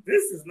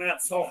 this is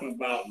not talking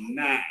about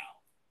now.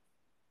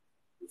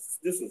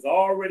 This has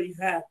already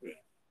happened.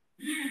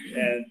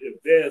 And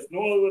if there's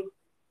no,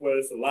 well,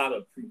 it's a lot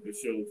of proof that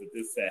shows that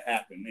this had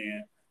happened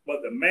then.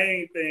 But the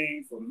main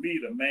thing, for me,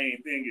 the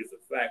main thing is the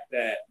fact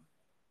that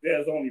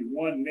there's only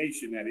one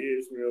nation that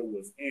Israel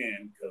was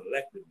in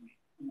collectively,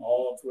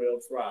 all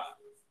 12 tribes.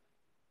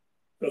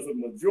 Because the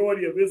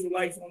majority of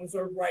Israelites on this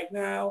earth right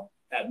now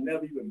have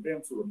never even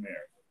been to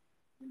America.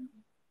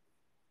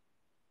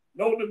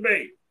 No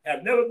debate,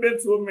 have never been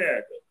to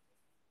America.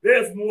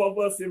 There's more of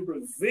us in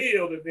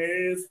Brazil than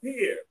there is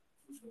here.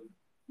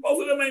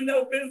 Most of them ain't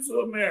never been to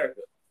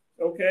America,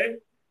 okay?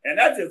 And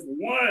that's just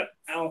 1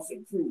 ounce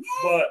of proof.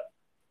 But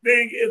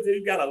thing is,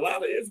 you got a lot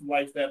of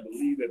Israelites that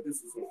believe that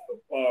this is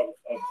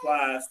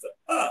applies to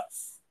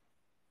us,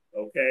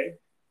 okay?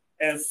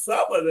 And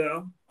some of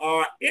them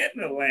are in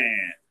the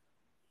land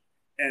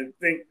and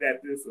think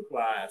that this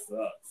applies to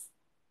us.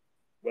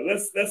 But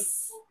let's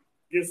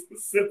get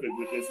specific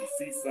with this and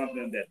see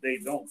something that they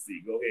don't see.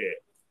 Go ahead.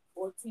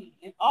 14.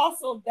 And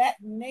also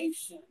that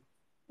nation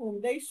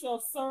whom they shall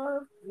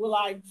serve will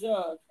I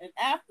judge, and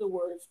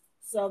afterwards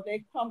shall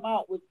they come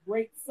out with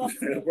great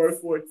substance. Verse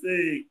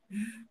 14.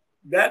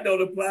 That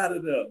don't apply to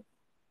them.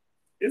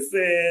 It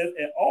says,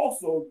 and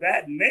also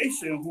that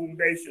nation whom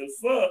they shall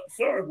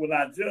serve will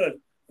I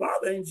judge.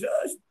 Father ain't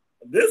judged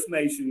this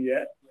nation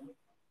yet.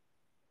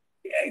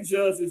 He ain't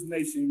judged this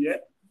nation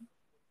yet.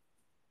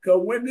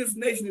 Because when this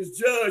nation is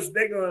judged,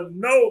 they're going to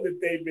know that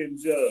they've been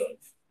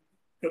judged.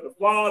 Because the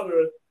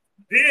Father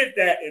did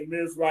that in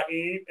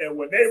Mizraim, and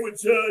when they were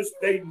judged,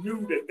 they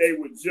knew that they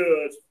were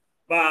judged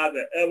by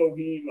the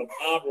Elohim of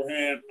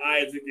Abraham,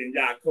 Isaac, and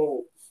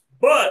Jacob.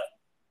 But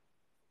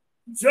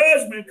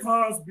judgment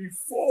comes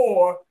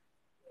before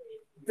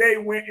they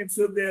went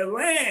into their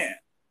land.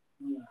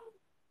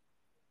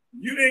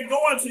 You didn't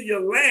go into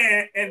your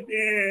land and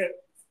then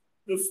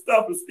the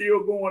stuff is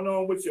still going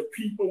on with your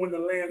people in the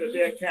land of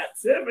their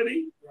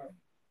captivity.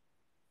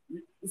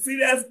 See,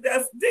 that's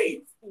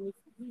deep.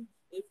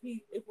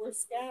 If we're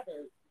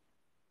scattered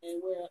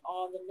and we're in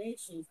all the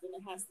nations, then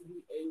it has to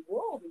be a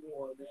world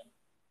war, then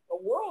a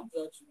world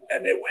judgment.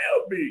 And it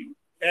will be.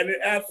 And it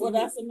absolutely.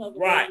 Well, that's another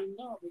right. way to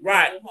know.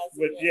 Right.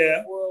 But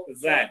yeah,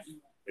 exactly.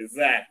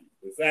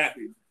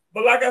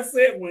 But like I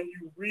said, when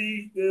you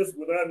read this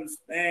with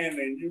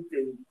understanding, you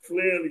can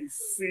clearly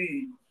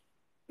see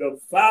the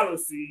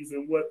fallacies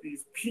and what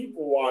these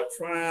people are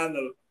trying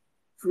to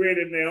create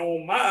in their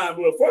own mind.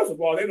 Well, first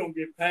of all, they don't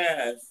get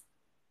past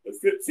the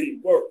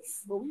 15th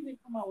verse. But we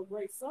didn't come out with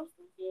great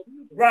substance.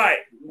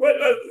 Right. Well,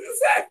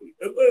 exactly.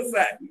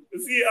 You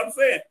see what I'm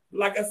saying?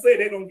 Like I said,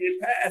 they don't get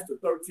past the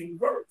 13th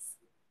verse.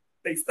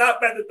 They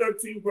stop at the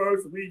 13th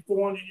verse, read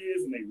 400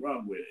 years, and they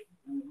run with it.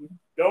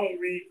 Don't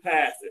read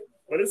past it.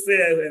 But it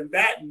says, in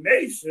that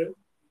nation,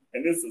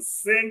 and it's a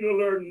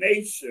singular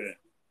nation.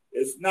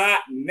 It's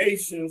not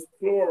nations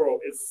plural.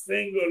 It's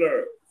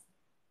singular.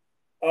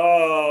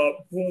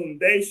 Whom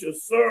they shall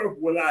serve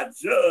will I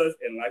judge.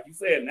 And like you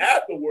said, and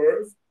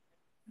afterwards,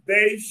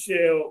 they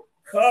shall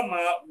come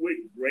out with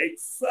great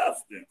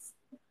substance.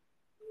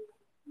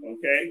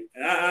 Okay?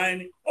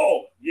 And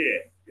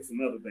it's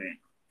another thing.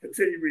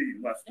 Continue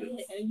reading. Watch this.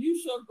 And you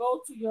shall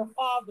go to your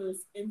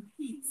fathers in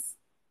peace.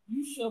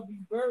 You shall be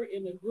buried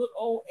in a good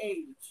old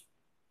age.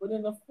 But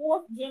in the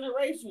 4th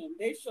generation,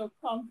 they shall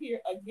come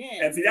here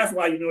again. And see, that's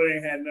why you know they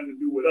ain't had nothing to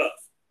do with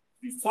us.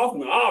 He's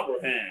talking to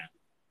Abraham.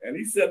 And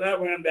he said to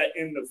Abraham that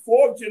in the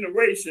 4th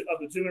generation of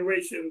the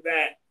generation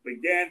that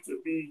began to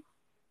be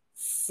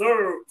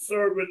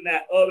serving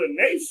that other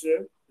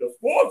nation, the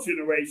 4th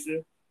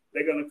generation,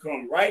 they're going to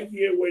come right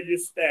here where you're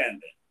standing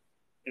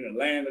in the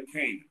land of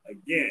Canaan.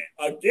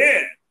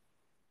 Again,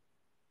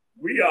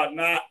 we are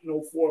not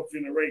no 4th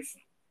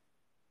generation.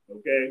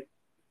 Okay?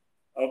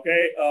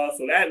 Okay,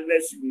 so that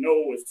lets you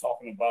know it's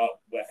talking about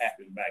what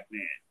happened back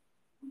then.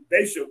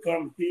 They shall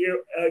come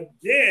here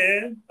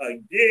again,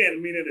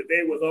 meaning that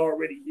they was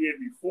already here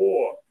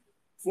before.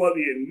 For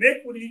the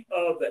iniquity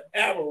of the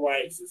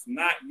Amorites is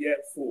not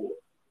yet full.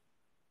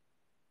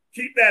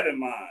 Keep that in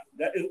mind.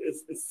 That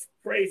is, it's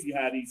crazy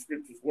how these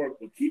scriptures work,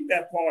 but keep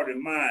that part in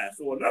mind.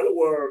 So in other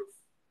words,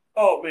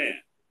 oh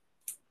man,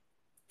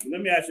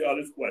 let me ask you all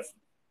this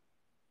question.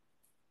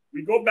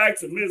 We go back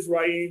to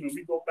Mizraim and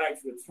we go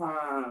back to the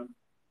time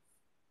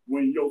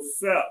when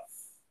Yosef,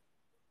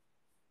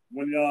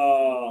 we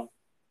ain't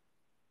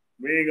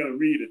gonna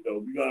read it though.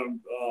 We're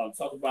gonna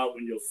talk about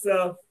when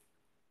Yosef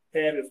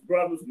had his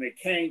brothers and they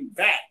came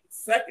back the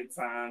second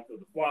time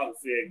because the father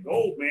said,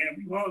 "Go, man,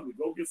 we hungry.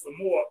 Go get some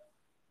more."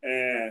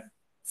 And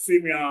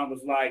Simeon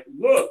was like,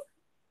 "Look,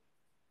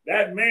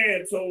 that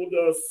man told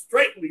us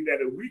straightly that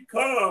if we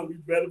come, we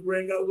better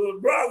bring our little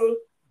brother."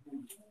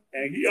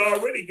 And he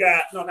already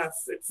got, no, not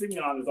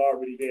Simeon is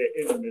already there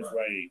in the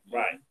Mizraim.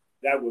 Right.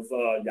 That was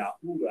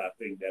Yahuda, I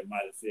think, that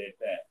might have said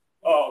that.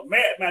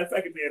 Matter of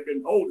fact, it may have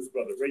been the oldest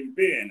brother,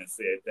 Ray-Ben, that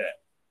said that.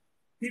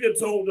 He done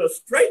told us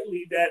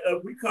straightly that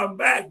if we come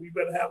back, we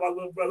better have our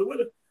little brother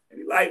with us. And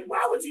he's like,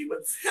 why would you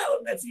even tell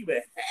him that you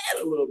even had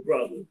a little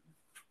brother?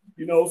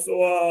 You know,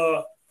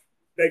 so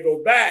they go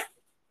back.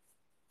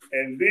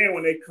 And then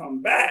when they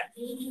come back,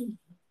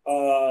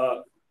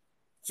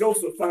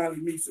 Joseph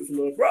finally meets his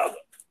little brother.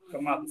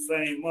 Come out the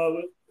same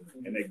mother,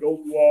 and they go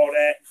through all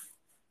that.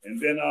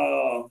 And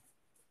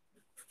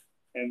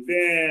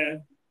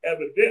then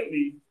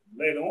evidently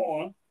later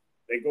on,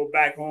 they go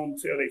back home and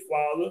tell their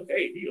father,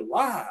 "Hey, he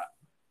alive."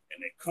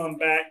 And they come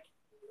back,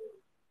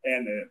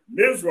 and the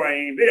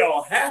Mizraim, they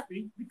all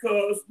happy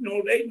because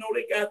they know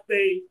they got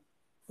their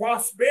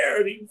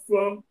prosperity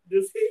from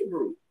this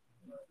Hebrew.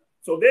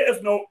 So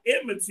there's no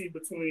enmity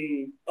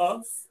between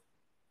us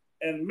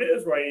and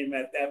Mizraim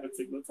at that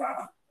particular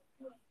time.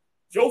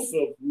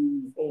 Joseph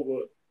rules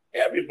over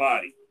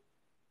everybody,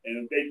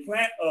 and they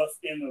plant us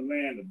in the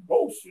land of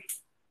Goshen.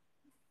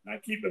 Now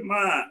keep in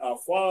mind, our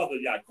father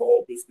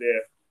Jacob is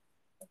there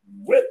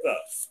with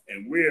us,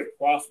 and we're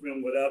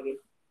prospering, whatever.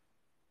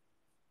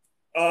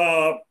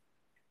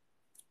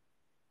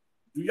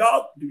 Do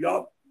y'all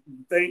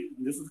think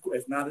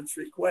it's not a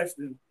trick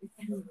question?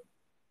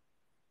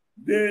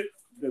 Did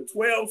the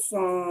 12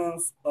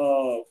 sons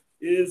of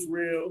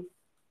Israel,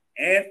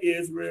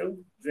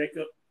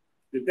 Jacob,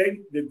 did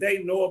they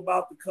know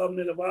about the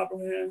covenant of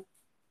Abraham?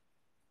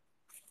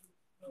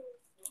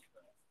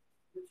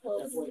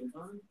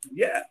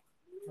 Yeah.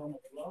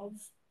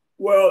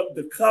 Well,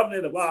 the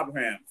covenant of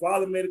Abraham.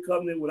 Father made a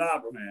covenant with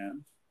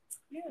Abraham.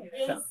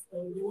 Yeah.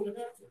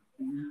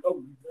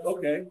 Oh,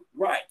 okay,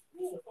 right.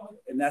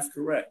 And that's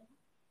correct.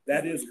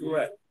 That is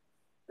correct.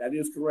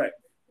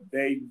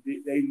 They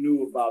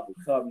knew about the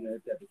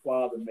covenant that the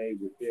father made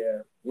with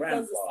their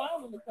grandfather. Because the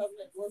sign of the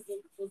covenant was a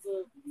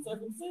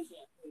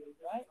circumcision,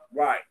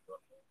 right?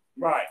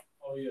 Right.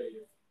 Oh yeah.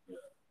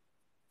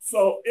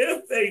 So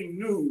if they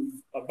knew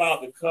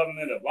about the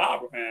covenant of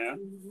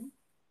Abraham,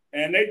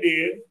 and they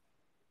did,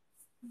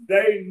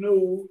 they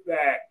knew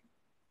that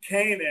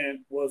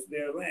Canaan was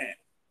their land.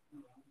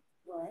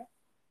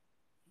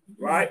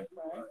 Right?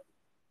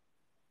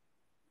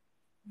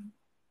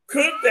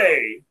 Could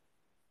they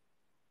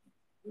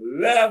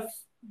left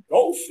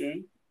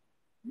Goshen,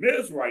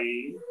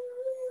 Mizraim,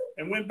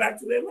 and went back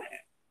to their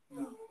land?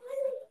 No.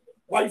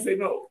 Why you say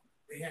no?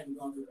 They hadn't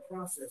gone through the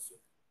process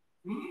yet.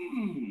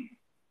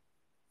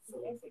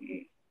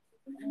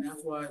 And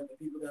that's why the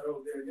people that are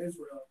over there in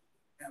Israel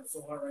have it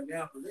so hard right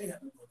now, because they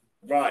haven't gone through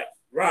the process.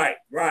 Right.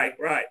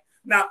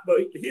 Now, but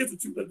here's the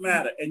truth of the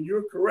matter, and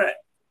you're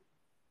correct.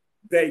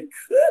 They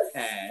could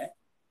have,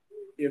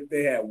 if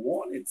they had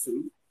wanted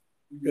to,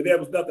 because there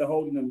was nothing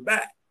holding them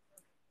back.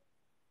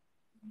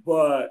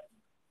 But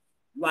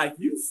like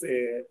you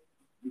said,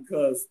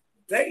 because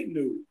they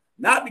knew,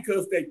 not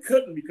because they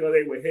couldn't, because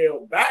they were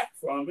held back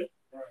from it.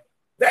 Right.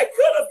 They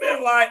could have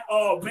been like,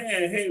 "Oh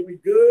man, hey, we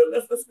good.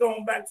 Let's go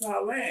on back to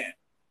our land.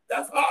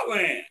 That's our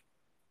land."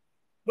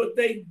 But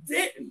they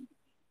didn't.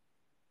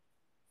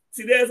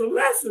 See, there's a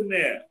lesson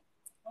there.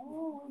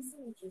 Oh, I see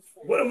what you're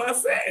saying. What am I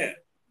saying?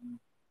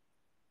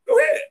 Go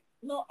ahead.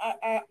 No,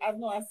 I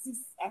know. I see.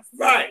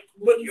 Right,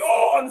 but you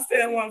all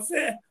understand what I'm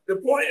saying. The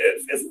point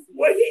is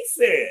what he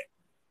said.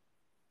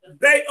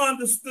 They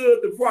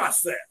understood the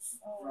process.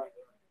 Right.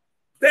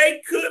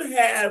 They could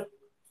have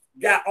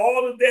got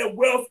all of their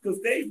wealth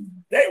because they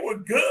were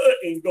good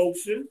in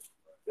Goshen.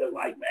 They're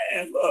like,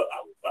 man, look,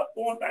 I'm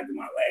going back to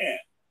my land.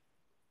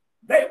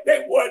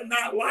 They were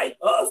not like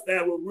us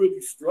that were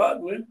really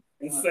struggling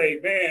and say,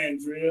 man,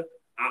 Andrea,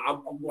 I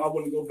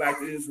want to go back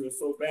to Israel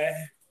so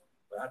bad.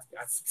 But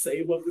I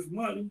save up this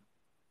money.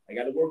 I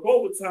got to work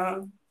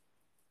overtime.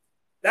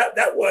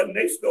 That wasn't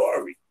their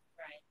story.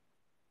 Right.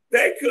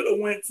 They could have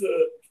went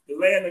to the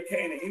land of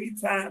Canaan any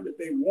time that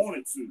they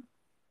wanted to.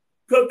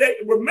 Because they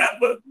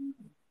remember,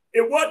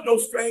 it wasn't no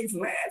strange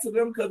land to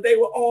them because they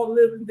were all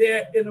living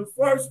there in the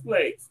first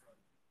place.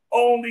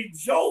 Only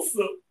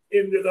Joseph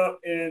ended up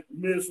in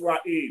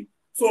Mizraim.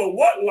 So it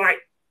wasn't like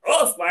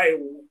us, like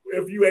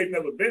if you ain't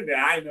never been there,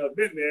 I ain't never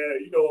been there,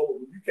 you know,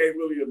 you can't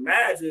really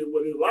imagine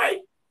what it's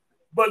like.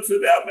 But to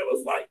them, it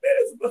was like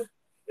this.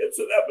 It's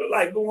to them, it was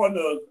like going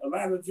to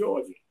Atlanta,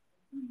 Georgia.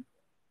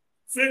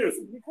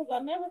 Seriously. Because I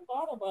never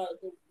thought about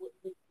it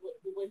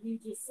what he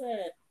just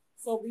said.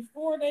 So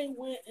before they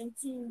went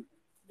into,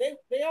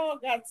 they all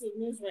got to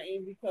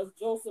Mizraim because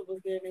Joseph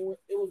was there. And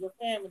it was a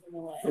famine in the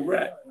land.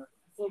 Correct.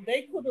 So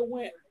they could have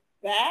went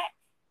back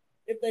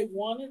if they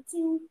wanted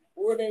to,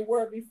 where they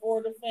were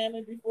before the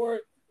famine,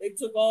 before they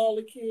took all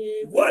the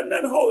kids. Wasn't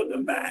nothing holding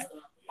them back.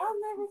 I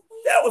never.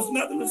 There was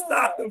nothing to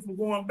stop them from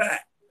going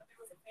back.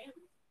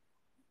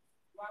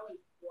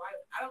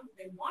 I don't think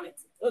they wanted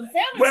to.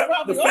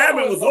 The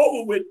famine was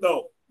over with,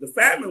 though. The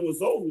famine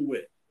was over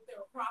with. They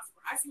were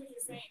prosperous. I see what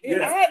you're saying.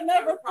 Yeah. I had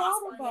never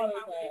thought about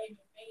it.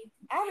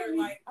 I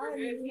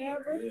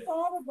never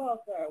thought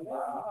about that.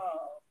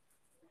 Wow.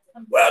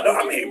 Well, no,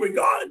 I mean,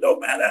 regardless,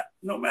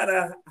 no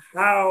matter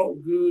how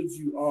good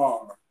you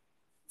are.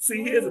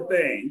 See, here's the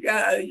thing.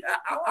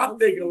 I'm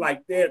thinking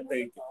like they're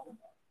thinking.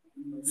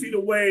 See, the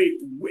way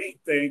we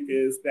think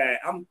is that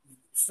I'm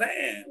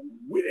saying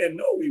we didn't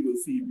know we would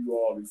see you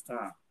all this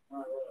time.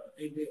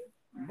 They did.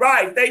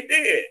 Right, they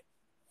did.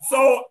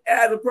 So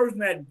as a person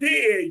that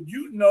did,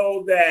 you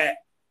know that.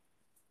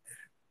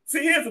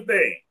 See, here's the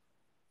thing.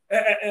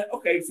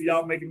 Okay, so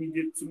y'all making me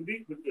get too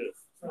deep with this.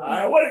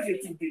 I don't want to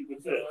get too deep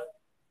with this.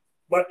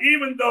 But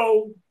even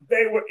though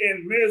they were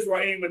in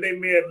Mizraim and they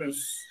may have been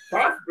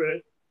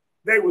prosperous,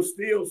 they were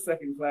still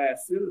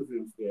second-class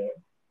citizens there.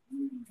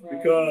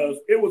 Because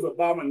it was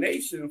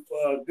abomination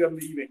for them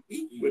to even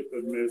eat with the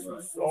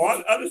Mizrahims. So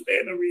I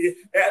understand the reason.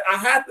 I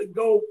had to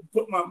go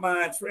put my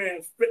mind,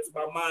 transfix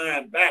my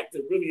mind back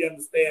to really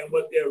understand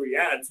what their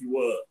reality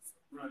was.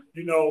 Right.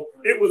 You know,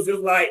 it was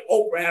just like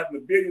Oprah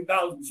having $1 billion,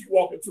 and she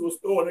walk into a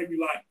store and they be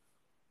like,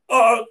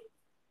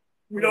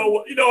 you know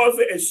what I'm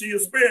saying? And she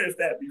experienced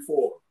that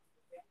before.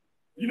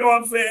 You know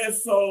what I'm saying?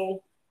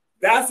 So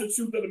that's the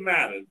truth of the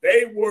matter.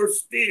 They were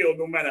still,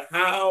 no matter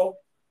how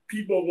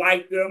people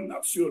liked them,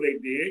 I'm sure they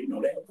did. You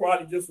know, they were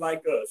probably just like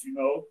us, you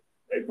know.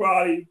 They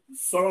probably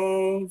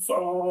sung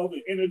songs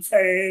and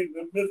entertained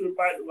and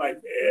Israelites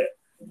like that.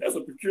 That's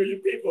a peculiar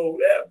people over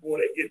there, boy,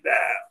 they get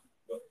down.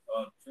 But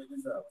check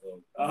this out,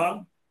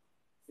 though.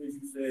 Since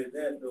you said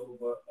that, though,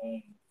 but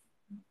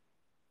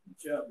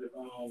chapter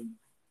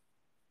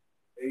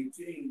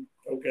 18.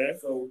 Okay.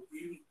 So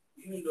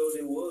even though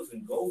they was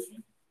in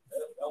Goshen,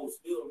 that was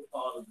still a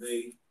part of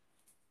their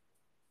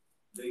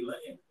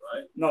land,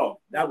 right? No,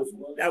 that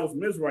was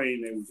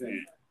Mizraim they was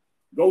in.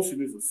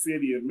 Goshen is a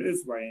city of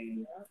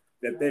Mizraim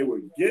that they were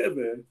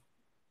given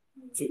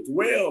to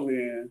dwell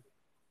in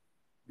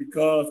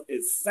because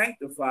it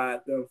sanctified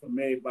them from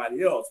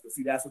everybody else. But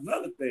see, that's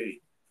another thing.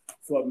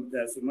 For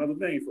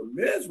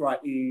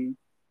Mizraim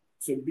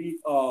to be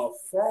a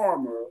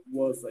farmer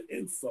was an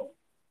insult.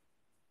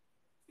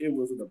 It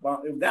was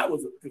that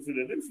was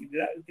considered. Let me see,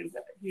 is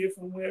that here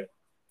somewhere?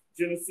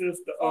 Genesis.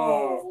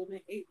 When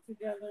they ate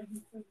together.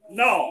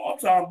 No, I'm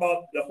talking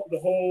about the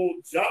whole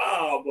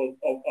job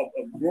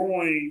of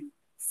growing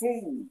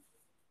food.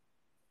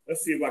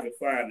 Let's see if I can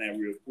find that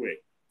real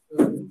quick.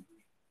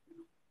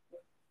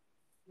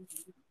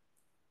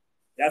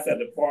 That's at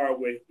the part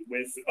where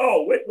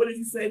what did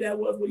you say that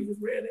was when you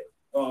just read it?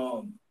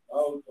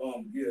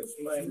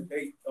 Explain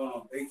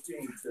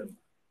 18 to me.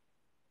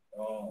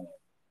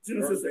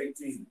 Genesis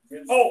 18.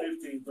 Genesis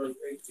 15, verse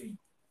 18.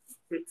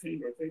 15,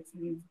 verse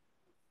 18.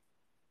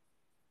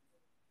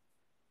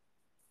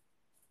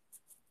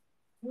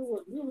 We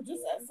were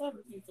just at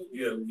 17. So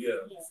yeah.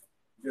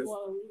 Yes.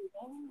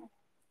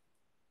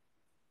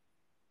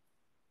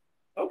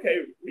 Okay,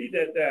 read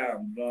that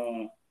down.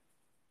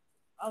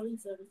 I'll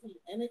read 17.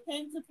 And it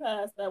came to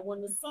pass that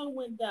when the sun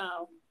went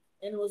down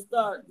and it was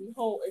dark,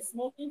 behold, a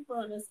smoking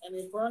furnace and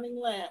a burning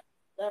lamp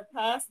that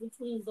passed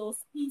between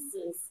those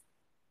pieces.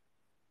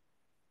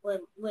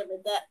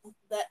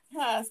 That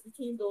passed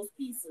between those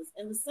pieces.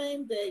 And the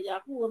same day,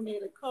 Yahuwah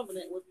made a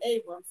covenant with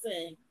Abram,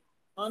 saying,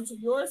 unto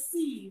your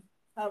seed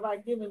have I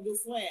given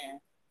this land,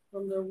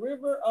 from the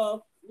river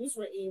of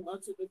Mizraim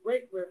unto the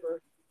great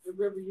river, the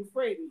river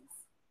Euphrates,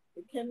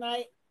 the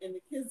Kenite and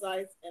the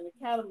Kizites and the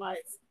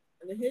Kadamites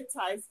and the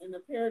Hittites and the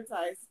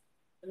Perizzites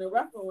and the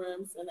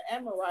Rephaims and the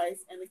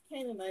Amorites and the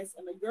Canaanites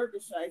and the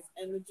Girgashites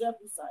and the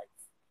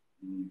Jebusites.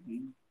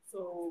 Mm-hmm.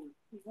 So,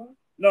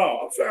 no,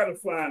 I'm trying to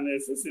find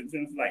this. This is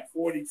just like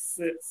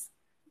 46.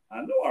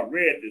 I know I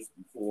read this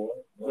before.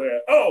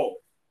 Where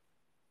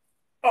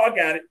I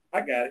got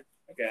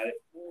it.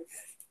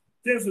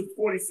 Genesis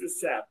 46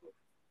 chapter.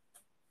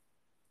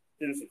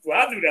 Well,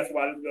 I knew that's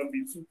why there's going to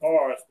be 2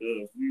 parts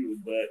to view,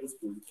 but it's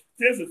cool.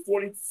 Genesis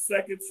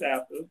 42nd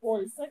chapter.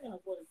 42nd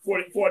or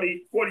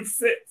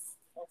 46.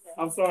 Okay.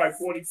 I'm sorry,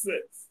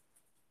 46.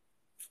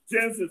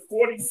 Genesis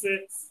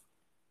 46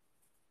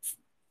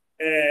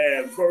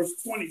 and verse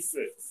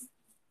 26.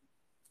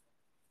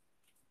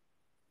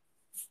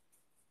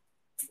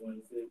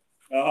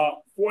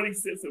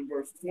 46 and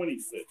verse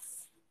 26.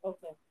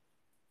 Okay.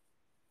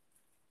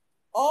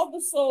 All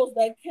the souls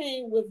that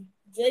came with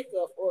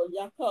Jacob or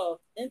Jacob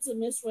into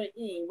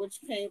Mizraim, which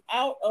came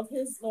out of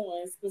his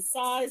loins,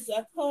 besides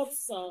Jacob's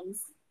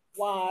sons'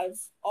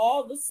 wives,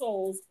 all the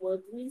souls were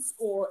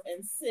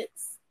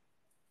 66.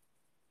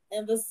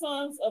 And the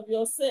sons of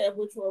Joseph,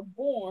 which were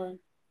born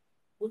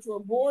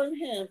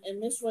him in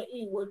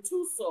Mizraim, were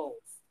 2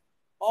 souls.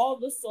 All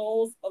the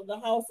souls of the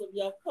house of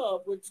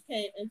Jacob, which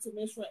came into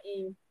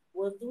Mizraim,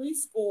 were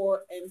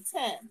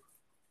 70.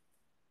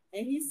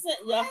 And he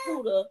sent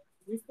Yahudah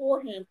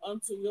before him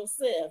unto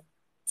Joseph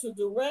to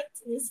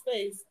direct his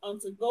face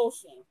unto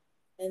Goshen.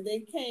 And they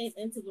came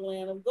into the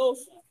land of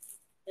Goshen.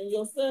 And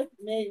Joseph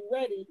made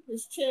ready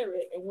his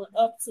chariot and went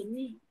up to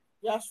meet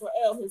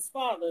Yashrael his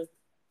father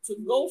to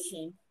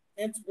Goshen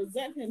and to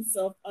present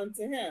himself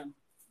unto him.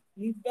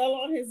 He fell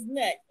on his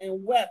neck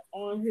and wept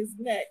on his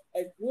neck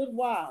a good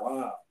while.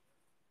 Wow.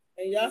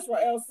 And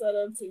Yashrael said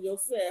unto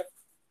Joseph,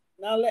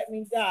 now let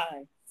me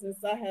die,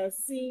 since I have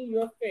seen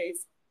your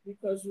face,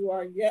 because you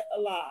are yet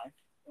alive.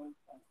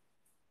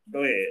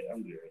 Go ahead,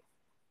 I'm good.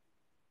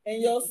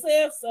 And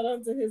Joseph said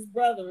unto his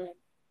brethren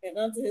and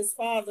unto his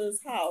father's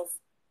house,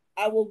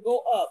 I will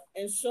go up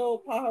and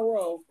show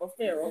Pharaoh, or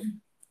Pharaoh,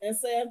 and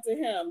say unto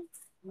him,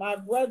 my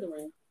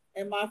brethren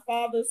and my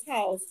father's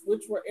house,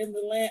 which were in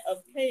the land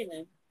of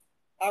Canaan,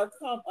 are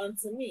come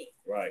unto me.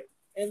 Right.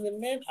 And the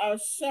men are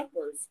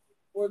shepherds,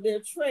 for their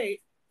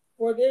trade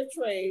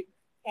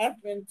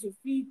hath been to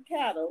feed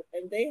cattle,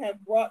 and they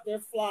have brought their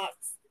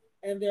flocks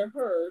and their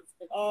herds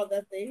and all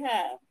that they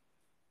have.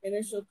 And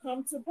it shall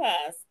come to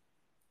pass,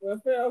 when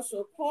Pharaoh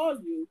shall call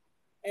you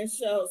and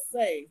shall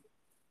say,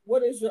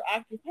 what is your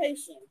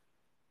occupation?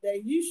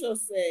 That you shall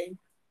say,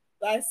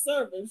 thy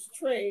servant's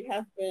trade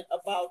hath been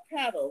about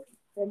cattle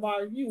from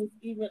our youth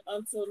even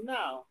until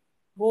now,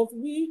 both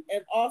we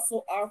and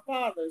also our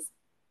fathers,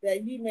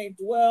 that ye may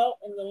dwell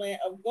in the land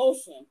of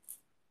Goshen.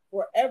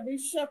 For every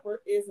shepherd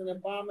is an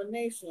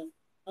abomination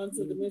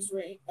unto the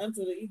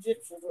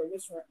Egyptians or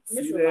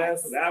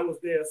Mizraimites. So that was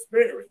their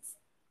spirits.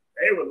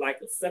 They were like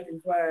a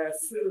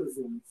second-class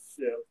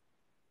citizenship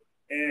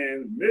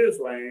in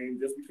Mizraim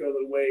just because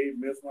of the way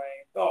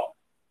Mizraim thought.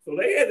 So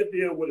they had to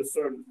deal with a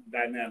certain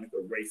dynamic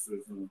of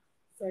racism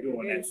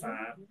during that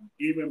time,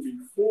 even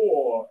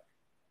before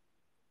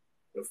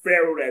the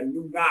Pharaoh that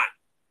knew not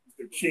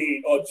the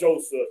king or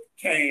Joseph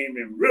came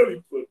and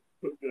really put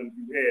them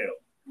through hell.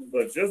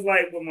 But just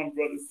like what my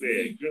brother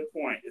said, good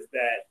point, is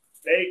that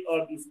they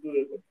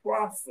understood the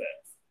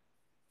process.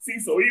 See,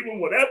 so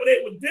even whatever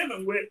they were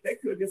dealing with, they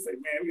could just say,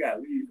 man, we got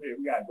to leave here.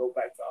 We got to go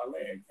back to our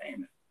land,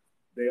 Canaan.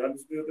 They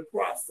understood the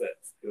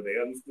process because they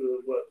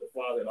understood what the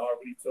father had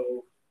already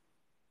told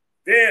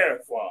their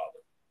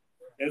father.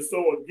 And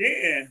so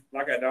again,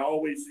 like I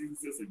always use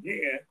this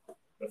again,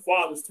 the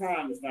father's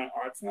time is not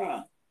our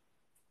time.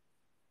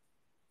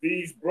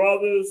 These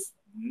brothers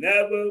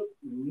never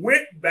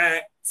went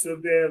back to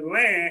their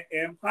land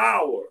in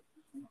power.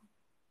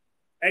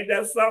 Ain't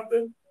that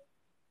something?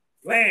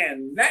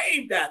 Land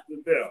named after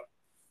them.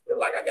 It's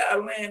like I got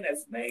a land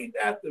that's named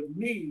after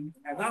me,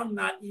 and I'm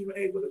not even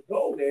able to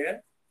go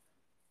there.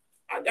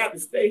 I got to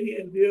stay here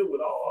and deal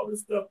with all the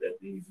stuff that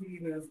these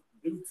heathens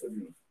do to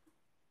me.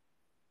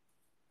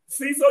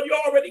 See, so you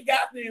already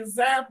got the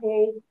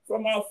example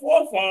from our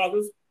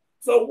forefathers.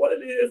 So what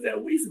it is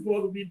that we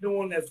supposed to be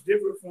doing that's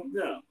different from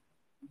them?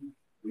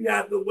 We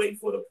have to wait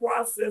for the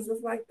process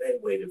just like they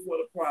waited for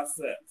the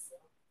process.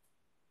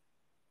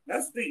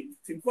 That's the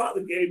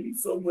Father gave me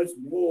so much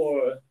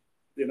more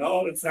than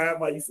all the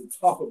time I used to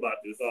talk about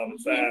this all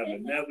the time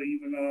and never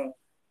even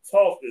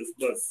talk this.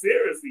 But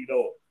seriously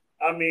though,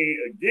 I mean,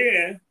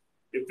 again,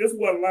 if this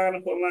wasn't line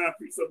upon line,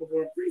 precept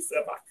upon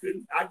precept,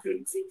 I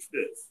couldn't teach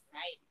this.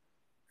 Right.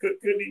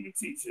 Couldn't even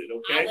teach it,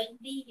 okay? I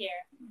wouldn't be here.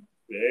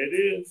 There it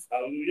is.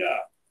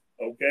 Hallelujah.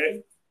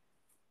 Okay.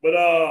 But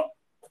all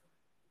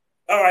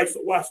right,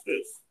 so watch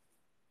this.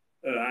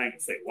 I ain't gonna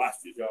say watch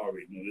this, y'all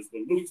already know this,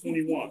 but Luke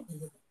 21.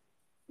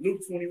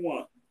 Luke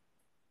 21.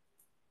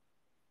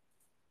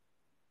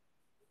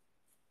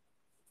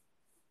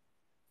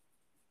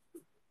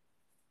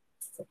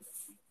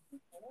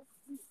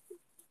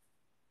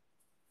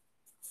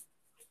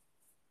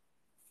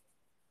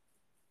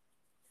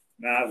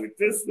 Now, with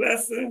this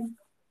lesson,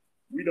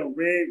 we don't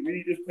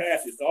read this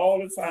passage all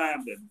the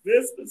time, but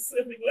this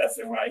specific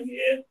lesson right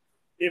here,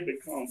 it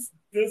becomes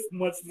this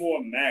much more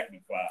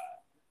magnified.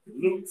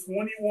 Luke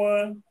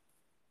 21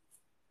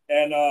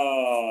 and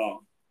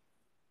go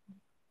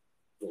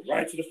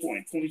right to the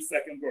point,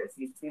 22nd verse,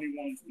 Luke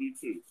 21,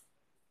 22.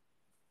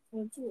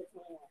 22 or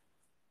 21?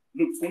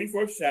 Luke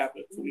 21st chapter,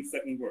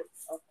 22nd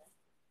verse. Okay.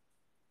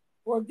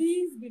 For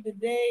these be the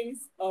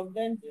days of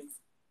vengeance,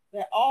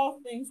 that all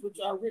things which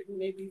are written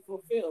may be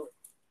fulfilled.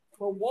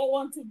 For woe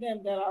unto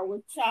them that are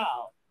with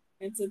child,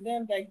 and to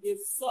them that give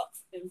suck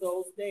in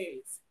those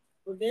days.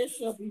 For there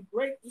shall be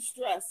great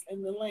distress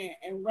in the land,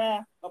 and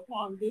wrath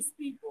upon this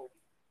people.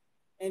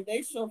 And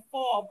they shall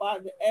fall by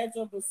the edge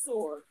of the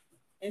sword,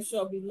 and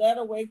shall be led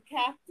away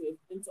captive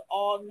into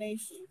all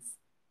nations.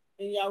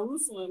 And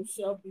Jerusalem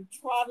shall be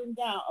trodden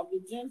down of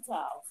the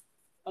Gentiles,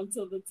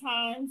 until the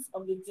times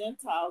of the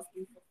Gentiles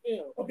be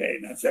fulfilled. Okay,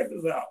 now check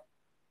this out.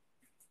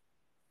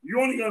 You're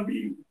only going to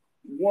be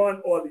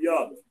one or the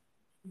other.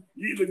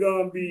 You're either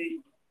going to be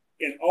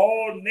in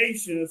all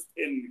nations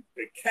in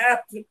the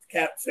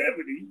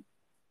captivity,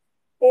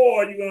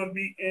 or you're going to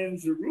be in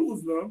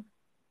Jerusalem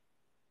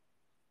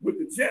with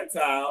the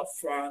Gentiles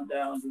trying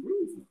down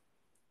Jerusalem.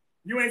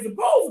 You ain't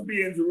supposed to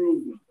be in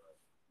Jerusalem.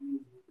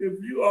 If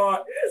you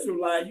are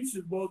Israelite, you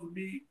should supposed to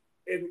be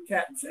in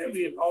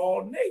captivity in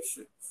all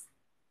nations.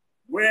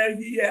 Where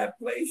he had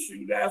placed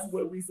you, that's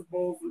where we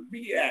supposed to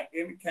be at,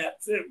 in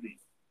captivity.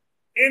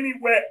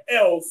 Anywhere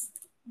else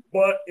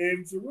but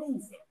in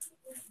Jerusalem.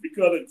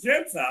 Because the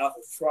Gentiles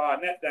are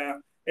trying that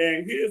down.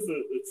 And here's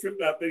a trip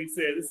I think he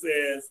said. It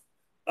says,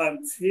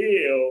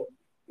 until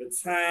the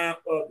time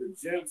of the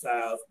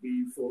Gentiles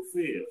be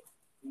fulfilled.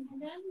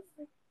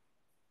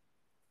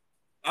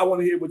 I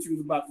want to hear what you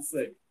was about to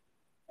say.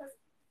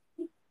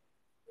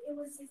 It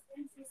was just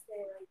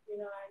interesting. Like, you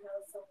know, I know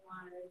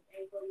someone,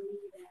 they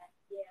believe that,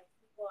 yeah,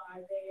 people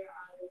are there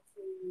out of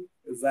two.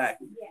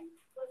 Exactly. Yeah.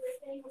 But the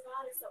thing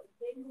about it, so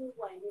they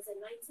moved when? Was it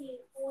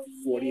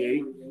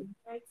 1948?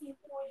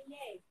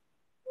 1948.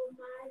 Well,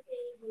 my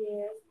thing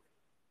is,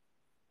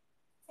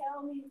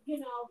 tell me,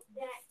 you know,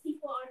 that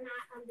people are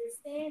not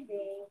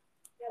understanding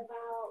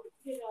about,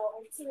 you know,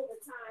 until the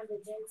time the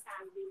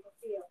Gentiles be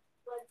fulfilled.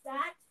 But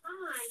that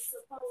time's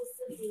supposed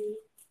to be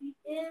the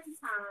end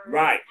time.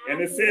 Right. And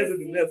it says in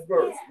the next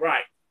verse. Yeah.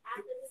 Right.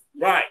 After the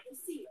right.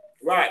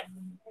 Right.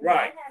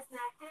 Right. That has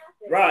not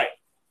happened. Right.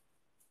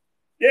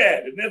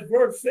 Yeah, the next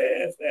verse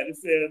says that. It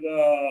says,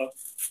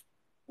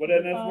 what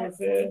that next verse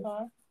says?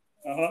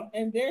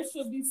 And there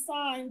shall be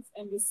signs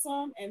in the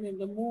sun and in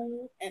the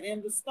moon and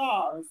in the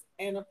stars,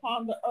 and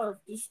upon the earth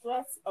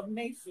distress of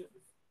nations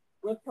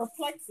with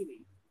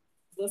perplexity,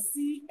 the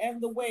sea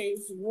and the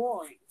waves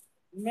roaring,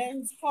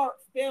 men's heart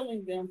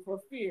failing them for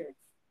fear,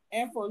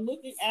 and for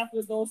looking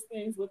after those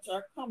things which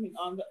are coming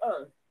on the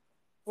earth.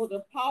 For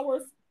the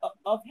powers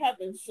of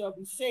heaven shall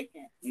be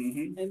shaken.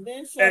 Mm-hmm. And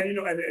then shall... And, you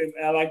know, and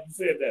I like you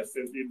said that,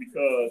 Cynthia,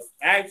 because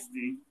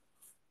actually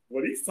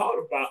what he's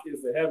talking about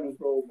is the heavens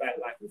roll back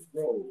like a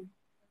scroll.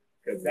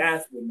 Because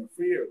that's when the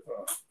fear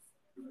comes.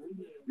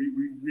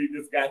 We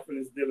just got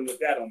finished dealing with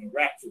that on the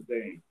rapture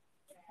thing.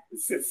 It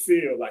sits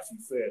sealed, like she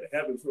said. The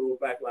heavens roll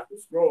back like a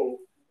scroll,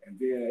 and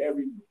then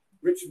every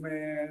rich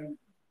man,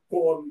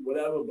 poor,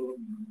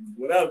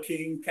 whatever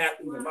king,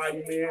 captain, and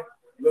mighty man,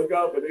 look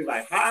up and they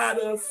like, hide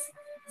us,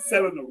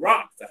 set on the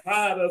rocks to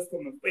hide us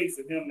from the face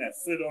of him that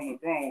sit on the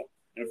throne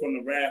and from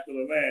the wrath of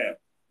the Lamb.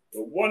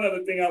 But one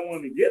other thing I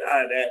wanted to get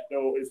out of that,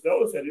 though, is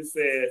those that it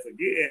says,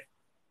 again,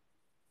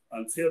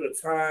 until the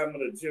time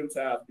of the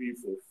Gentiles be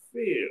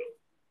fulfilled.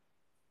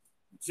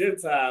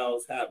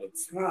 Gentiles have a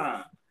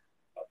time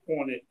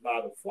appointed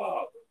by the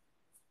Father.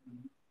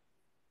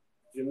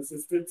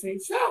 Genesis 15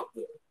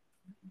 chapter.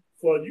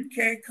 For you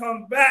can't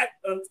come back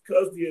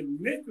because the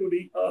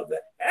iniquity of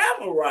the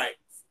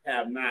Amorites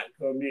have not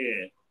come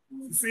in.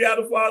 You see how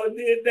the Father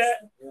did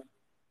that?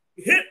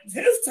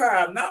 His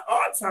time, not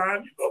our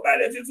time. You go back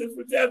there just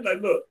for just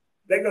like, look,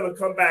 they're going to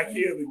come back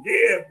here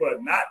again,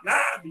 but not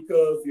now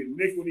because the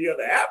iniquity of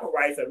the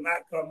Amorites have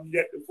not come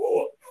yet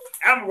before.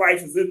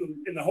 Amorites is in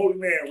the Holy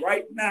Land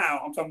right now.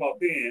 I'm talking about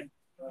then.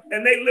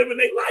 And they living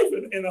their life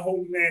in the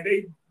Holy Land.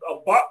 They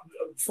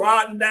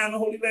trodden down the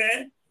Holy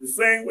Land the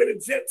same way the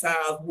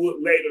Gentiles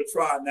would later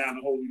trod down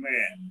the Holy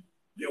Land.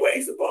 You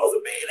ain't supposed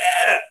to be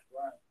there.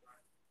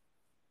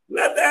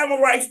 Let the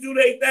Amorites do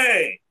their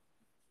thing.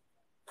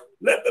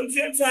 Let them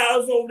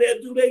Gentiles over there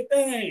do their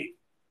thing.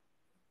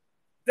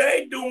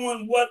 They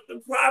doing what the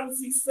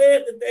prophecy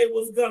said that they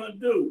was going to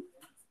do.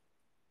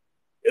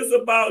 It's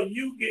about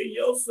you getting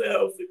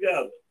yourselves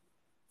together.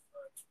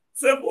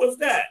 Simple as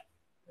that.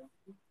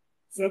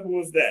 Simple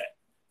as that.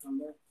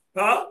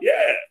 Huh?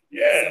 Yeah.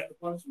 Accept the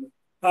punishment.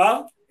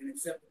 Huh? And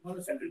accept the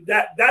punishment.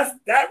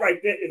 That right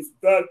there is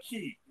the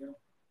key.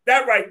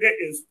 That right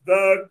there is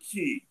the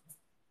key.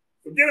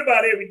 Forget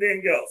about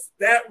everything else.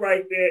 That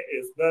right there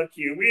is the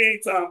key. And we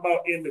ain't talking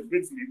about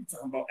individually. We're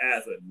talking about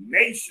as a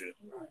nation.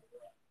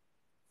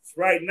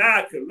 Right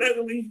now,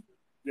 collectively,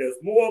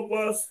 there's more of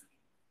us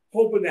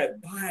hoping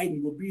that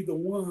Biden will be the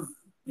one.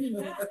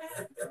 Biden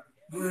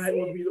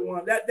will be the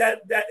one. That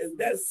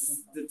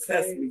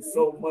detests me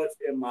so much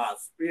in my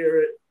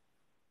spirit.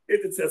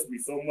 It detests me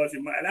so much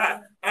in my. And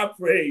I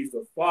praise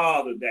the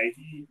Father that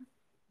He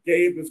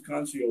gave this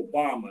country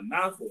Obama,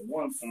 not for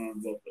one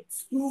term, but for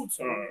 2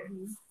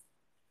 terms.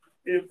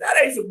 If that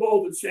ain't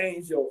supposed to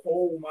change your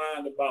whole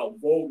mind about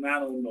voting, I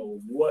don't know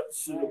what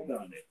should have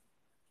done it.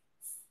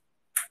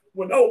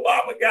 When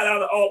Obama got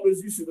out of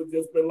office, you should have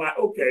just been like,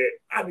 okay,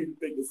 I need to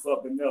think of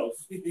something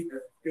else.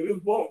 Because this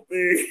vote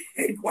thing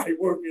ain't quite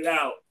working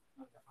out.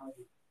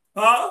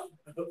 Huh?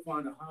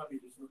 Find a hobby.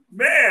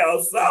 Man,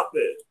 or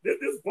something.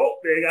 This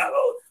vote thing, I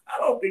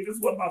don't think this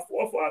is what my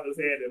forefathers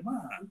had in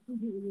mind.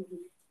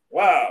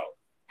 Wow.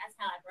 That's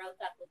how I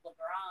broke up with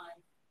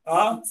LeBron.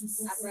 Huh?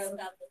 I broke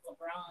up with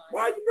LeBron.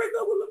 Why'd you break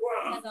up with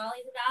LeBron? Because all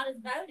he's about is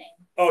voting.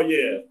 Oh,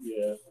 yeah.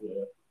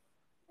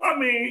 I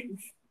mean,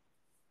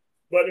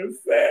 but in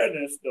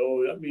fairness,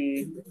 though, I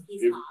mean,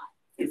 he's hot.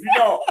 If you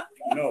don't,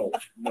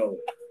 no.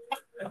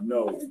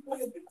 No.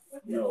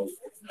 No.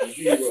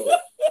 0.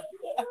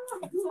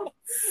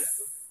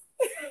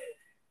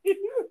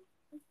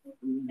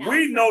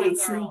 We know the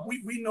truth.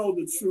 We know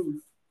the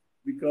truth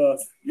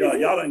because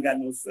y'all ain't got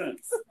no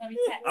sense.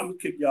 I'm gonna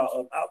kick y'all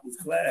up out this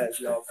class.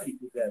 Y'all keep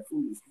with that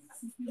foolishness.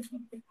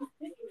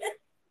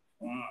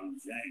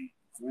 James,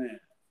 man.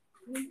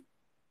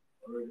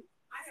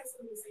 I have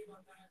something to say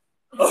about that.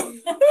 I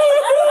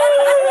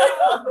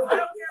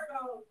don't care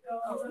about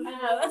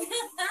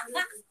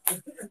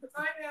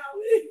time out.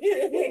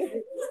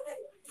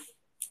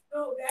 Go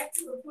back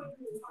to the point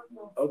we were talking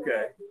about.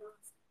 Okay.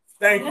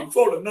 Thank you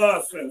for the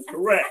nonsense.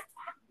 Correct.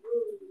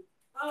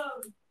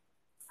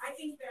 I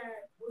think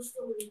that we're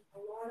still in a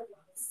lot of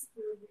us.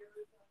 We're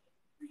very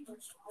pretty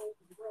much all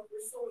over the world.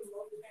 We're so in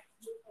love with that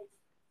culture.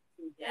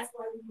 That's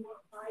why we want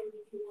to buy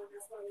anyone.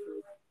 That's why we're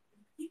like,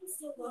 people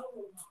still love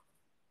them.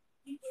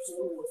 People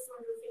still post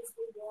on their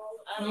Facebook wall.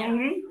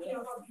 You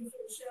know how beautiful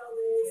Michelle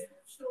is, and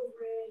her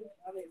children.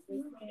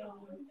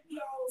 We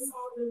all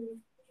saw them,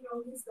 you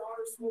know, his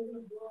daughter smoking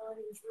a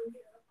blunt and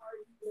drinking at a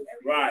party.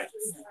 Right.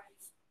 Just like,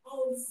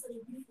 oh, this is such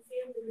a beautiful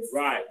family. This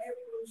right. is how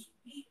everyone should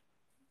be.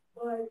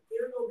 But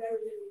they're no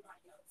better than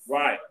anybody else.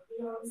 Right.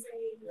 You know what I'm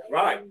saying?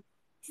 Right. And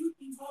truth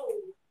be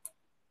told,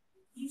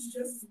 he's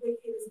just as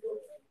wicked as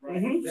Bill. Right.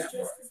 He's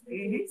just as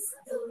wicked as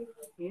Hillary.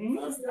 He's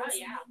done some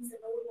things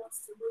that no one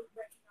wants to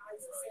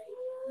recognize and say,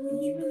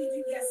 he really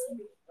did yes to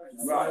me.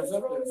 Right. He's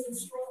rose and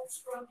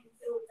struck and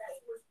killed that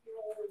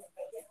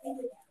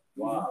 14-year-old.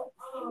 Wow.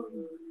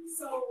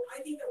 So I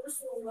think that we're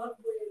still in love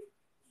with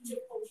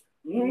Egypt culture.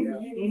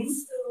 And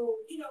he's still,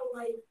 you know,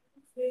 like,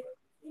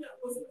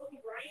 was it Kobe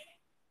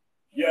Bryant?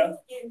 Yeah.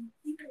 And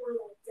people were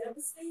like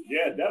devastated.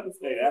 Yeah,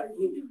 devastated.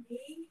 Absolutely.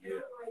 And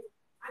I'm like,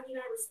 I mean,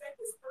 I respect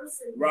this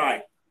person.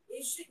 Right.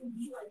 It shouldn't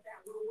be like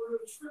that where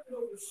we're tripping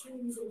over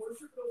shoes or we're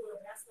tripping over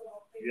a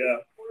basketball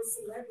player or a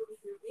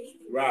celebrity or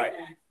anything like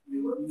that.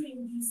 We're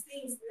putting these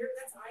things there.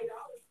 That's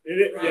idolatry.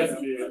 It is. Right? Yes,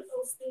 we it is. put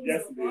those things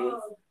yes, it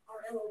above is.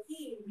 our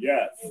Elohim.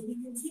 Yes. And we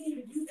continue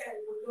to do that,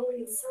 and we're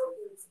going in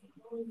circles.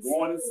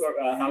 Going in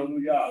circles.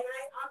 Hallelujah.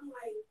 And I'm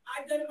like,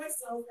 I've done it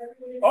myself.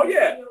 Everyone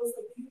knows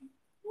that you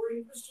were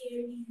in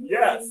Christianity.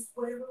 Yes.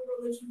 Whatever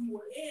religion you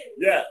were in.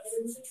 Yes.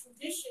 And it was a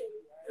tradition.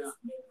 You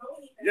didn't know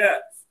anything.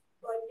 Yes.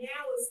 But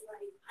now it's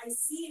like, I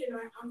see it,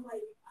 and I'm like,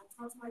 I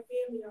talk to my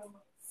family, and I'm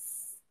like,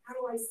 how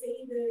do I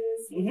say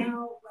this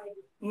without like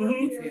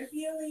hurting their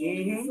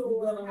feelings?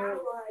 Or how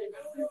do I, and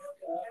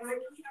I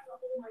really have to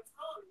hold my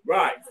tongue.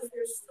 Right. Because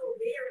they're still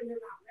there and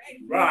they're not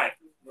ready. Right.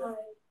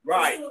 But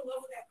right. They're still in love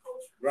with that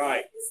culture.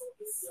 Right.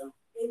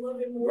 They love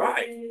it more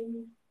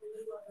than they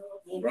love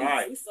it.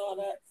 Right. We saw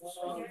that to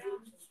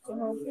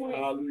her point.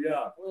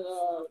 Hallelujah.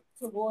 With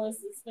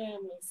Tavoris'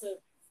 family said,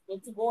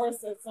 when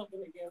Tavoris said something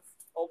against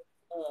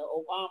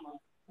Obama,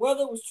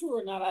 whether it was true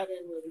or not, I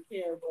didn't really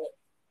care, but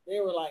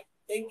they were like,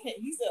 they can't.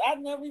 He said, I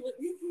never even.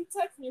 He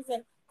texted me and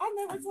said, I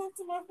never talked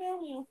to my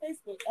family on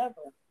Facebook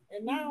ever.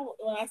 And now,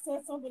 when I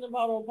said something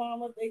about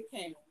Obama, they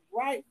came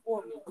right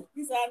for me.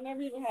 He said, I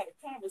never even had a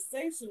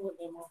conversation with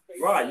them on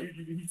Facebook. Right,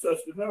 you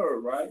touched the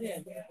nerve, right?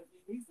 Yeah.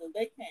 He said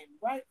they came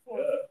right for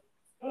me.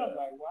 I was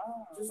like,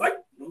 wow. Just like,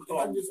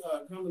 I just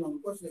comment on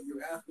the question that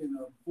you're asking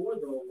before,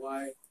 though,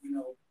 why,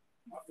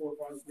 my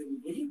forefathers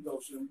didn't leave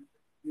Goshen.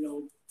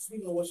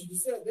 Speaking of what she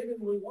just said, they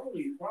didn't really want to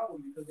leave,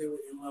 probably because they were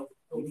in love with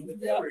Goshen that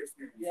they were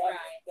experiencing. Yeah,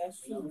 right. That's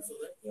true.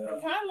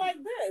 Kind of like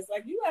this.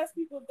 Like, you ask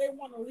people if they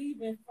want to leave,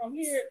 and from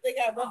here, they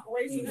got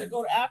reparations to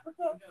go to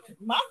Africa.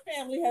 My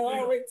family had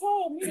already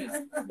told me, I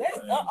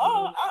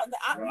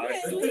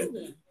ain't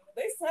leaving.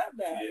 They said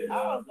that. Yeah.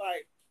 I was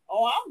like,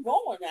 oh, I'm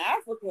going to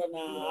Africa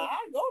now.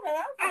 I go to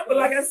Africa. But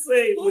like I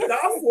say, with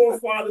our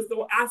forefathers,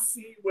 though, I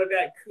see where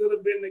that could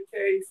have been the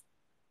case.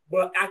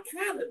 But I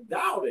kind of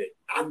doubt it.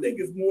 I think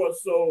it's more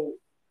so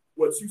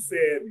what you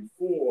said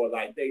before,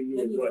 like they knew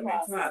it wasn't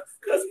their time.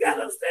 Because you got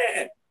to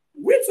understand,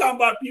 we're talking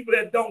about people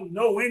that don't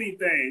know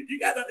anything.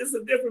 It's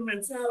a different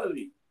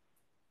mentality.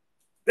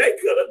 They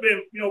could have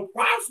been,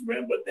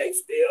 prospering, but they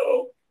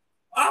still,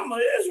 I'm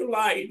an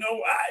Israelite.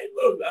 I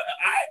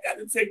ain't got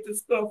to take this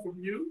stuff from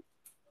you.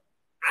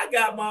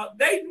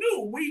 They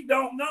knew, we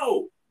don't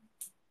know.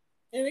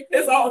 And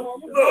it's all,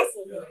 look.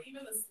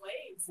 Even the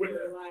slaves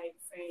were like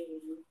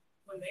saying,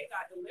 when they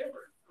got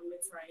delivered from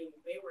Mitzrayim,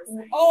 they were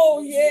saying,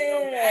 "Oh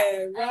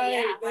yeah, right."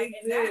 Yeah, they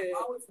did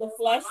the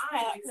flesh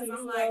pot because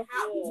I'm like,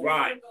 how would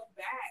you go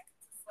back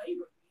to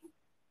slavery?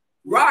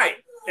 Right,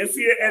 and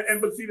see,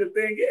 but the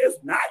thing is,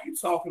 now you're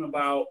talking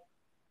about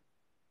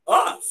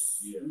us.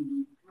 Yeah.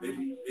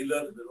 They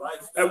love the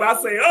life. And when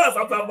I say us,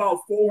 I'm talking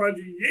about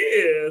 400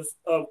 years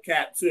of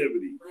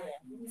captivity.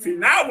 Yeah. See,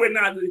 now we're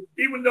not,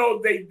 even though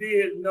they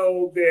did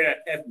know their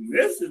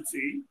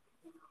ethnicity,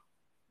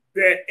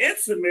 their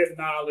intimate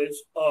knowledge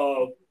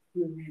of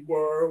who we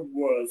were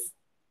was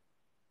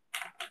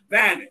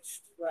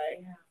vanished.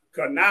 Right.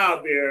 Because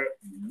now they're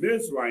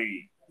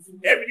Mizraim.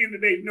 Everything that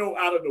they know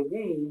out of the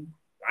womb,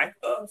 like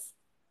us,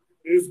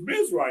 is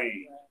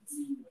Mizraim.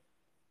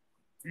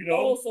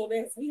 So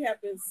we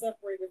have been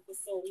separated for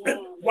so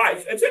long. Right.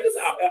 And check this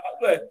out.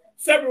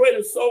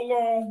 Separated so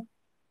long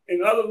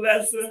another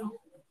lesson,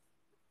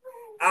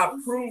 I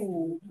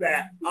proved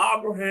that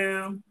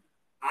Abraham,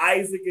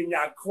 Isaac, and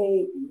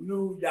Jacob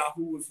knew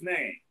Yahuwah's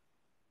name.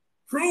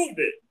 Proved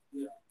it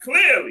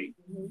clearly.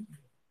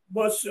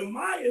 But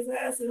Shemaiah is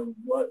asking,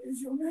 what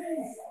is your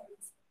name?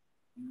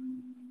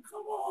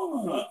 Come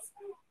on.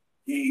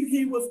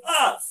 He was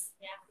us.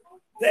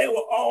 They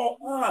were all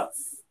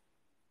us.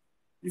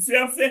 You see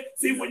what I'm saying?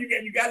 See, when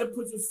you got to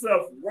put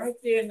yourself right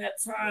there in that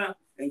time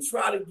and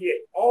try to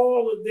get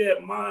all of their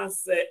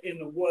mindset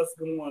into what's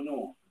going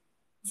on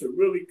to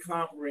really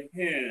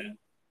comprehend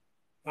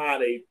how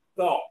they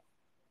thought.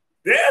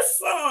 There's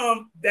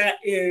some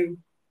that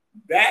in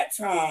that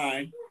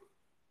time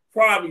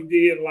probably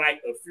did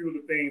like a few of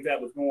the things that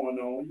was going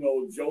on. You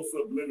know,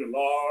 Joseph living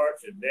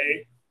large and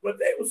but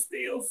they were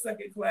still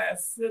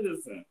second-class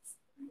citizens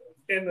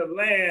in the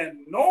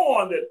land,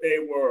 knowing that they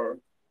were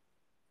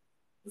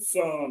the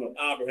son of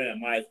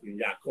Abraham, Isaac, and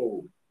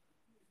Jacob,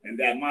 and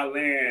that my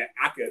land,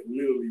 I could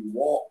literally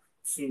walk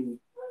to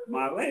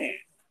my land.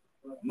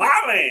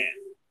 My land.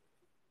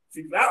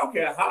 See, I don't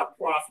care how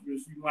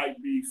prosperous you might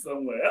be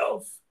somewhere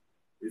else,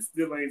 it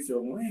still ain't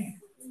your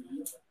land.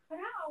 But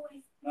I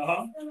always, but I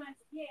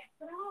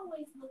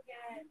always look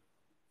at,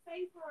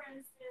 say for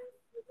instance,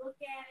 look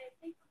at it,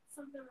 think of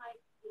something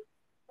like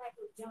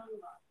a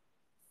jungle.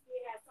 You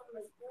have some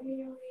of the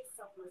greenery,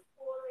 some of the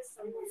forest,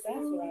 some of the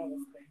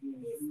food.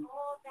 It's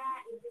all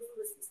that, and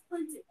it's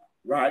plentiful.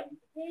 Right.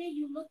 Then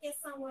you look at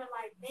somewhere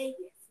like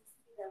Vegas, you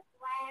see the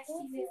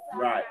flashiness of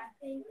right. I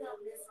think of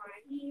this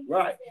right.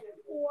 Right. And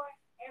the poor,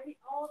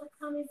 all the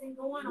comings and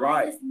going,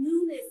 right. all this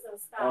newness of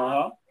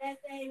stuff that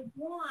they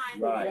want.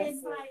 Right.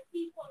 It's like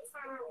people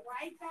turn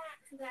right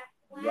back to that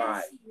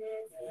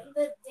flashiness,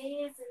 the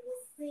dance and the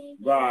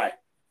singing, right.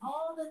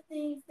 all the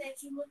things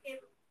that you look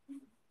at.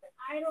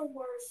 Idol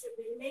worship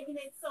and making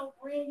it so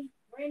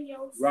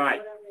grandiose,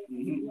 right?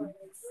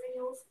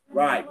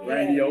 Right,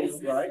 grandiose,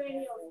 right?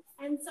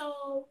 And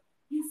so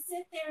you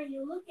sit there and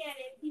you look at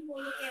it. People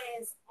look at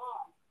it as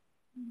awe,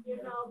 you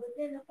know. But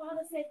then the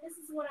Father said, "This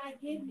is what I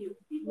give you."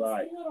 People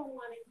still don't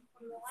want to eat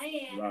from the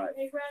land. Right.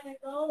 They'd rather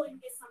go and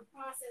get some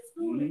processed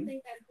food and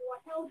think that's more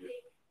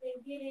healthy than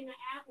getting an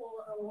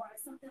apple or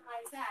something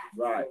like that.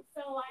 Right.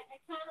 So I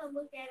kind of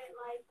look at it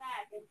like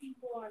that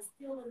people are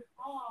still in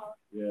awe.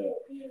 Yeah.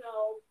 You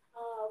know.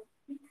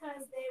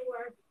 Because they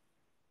were,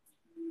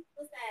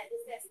 what's that?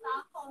 Is that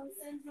Stockholm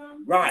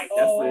syndrome? Right,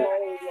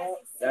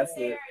 that's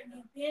it. And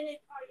you've been in,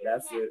 or you're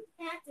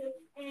captive,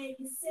 and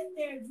you sit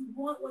there and you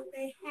want what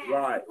they have.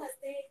 Right. Because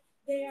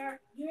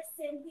you're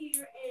sitting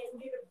here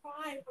and you're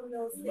deprived from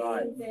those things.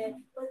 Right.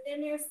 But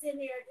then they're sitting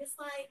there just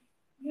like,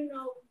 you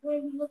know,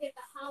 when we look at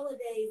the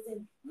holidays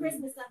and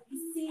Christmas stuff,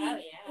 you see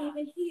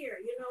even here,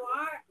 you know,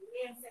 our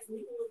ancestors,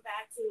 we can look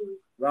back to,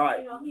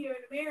 you know, here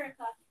in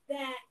America,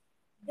 that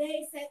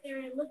they sat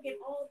there and look at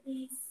all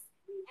these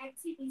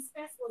activities,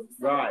 festivals,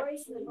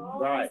 celebrations, and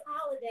all these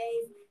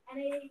holidays, and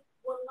they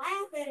would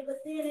laugh at it,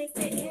 but then they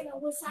say, "Hey, I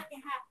wish I could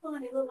have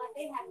fun." It looked like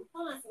they having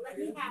fun, so let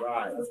me have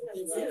fun with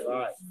them too.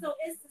 Right. So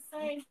it's the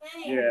same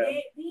thing. Yeah.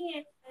 And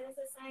it's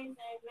the same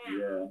thing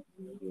now.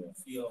 Yeah.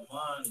 See,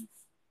 mine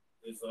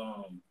is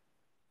I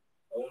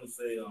want to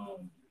say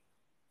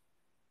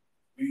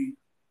we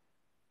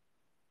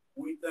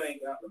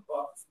think out the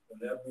box,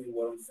 and that means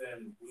what I'm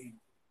saying is we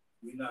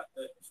not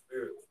thinking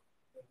spiritual.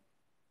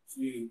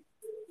 See,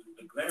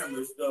 the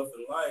glamorous stuff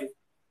in life,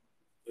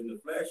 in the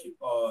flashy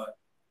part,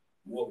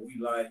 what we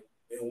like,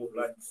 and what,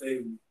 like you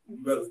say, we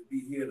rather be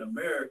here in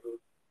America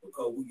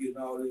because we getting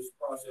all this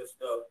processed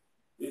stuff.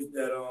 Is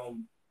that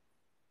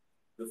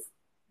the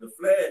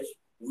flesh?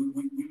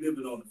 We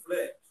living on the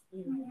flesh.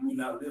 We're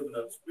not living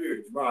on the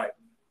spirit, right?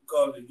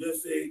 Because it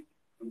just say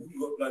we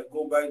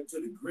go back to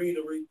the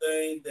greenery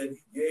thing that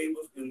He gave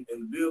us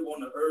and live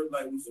on the earth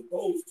like we're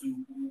supposed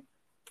to.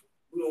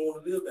 We don't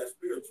want to live that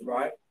spiritual,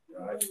 right?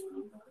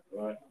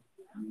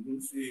 Mm-hmm.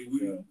 See,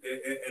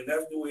 and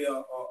that's the way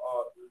our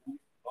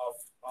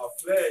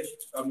flesh.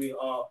 I mean,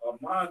 our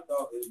mind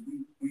thought is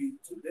we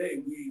today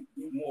we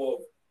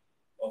more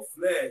of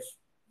flesh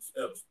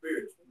instead of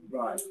spiritual.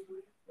 Right.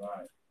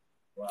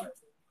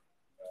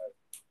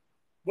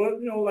 But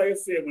you know, like I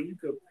said, when you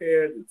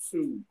compare the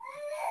two,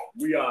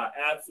 we are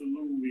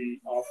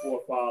absolutely our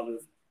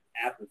forefathers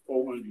after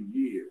 400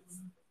 years.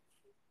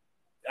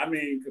 I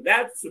mean, because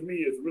that to me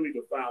is really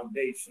the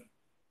foundation,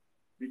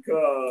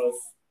 because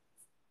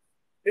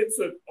it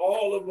took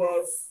all of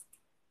us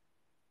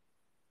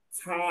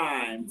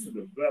time to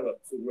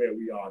develop to where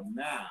we are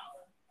now,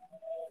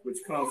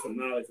 which comes from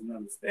knowledge and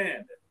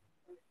understanding.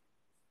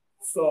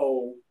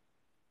 So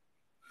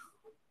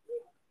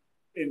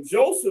in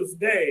Joseph's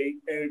day,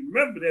 and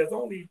remember, there's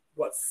only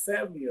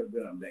 70 of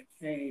them that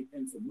came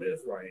into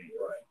Mizraim.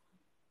 Right.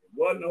 It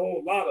wasn't a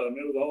whole lot of them.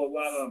 It was a whole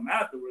lot of them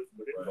afterwards,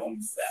 but it was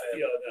only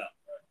 70 of them.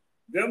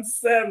 Them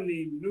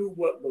 70 knew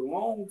what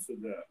belonged to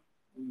them.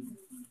 Mm-hmm.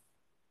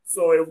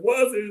 So it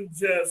wasn't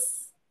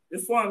just,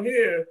 it's fun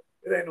here,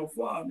 it ain't no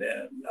fun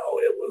there. No,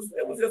 it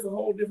was just a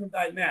whole different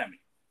dynamic.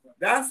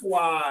 That's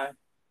why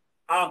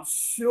I'm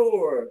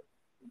sure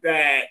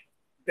that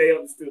they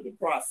understood the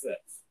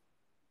process.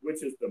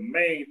 which is the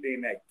main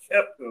thing that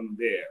kept them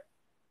there.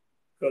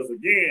 Because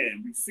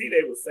again, we see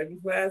they were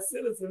second-class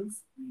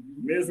citizens.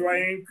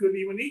 Mizraim couldn't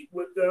even eat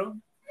with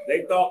them.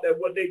 They thought that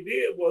what they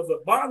did was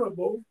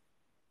abominable.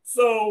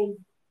 So,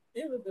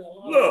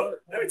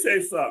 look, let me tell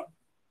you something.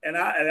 And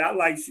I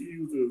like she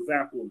used the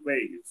example of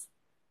Vegas.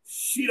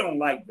 She don't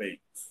like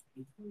Vegas.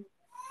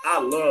 I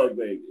love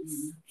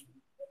Vegas.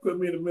 Put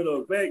me in the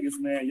middle of Vegas,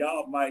 man.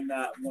 Y'all might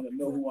not want to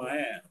know who I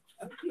am.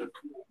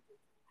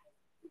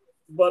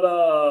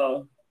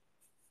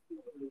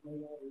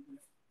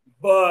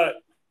 But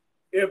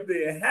if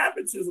the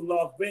inhabitants of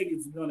Las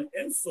Vegas are going to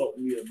insult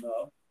me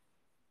enough,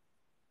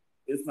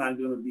 it's not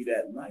going to be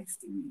that nice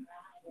to me.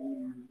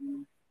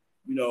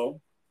 You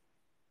know,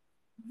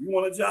 you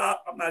want a job?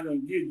 I'm not going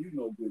to give you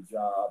no good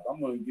job. I'm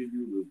going to give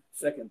you the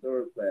second,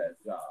 third class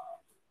job.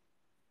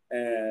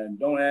 And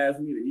don't ask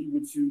me to eat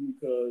with you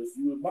because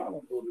you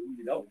abominable to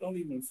me. Don't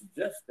even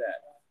suggest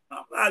that.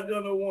 I'm not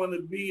going to want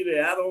to be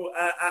there.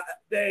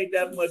 There ain't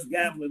that much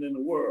gambling in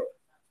the world.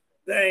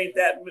 There ain't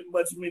that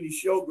much many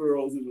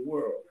showgirls in the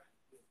world.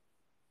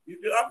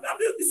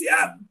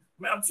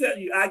 I'm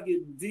telling you, I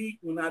get deep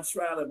when I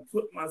try to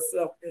put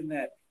myself in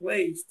that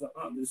place to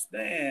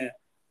understand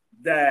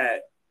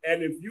that.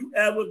 And if you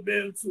ever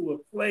been to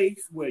a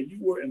place where you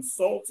were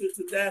insulted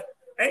to that,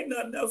 ain't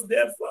nothing else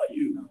there for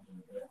you.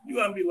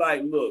 You're going to be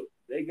like, look,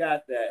 they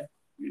got that.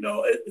 You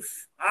know,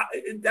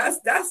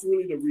 that's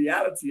really the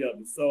reality of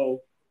it.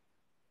 So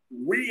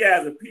we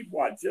as a people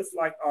are just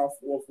like our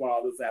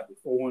forefathers after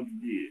 400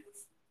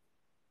 years.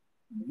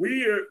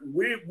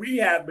 We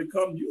have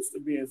become used to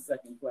being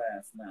second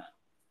class now.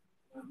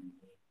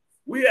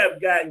 We have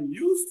gotten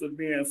used to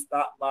being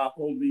stopped by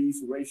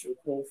police, racial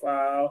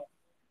profile.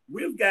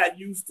 We've got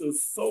used to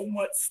so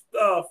much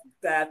stuff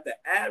that the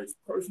average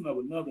person of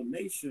another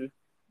nation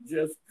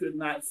just could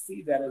not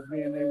see that as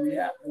being a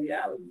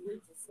reality.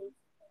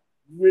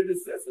 We're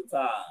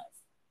desensitized.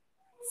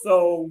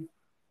 So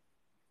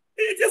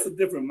it's just a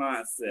different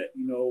mindset,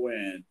 you know.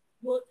 And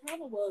well, it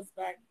kind of was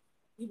back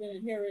even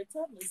in Harriet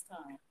Tubman's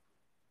time.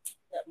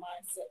 That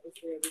mindset was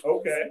there.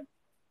 Okay.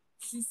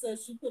 She said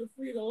she could have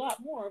freed a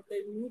lot more if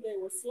they knew they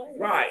were slaves.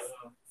 Right.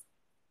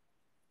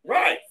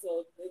 Right.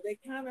 So they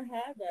kind of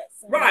had that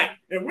same. Right.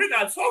 And we're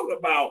not talking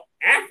about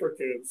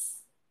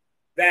Africans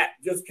that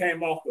just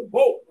came off the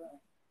boat.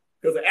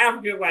 Because an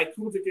African like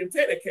Kunta Kinte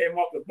that came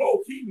off the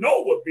boat, he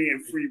know what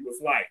being free was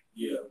like.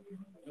 Yeah.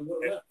 And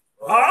what left.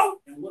 Huh?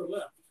 And what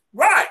left.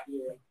 Right.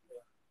 Yeah.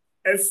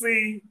 And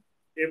see,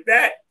 if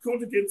that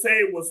Kunta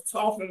Kinte was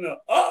talking to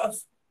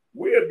us,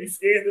 we'd be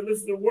scared to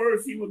listen to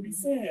words he would be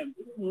saying.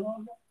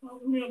 Don't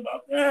talk to me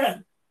about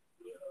that.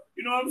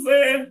 You know what I'm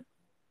saying?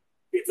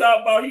 He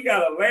talked about he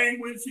got a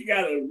language, he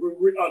got a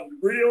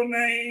real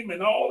name,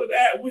 and all of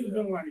that. We'd have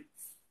been like,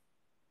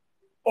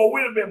 or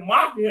we'd have been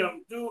mocking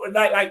him, dude.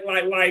 Like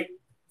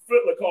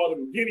Fiddler called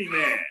him Guinea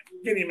man.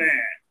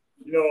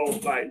 You know,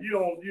 like you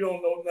don't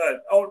know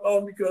nothing.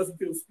 Only because he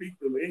couldn't speak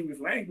the English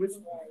language,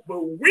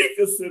 but we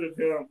considered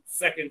him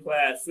second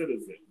class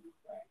citizen.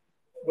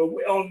 But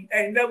we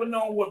ain't never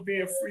known what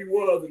being free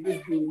was, and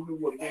this dude knew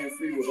what being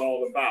free was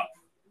all about.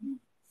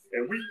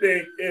 And we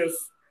think it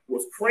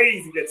was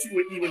crazy that you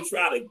would even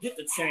try to get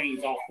the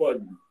chains off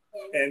of you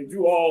and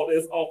do all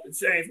this off the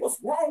chains.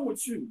 What's wrong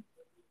with you?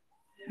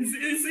 You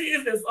see,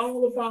 it's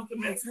all about the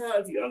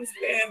mentality.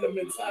 Understand the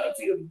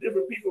mentality of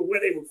different people, where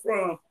they were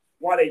from,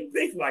 why they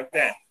think like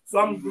that. So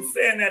I'm just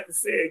saying that to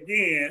say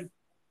again,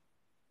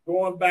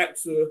 going back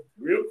to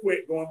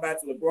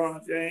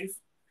LeBron James,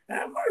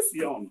 have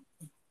mercy on him.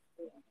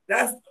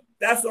 That's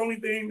the only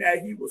thing that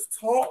he was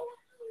taught.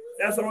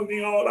 That's the only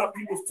thing all our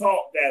people was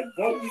taught, that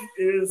voting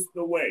is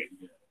the way.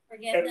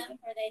 Forgive them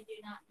for they do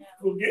not know.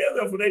 Forgive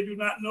them for they do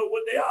not know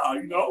what they are,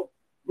 you know.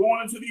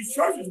 Going into these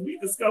churches, we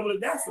discovered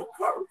that that's a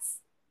curse.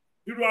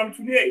 Deuteronomy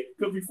 28.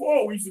 Because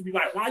before we used to be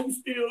like, why you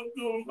still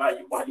doing, why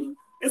you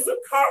it's a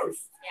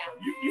curse. Yeah.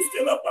 You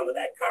still up under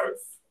that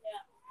curse.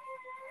 Yeah.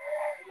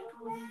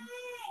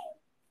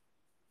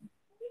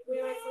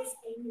 When I first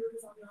came here,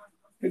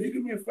 could you do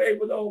me a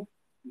favor though?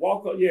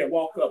 Walk up,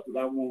 because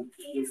I won't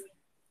just.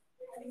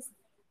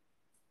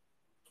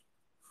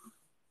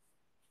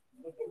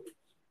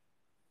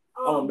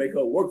 I'm gonna make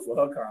her work for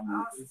her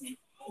comments.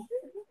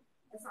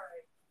 That's all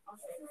right.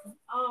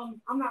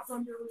 Okay. I'm not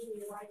from here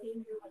originally. When I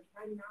came here like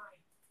 '99,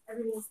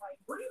 everyone's like,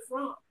 "Where are you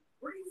from?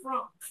 Where are you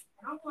from?"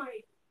 And I'm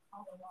like,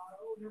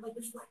 Colorado. And they're like,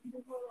 "There's black people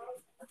in Colorado."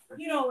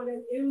 You know, and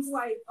it was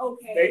like,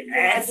 okay. They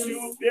asked you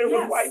if there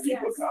were white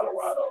people in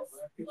Colorado.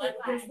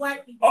 There's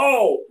black people.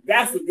 Oh,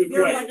 that's a good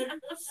question.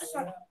 Like,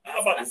 shut up.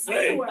 I'm about to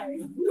say.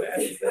 Anyway, who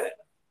asked that?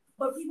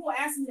 But people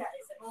ask me that.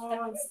 They said,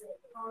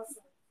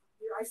 constantly.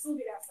 I still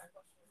get asked that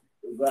question.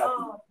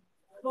 Exactly.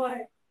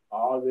 But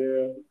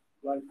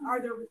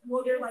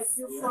they're like,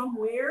 you're from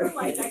where?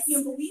 Like, I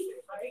can't believe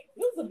it, right?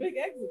 There was a big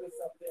exodus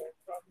up there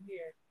from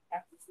here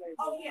after slavery.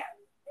 Oh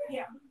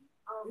yeah.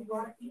 A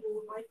lot of people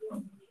with my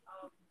family,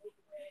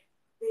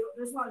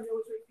 there's a lot of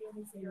military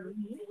families there.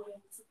 They went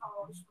to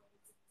college.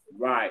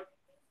 Right.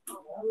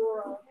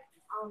 Aurora.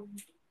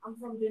 I'm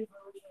from Denver,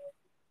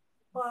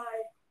 but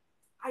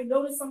I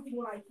noticed something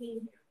when I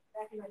came here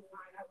back in '99.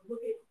 I would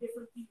look at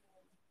different people,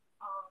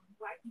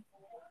 Black people,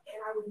 and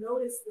I would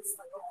notice this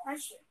like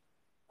oppression,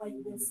 like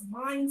this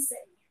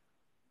mindset.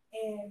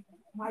 And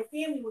my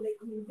family, when they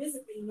come and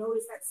visit, they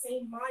notice that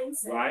same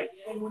mindset. Right.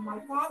 And when my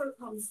father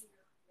comes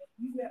here,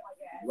 you met my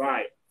dad.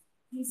 Right.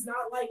 He's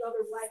not like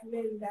other Black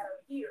men that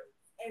are here.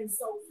 And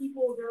so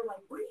people, they're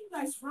like, where are you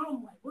guys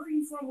from? Like, where are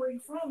you from? Where are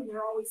you from? And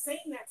they're always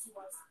saying that to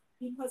us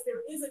because there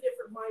is a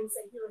different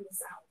mindset here in the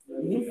South.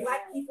 Mm-hmm.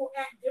 Black people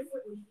act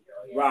differently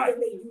here right.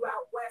 than they do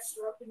out west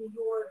or up in New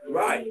York or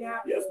right.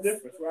 Indianapolis. Yes,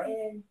 different, right?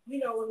 And, you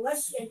know,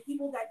 and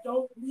people that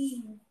don't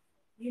leave,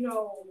 you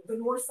know, the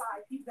north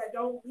side, people that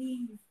don't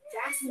leave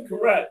Jacksonville,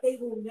 correct. They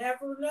will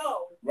never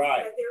know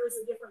right. that there is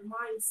a different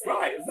mindset.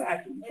 Right,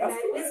 exactly. And that's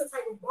that correct. Is a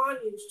type of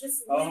bondage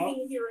just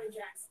living here in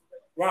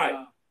Jacksonville. Right.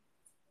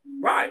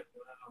 Right.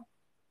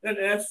 And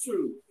that's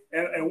true.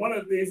 And one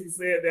of the things he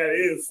said that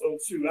is so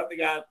true. I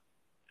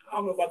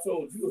don't know if I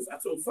told you, I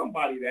told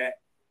somebody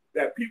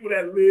that people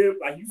that live,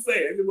 like you said,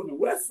 they live on the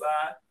west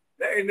side,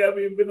 they ain't never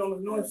even been on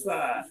the north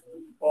side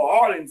or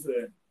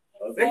Arlington.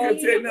 They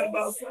couldn't tell you nothing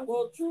about something.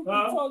 Well, truth be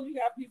told, you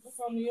got people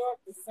from New York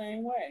the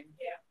same way.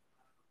 Yeah.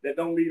 That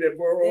don't leave their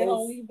boroughs. They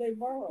don't leave their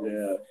boroughs.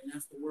 Yeah. And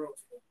that's the world.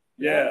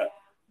 Yeah.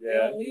 They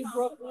don't leave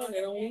Brooklyn.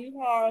 They don't leave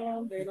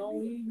Harlem. They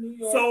don't leave New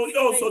York.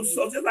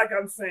 So just like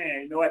I'm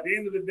saying, at the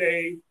end of the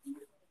day,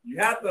 you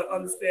have to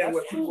understand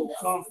where people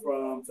come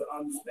from to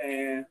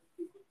understand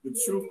the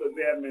truth of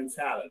their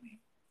mentality.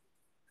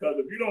 Because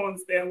if you don't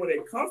understand where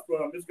they come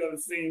from, it's going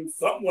to seem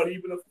somewhat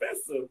even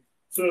offensive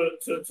to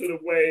the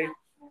way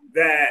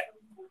that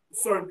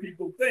certain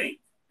people think.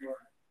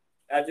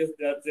 That's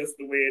just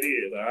the way it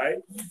is.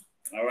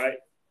 All right.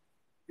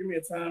 Give me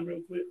a time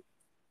real quick.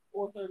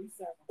 4:37.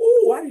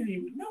 Oh, I didn't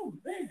even know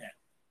that.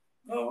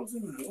 Oh,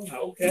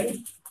 okay.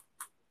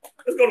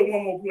 Let's go to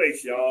one more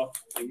place, y'all.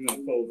 And we're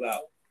gonna close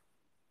out.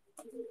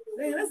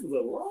 Man, this is a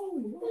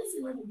long one. Let's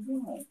see what we're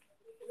doing.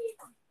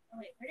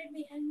 Wait, where did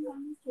we end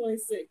on?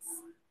 26.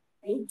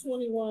 Luke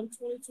 21,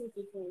 22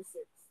 to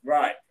 26.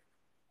 Right.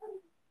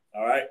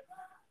 All right.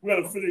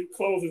 We're gonna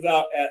close it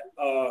out at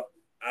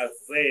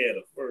Isaiah,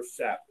 the first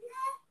chapter.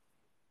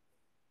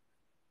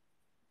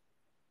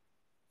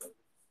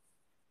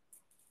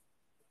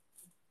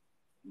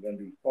 We're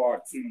gonna do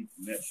part 2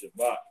 next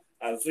Shabbat.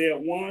 Isaiah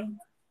 1.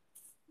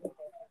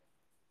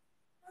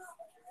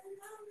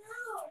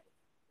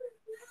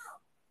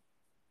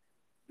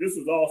 This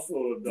is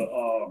also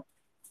the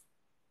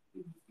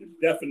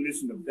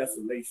definition of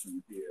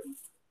desolation here.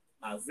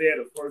 Isaiah,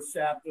 the first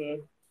chapter,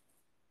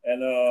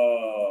 and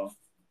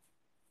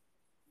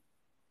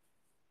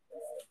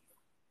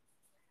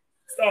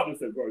start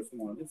this at verse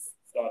 1. Let's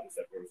start this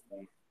at verse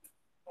 1.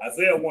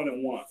 Isaiah 1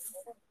 and 1.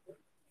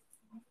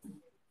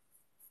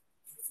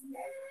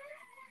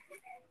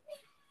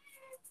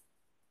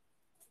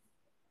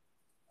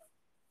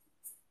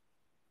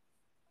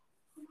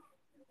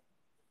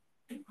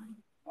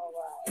 All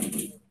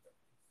right.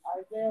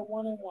 Isaiah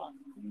 1 and 1.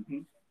 Mm-hmm.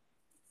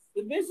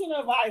 The vision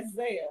of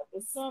Isaiah,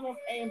 the son of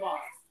Amos,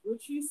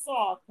 which he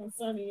saw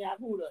concerning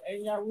Yahudah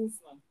and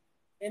Jerusalem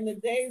in the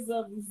days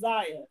of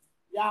Uzziah,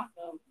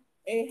 Jotham,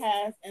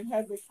 Ahaz, and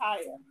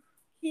Hezekiah,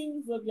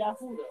 kings of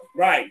Yahudah.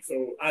 Right.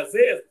 So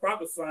Isaiah is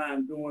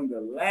prophesying during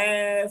the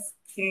last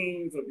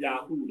kings of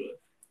Yahudah.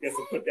 Just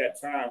to put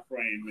that time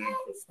frame in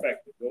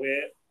perspective. Go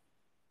ahead.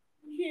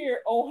 Hear,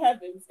 O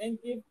heavens, and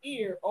give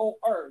ear, O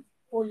earth,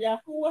 for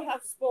Yahuwah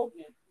hath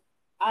spoken.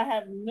 I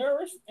have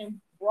nourished and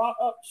brought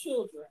up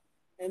children,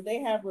 and they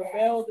have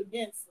rebelled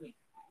against me.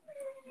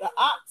 The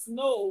ox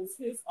knows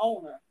his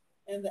owner,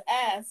 and the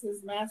ass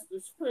his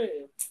master's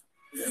crib.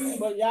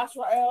 But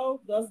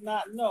Yashrael does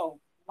not know.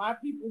 My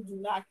people do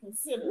not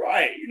consider.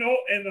 Right,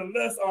 and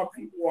unless our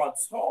people are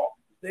taught,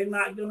 they're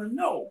not going to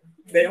know.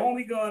 They're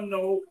only going to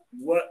know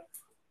what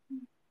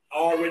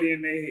already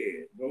in their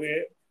head. Go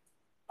ahead.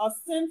 A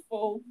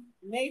sinful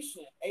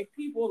nation, a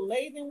people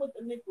laden with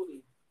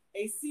iniquity,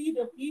 a seed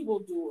of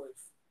evildoers,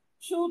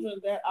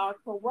 children that are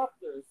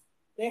corrupters.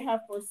 They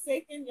have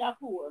forsaken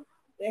Yahuwah.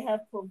 They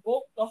have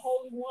provoked the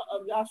Holy One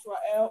of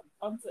Yashrael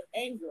unto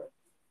anger.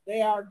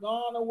 They are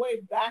gone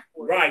away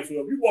backward. Right. So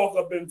if you walk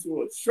up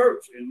into a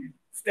church and you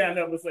stand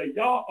up and say,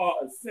 y'all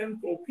are a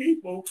sinful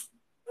people,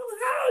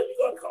 how are you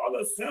going to call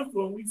us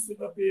sinful when we sit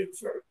up here in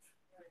church?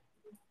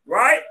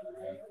 Right?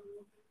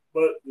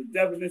 But the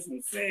definition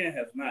of sin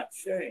has not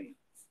changed.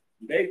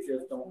 They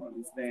just don't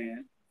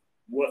understand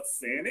what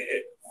sin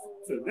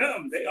is. To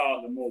them, they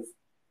are the most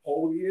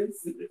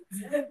holiest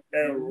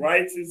and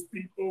righteous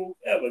people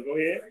ever. Go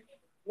ahead.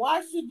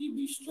 Why should you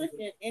be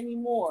stricken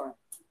anymore?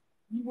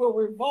 You will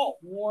revolt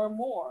more and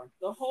more.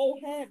 The whole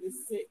head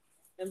is sick,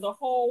 and the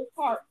whole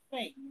heart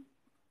faint.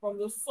 From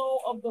the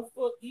sole of the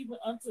foot even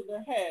unto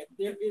the head,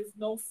 there is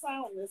no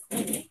soundness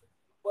in it,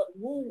 but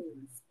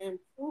wounds and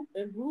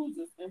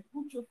bruises and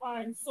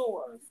putrefying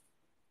sores.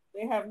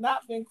 They have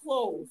not been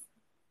closed,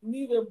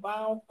 neither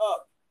bound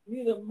up,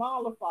 neither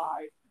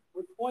mollified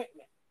with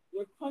ointment.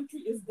 Your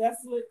country is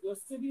desolate, your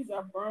cities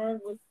are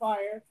burned with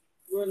fire,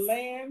 your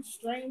land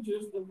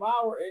strangers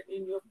devour it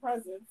in your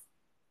presence.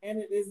 and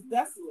it is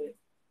desolate,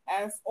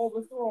 as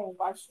overthrown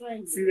by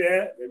strangers. See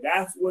that?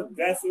 That's what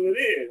desolate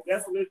is.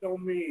 Desolate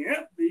don't mean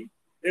empty.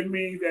 It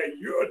means that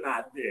you're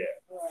not there.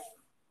 Right.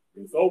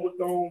 It's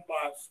overthrown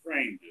by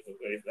strangers.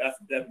 Okay, so that's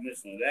the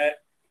definition of that.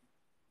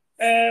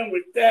 And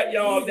with that,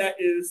 y'all, that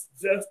is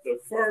just the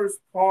first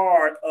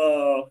part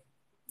of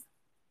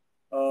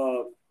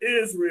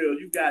Israel.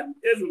 You got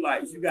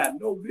Israelites. You got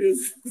no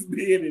business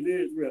being in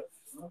Israel.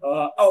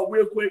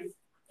 Real quick,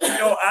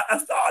 I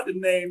started to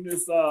name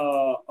this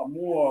a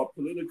more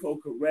political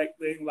correct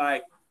thing.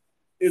 Like,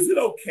 is it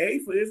okay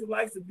for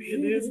Israelites to be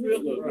in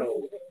Israel or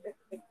no?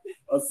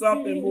 Or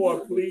something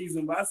more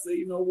pleasing? But I say,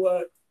 you know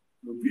what?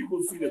 When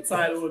people see the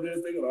title of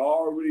this, they're gonna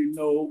already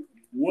know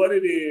what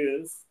it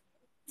is.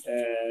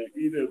 And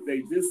either if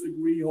they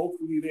disagree,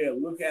 hopefully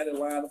they'll look at it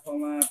line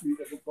upon line,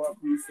 precept upon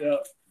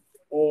precept,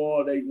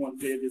 or they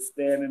want to just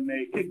stand in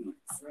their ignorance.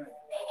 Right.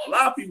 A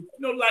lot of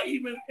people, like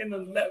even in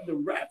the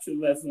rapture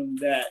lesson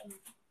that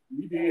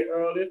we did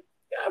earlier,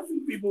 got a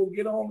few people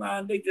get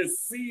online, they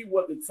just see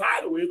what the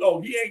title is. Oh,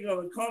 he ain't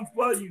gonna come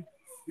for you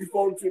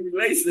before the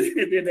tribulation,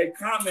 and then they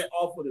comment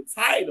off of the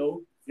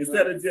title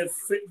instead of just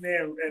sitting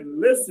there and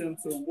listen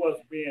to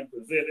what's being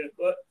presented.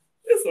 But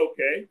it's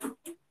okay.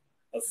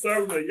 A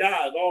servant of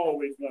Yah is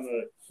always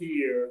gonna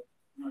hear.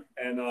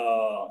 And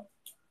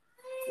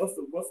what's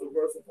the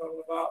verse I'm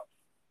talking about?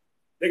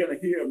 They're gonna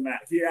hear out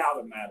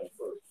the matter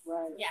first.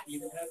 Right. Yes.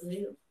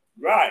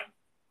 Right.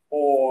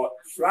 Or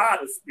try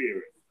the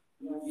spirit.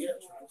 Yeah,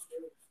 try the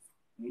spirit.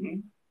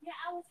 Mm-hmm.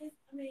 Yeah,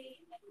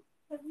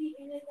 because we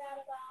ended that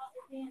about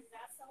it being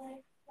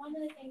desolate. One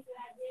of the things that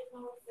I did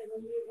notice that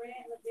when we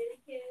read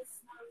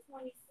Leviticus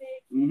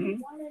 26,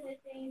 one of the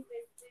things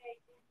that said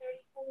in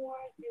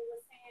 34, it was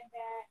saying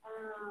that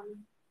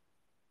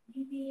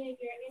you be in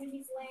your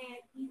enemy's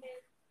land, even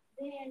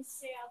then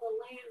shall the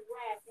land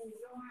rest and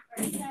during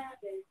her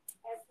Sabbath,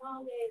 as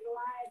long as it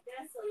lie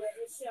desolate,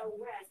 it shall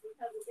rest,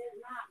 because it does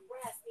not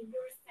rest in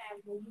your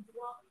Sabbath when you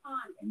dwell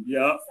upon it.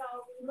 Yep. So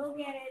we look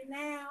at it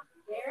now,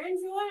 they're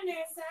enjoying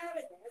their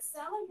Sabbath, they're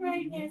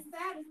celebrating their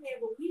Sabbath there,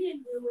 but we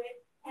didn't do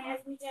it.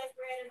 As we just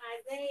read in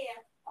Isaiah,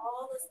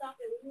 all the stuff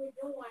that we were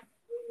doing,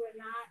 we were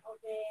not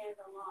obeying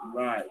the law.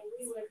 Right. And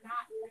we were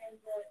not letting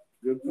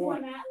Good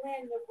point. we were not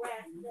letting the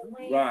land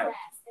Right.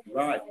 rest.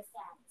 Right.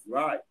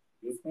 Right.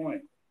 Good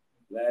point.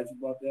 Glad you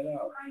brought that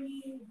out. I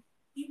mean,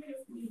 even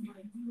if we do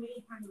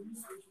any kind of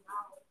research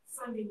about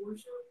Sunday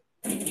worship,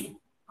 we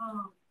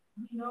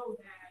know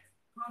that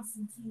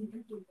Constantine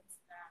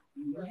influenced that,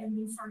 and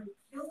they started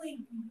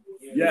killing people.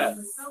 Yes.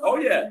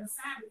 Oh yeah.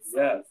 Sabbath. So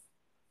yes.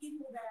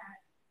 people that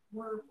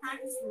were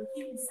practicing or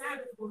keeping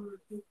Sabbath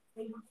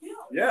they were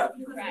killed. Yeah.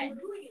 Because they were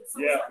doing it. So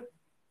yeah. it's like,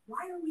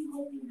 why are we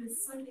holding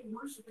this Sunday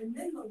worship? And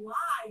then the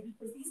lie,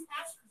 because these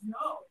pastors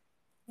know.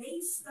 They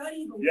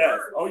study the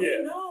word. Oh, yeah.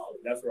 They know.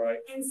 That's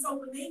right. And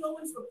so when they go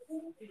into the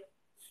pulpit,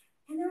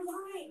 and they're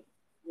lying.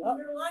 Yep.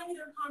 They're lying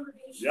to their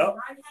congregation. Yep.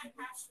 I've had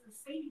pastors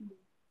say to me,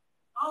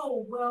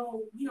 oh,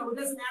 well, it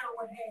doesn't matter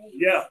what day.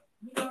 Yeah.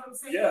 You know what I'm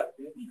saying? Yeah.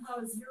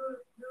 Because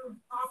you're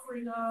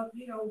offering up,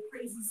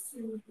 praises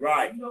to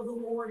right. The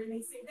Lord, and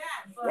they say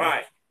that. But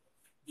right.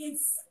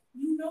 It's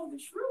the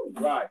truth.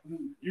 Right.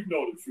 You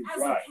know the truth. As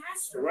right. a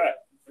pastor. Correct.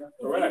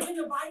 Correct. If you've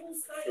been to Bible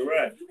study,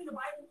 correct. if you've been to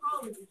Bible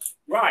college,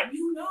 right.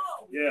 You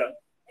know. Yeah.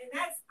 And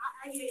that's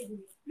I get it.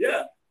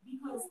 Yeah.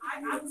 Because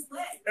I was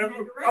led and in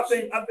that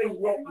direction. I think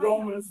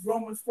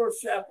Romans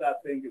first chapter I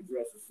think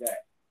addresses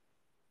that.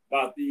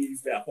 About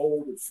these that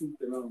hold the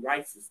truth and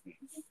unrighteousness.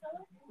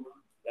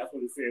 That's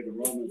what it says in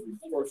Romans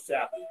first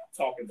chapter,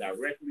 talking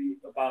directly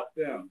about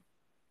them.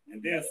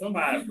 And then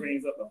somebody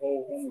brings up the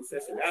whole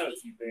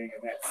homosexuality thing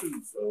in that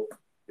too. So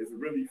it's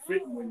really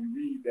fitting when you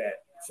read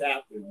that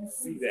chapter, you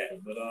see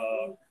that. But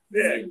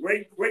yeah,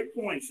 great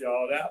points,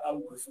 y'all. That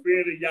the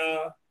Spirit of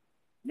YAH,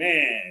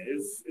 man,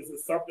 it's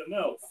something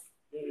else.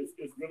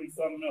 It's really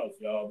something else,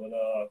 y'all. But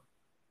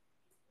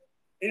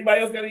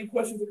anybody else got any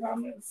questions or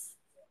comments?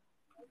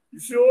 You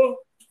sure?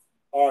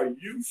 Are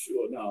you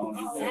sure? No.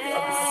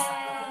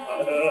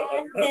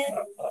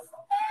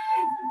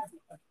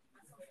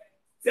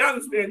 See, I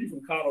understand you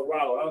from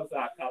Colorado.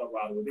 Outside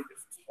Colorado, where they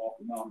just talk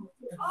about.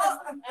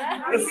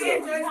 I was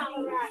staying there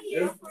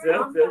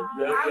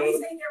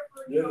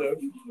for a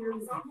few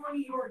years. I'm from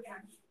New York,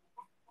 actually.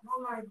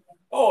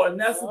 Oh, and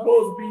that's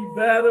supposed to be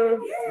better?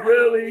 Yeah.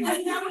 Really?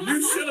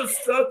 You should have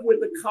stuck with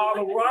the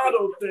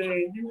Colorado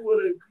thing. You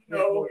would have,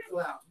 you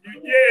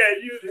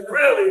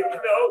really,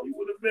 you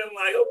would have been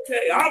like,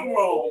 okay, I'm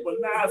wrong. But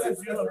now since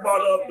you done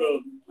brought up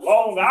the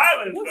Long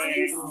Island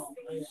thing,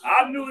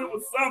 I knew it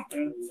was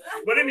something.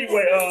 But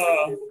anyway,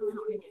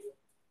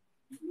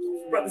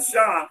 Brother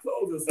Sean,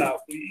 close us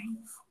out,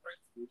 please.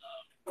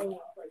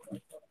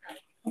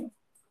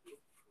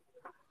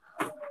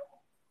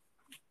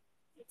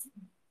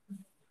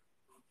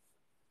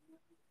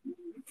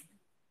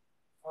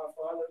 Our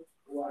Father,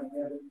 who art in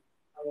heaven,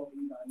 hallowed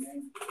be thy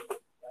name.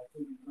 Thy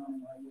kingdom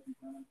come, thy will be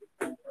done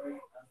on earth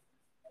as it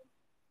is in heaven.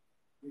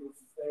 Give us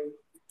this day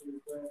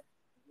our bread,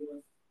 forgive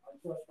us our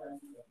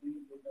trespasses, as we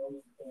forgive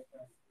those who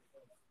trespass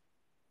against us.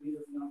 Lead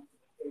us not into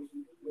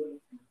temptation, but deliver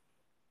us from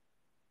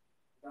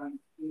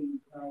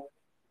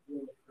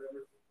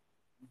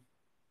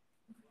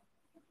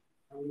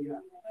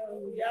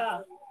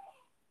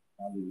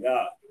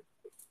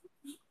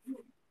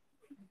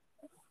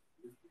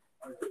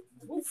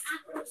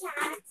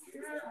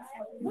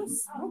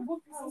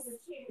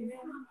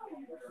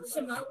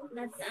Shimon,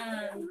 that's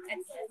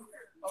Exodus.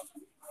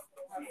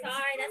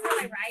 Sorry, that's how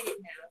I write it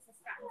now.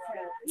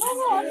 No,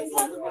 I just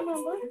have to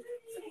remember.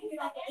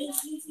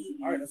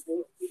 All right, that's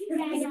good.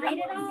 Can you read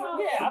it all?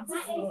 Yeah, I'm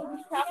just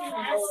happy to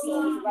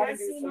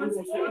know my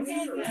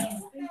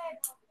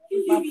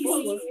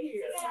foot was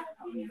here.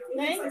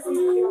 Thank you.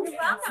 You're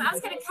welcome. I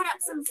was going to cut up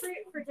some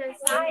fruit for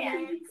Josiah.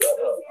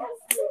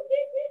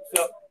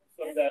 So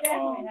that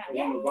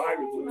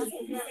coronavirus.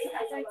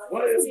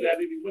 What is that?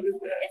 What is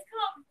that? It's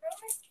called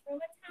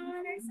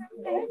rheumaton or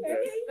something.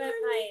 Okay. But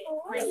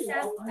my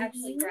chef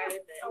actually grows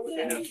it.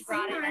 So he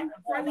brought it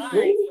from my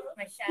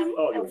chef.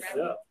 Oh, your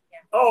chef.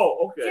 Oh,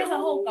 okay. She has a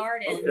whole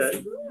garden.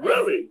 Okay.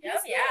 Really? Oh,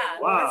 yeah.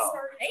 Wow.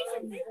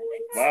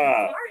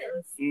 Wow.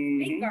 Gardens.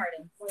 Big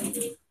gardens.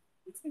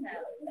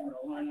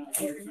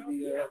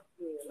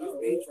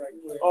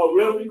 Oh,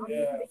 really?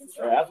 Yeah.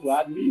 That's where I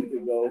need to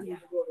go.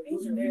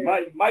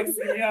 You might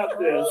see me out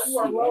there.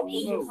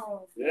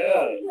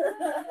 Yeah.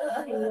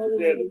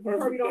 Yeah, the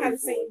perfect. We don't have the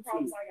same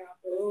problems I got.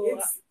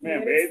 Man,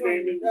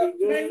 everything is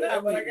good. I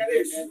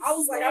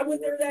was like, I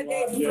went there that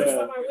day. The first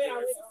time I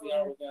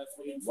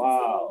went.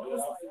 Wow.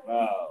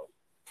 Wow.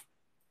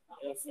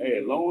 Hey,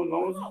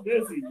 long as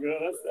it's busy, girl.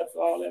 That's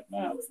all that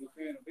matters.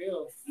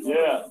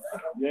 Yeah.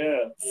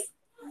 Yeah.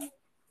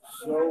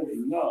 So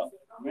enough.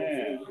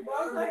 Man.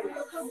 I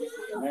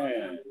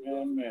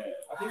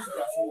think she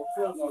got some more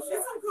films on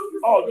that.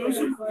 Oh, do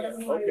she?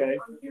 Okay.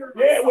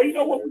 Yeah, well, you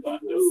know what we're going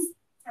to do?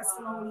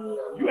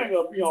 You ain't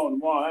going to be on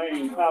tomorrow. I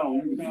ain't counting on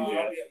you to be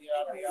there.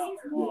 Yeah.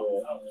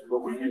 But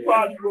we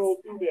probably roll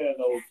through there,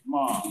 though,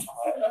 tomorrow.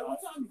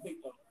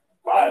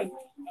 Right.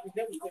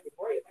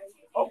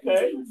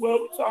 Okay. Well,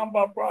 we're talking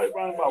about probably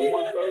around about 1:30.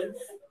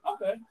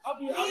 Okay. I'll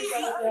be back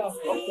at the house.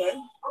 Okay.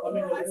 I'll be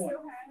at 1.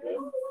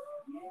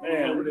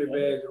 Man, with that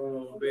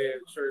bad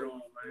shirt on,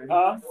 man.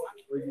 Huh?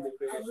 Where you get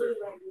that shirt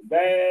on?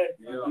 Bad.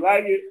 Yeah. You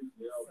like it?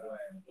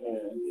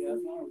 Yeah,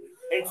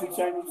 Ancient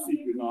Chinese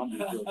secret. No, I'm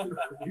just joking.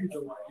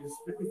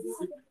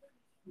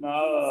 No,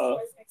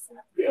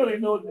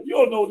 you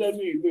don't know what that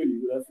means, do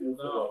you? That's it.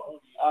 No.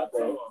 I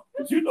know.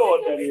 But you know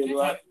what that is,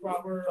 right?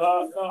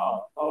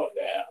 No. Oh,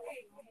 damn.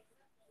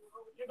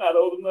 You're not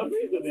old enough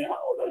either, then. How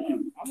old are you?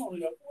 I'm only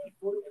enough.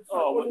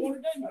 Oh, well,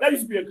 that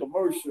used to be a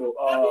commercial.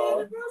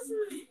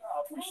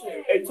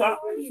 Hey, Tom,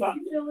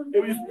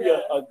 it used to be a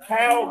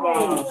cow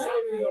barn.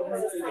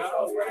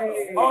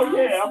 Oh,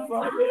 yeah, I'm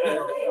from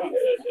there.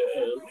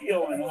 Leo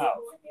in the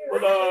house.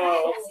 But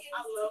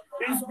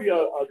it used to be a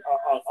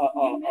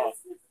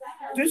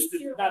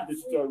not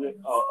detergent,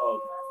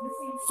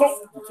 soap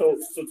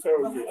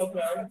detergent.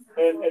 Okay.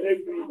 And they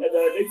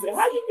said,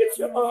 how you get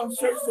your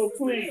shirt so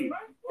clean?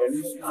 And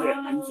he said,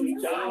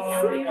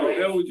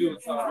 that was you.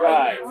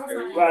 Right,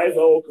 it's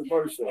an old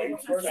commercial.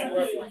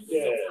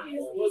 Yeah.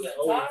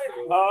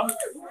 Huh?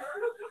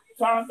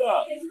 Time's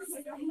up.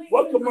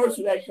 What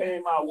commercial that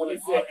came out when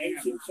it said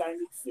ancient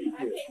Chinese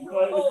secret? You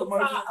know the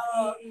commercial?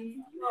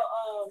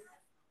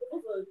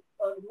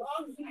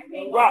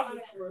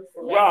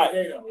 Right.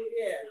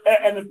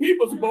 And the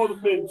people supposed to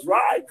have been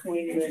dry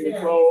cleaning the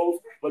clothes,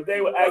 but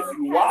they were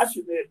actually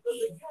washing it.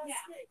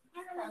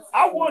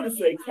 I want to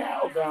say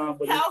Calgon,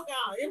 but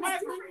Calgon. It might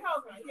be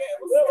Calgon. Yeah,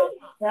 it was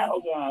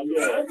Calgon.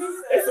 Yeah.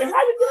 They said,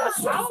 how you get that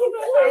shit?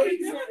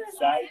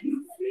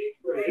 Chinese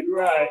secret.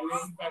 Right.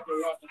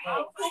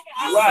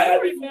 Right.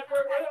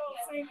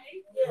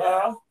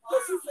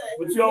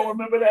 But you don't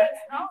remember that?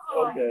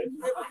 Okay. I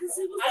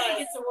didn't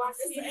get to watch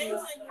it. And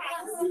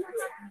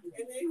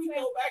then you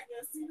go back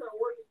and see her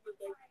working with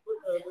the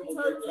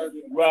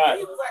detergent. Right.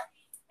 It was like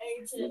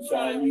ancient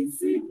Chinese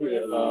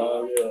secret.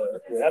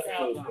 Yeah. That's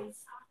cool.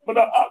 But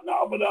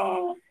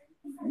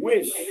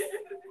Wish.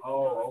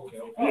 Oh, okay.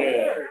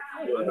 Yeah.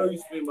 I know you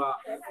spent about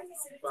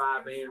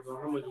 5 bands on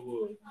how much it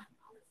was.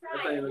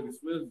 That thing look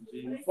expensive, G.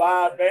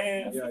 5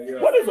 bands?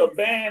 Yeah. What is a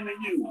band to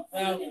you? A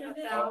band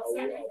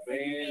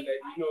that,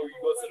 you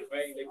go to the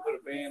bank, they put a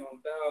band on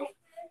 1,000.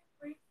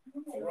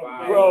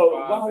 Bro,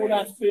 why would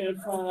I spend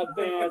 5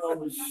 bands on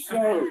a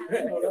shirt?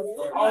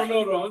 I don't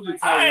know though. I'm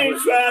just I ain't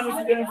trying to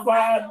spend 5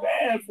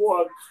 bands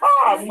for a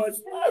car, much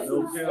less a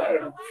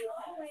shirt.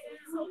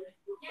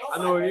 I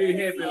know it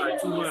happened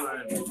like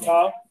 200.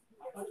 Huh?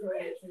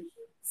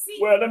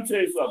 Well, let me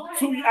tell you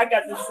something. I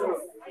got this shirt.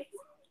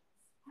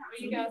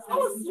 You guys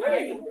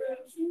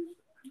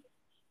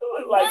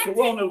like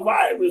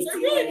coronavirus to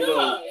me,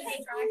 though.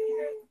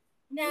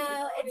 No,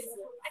 it's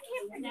I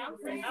can't pronounce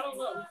it. I don't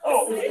know.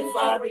 Oh, it's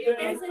 5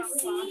 bands. There's a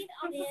seed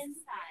on the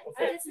inside. I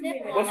just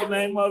nipped it. What's the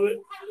name of it?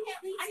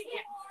 I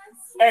can't.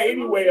 Hey,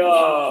 anyway,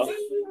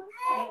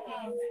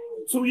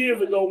 2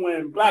 years ago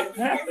when Black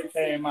Panther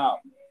came out,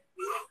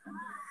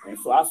 and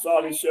so I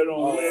saw this shirt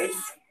on Wish,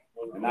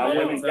 and I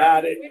went and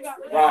got it.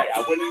 Right, I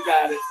went and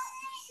got it.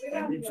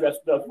 And we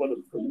dressed up for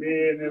the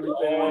premiere and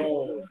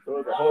everything.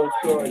 So the whole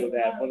story of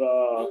that.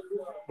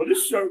 But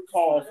this shirt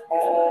cost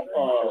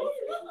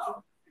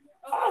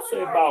I'll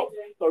say about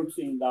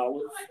 $13.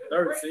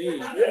 13?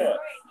 Yeah.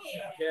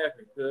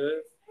 Capping,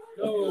 cuz.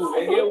 No,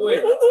 and here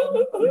wait.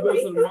 You go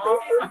to the mall?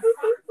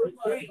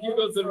 You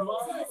go to the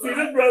mall. See,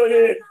 this brother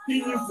here, he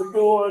used to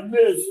doing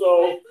this,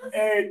 so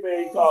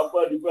everything called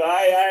funny, but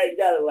I ain't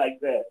got it like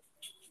that.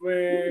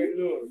 Man,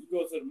 look, you go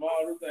to the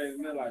mall, them things,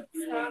 man, like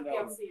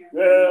 $300.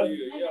 Yeah.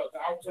 Yeah,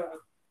 I was trying to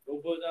go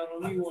put down on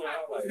me one. I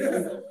was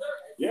like,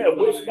 yeah,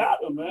 Wish got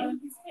them, man.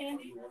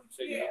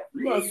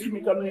 You gonna see me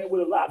coming in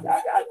with a lot. I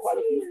got quite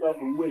a few stuff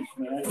from Wish,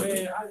 man. Man, I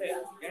had a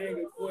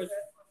gang of questions.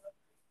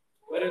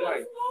 But it's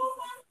like,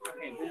 I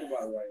can't think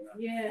about it right now.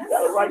 Yeah. You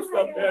gotta write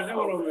stuff down. Yeah, that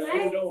one over there.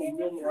 Really don't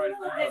remember right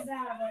now. I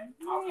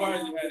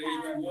probably had it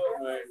up,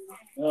 man.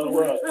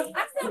 What?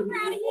 I'm so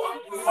proud of you.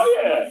 Oh,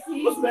 yeah.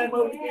 What's the name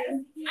of it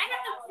again? I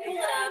don't know. Pull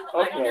it up.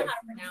 I don't know how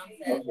to pronounce it.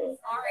 Okay.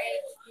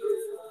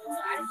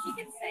 She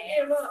can say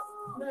it. Look,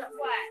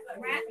 what?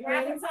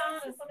 Rapping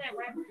song or something?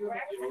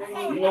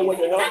 You know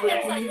what the help is?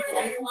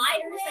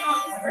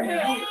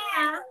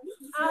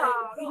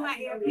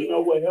 You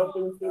know what help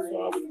is this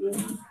song with this?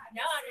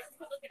 No, I just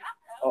look it up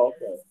though. Oh,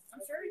 okay. I'm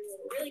sure it's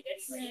really good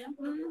for you.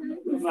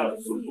 It's not a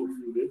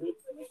superfood, is it?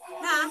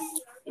 Huh?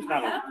 It's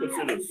not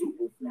considered a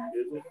superfood,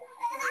 is it?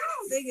 I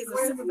don't think it's a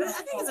super, but I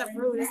think it's a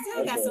fruit. It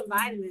still got some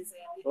vitamins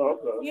in it. Oh,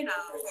 okay. You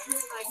know,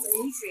 like some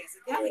nutrients.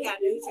 It definitely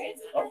got nutrients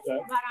in it. Okay.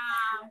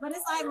 But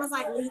it's like almost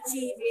like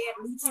lychee. We had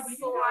lychee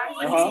before.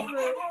 Uh-huh.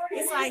 Fruit.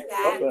 It's like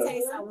that. Okay. It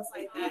tastes almost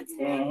like that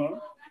too.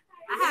 Uh-huh.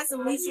 I had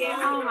some lychee at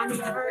home. I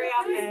need to hurry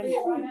up and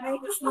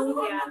make a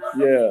smoothie out of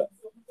it. Yeah.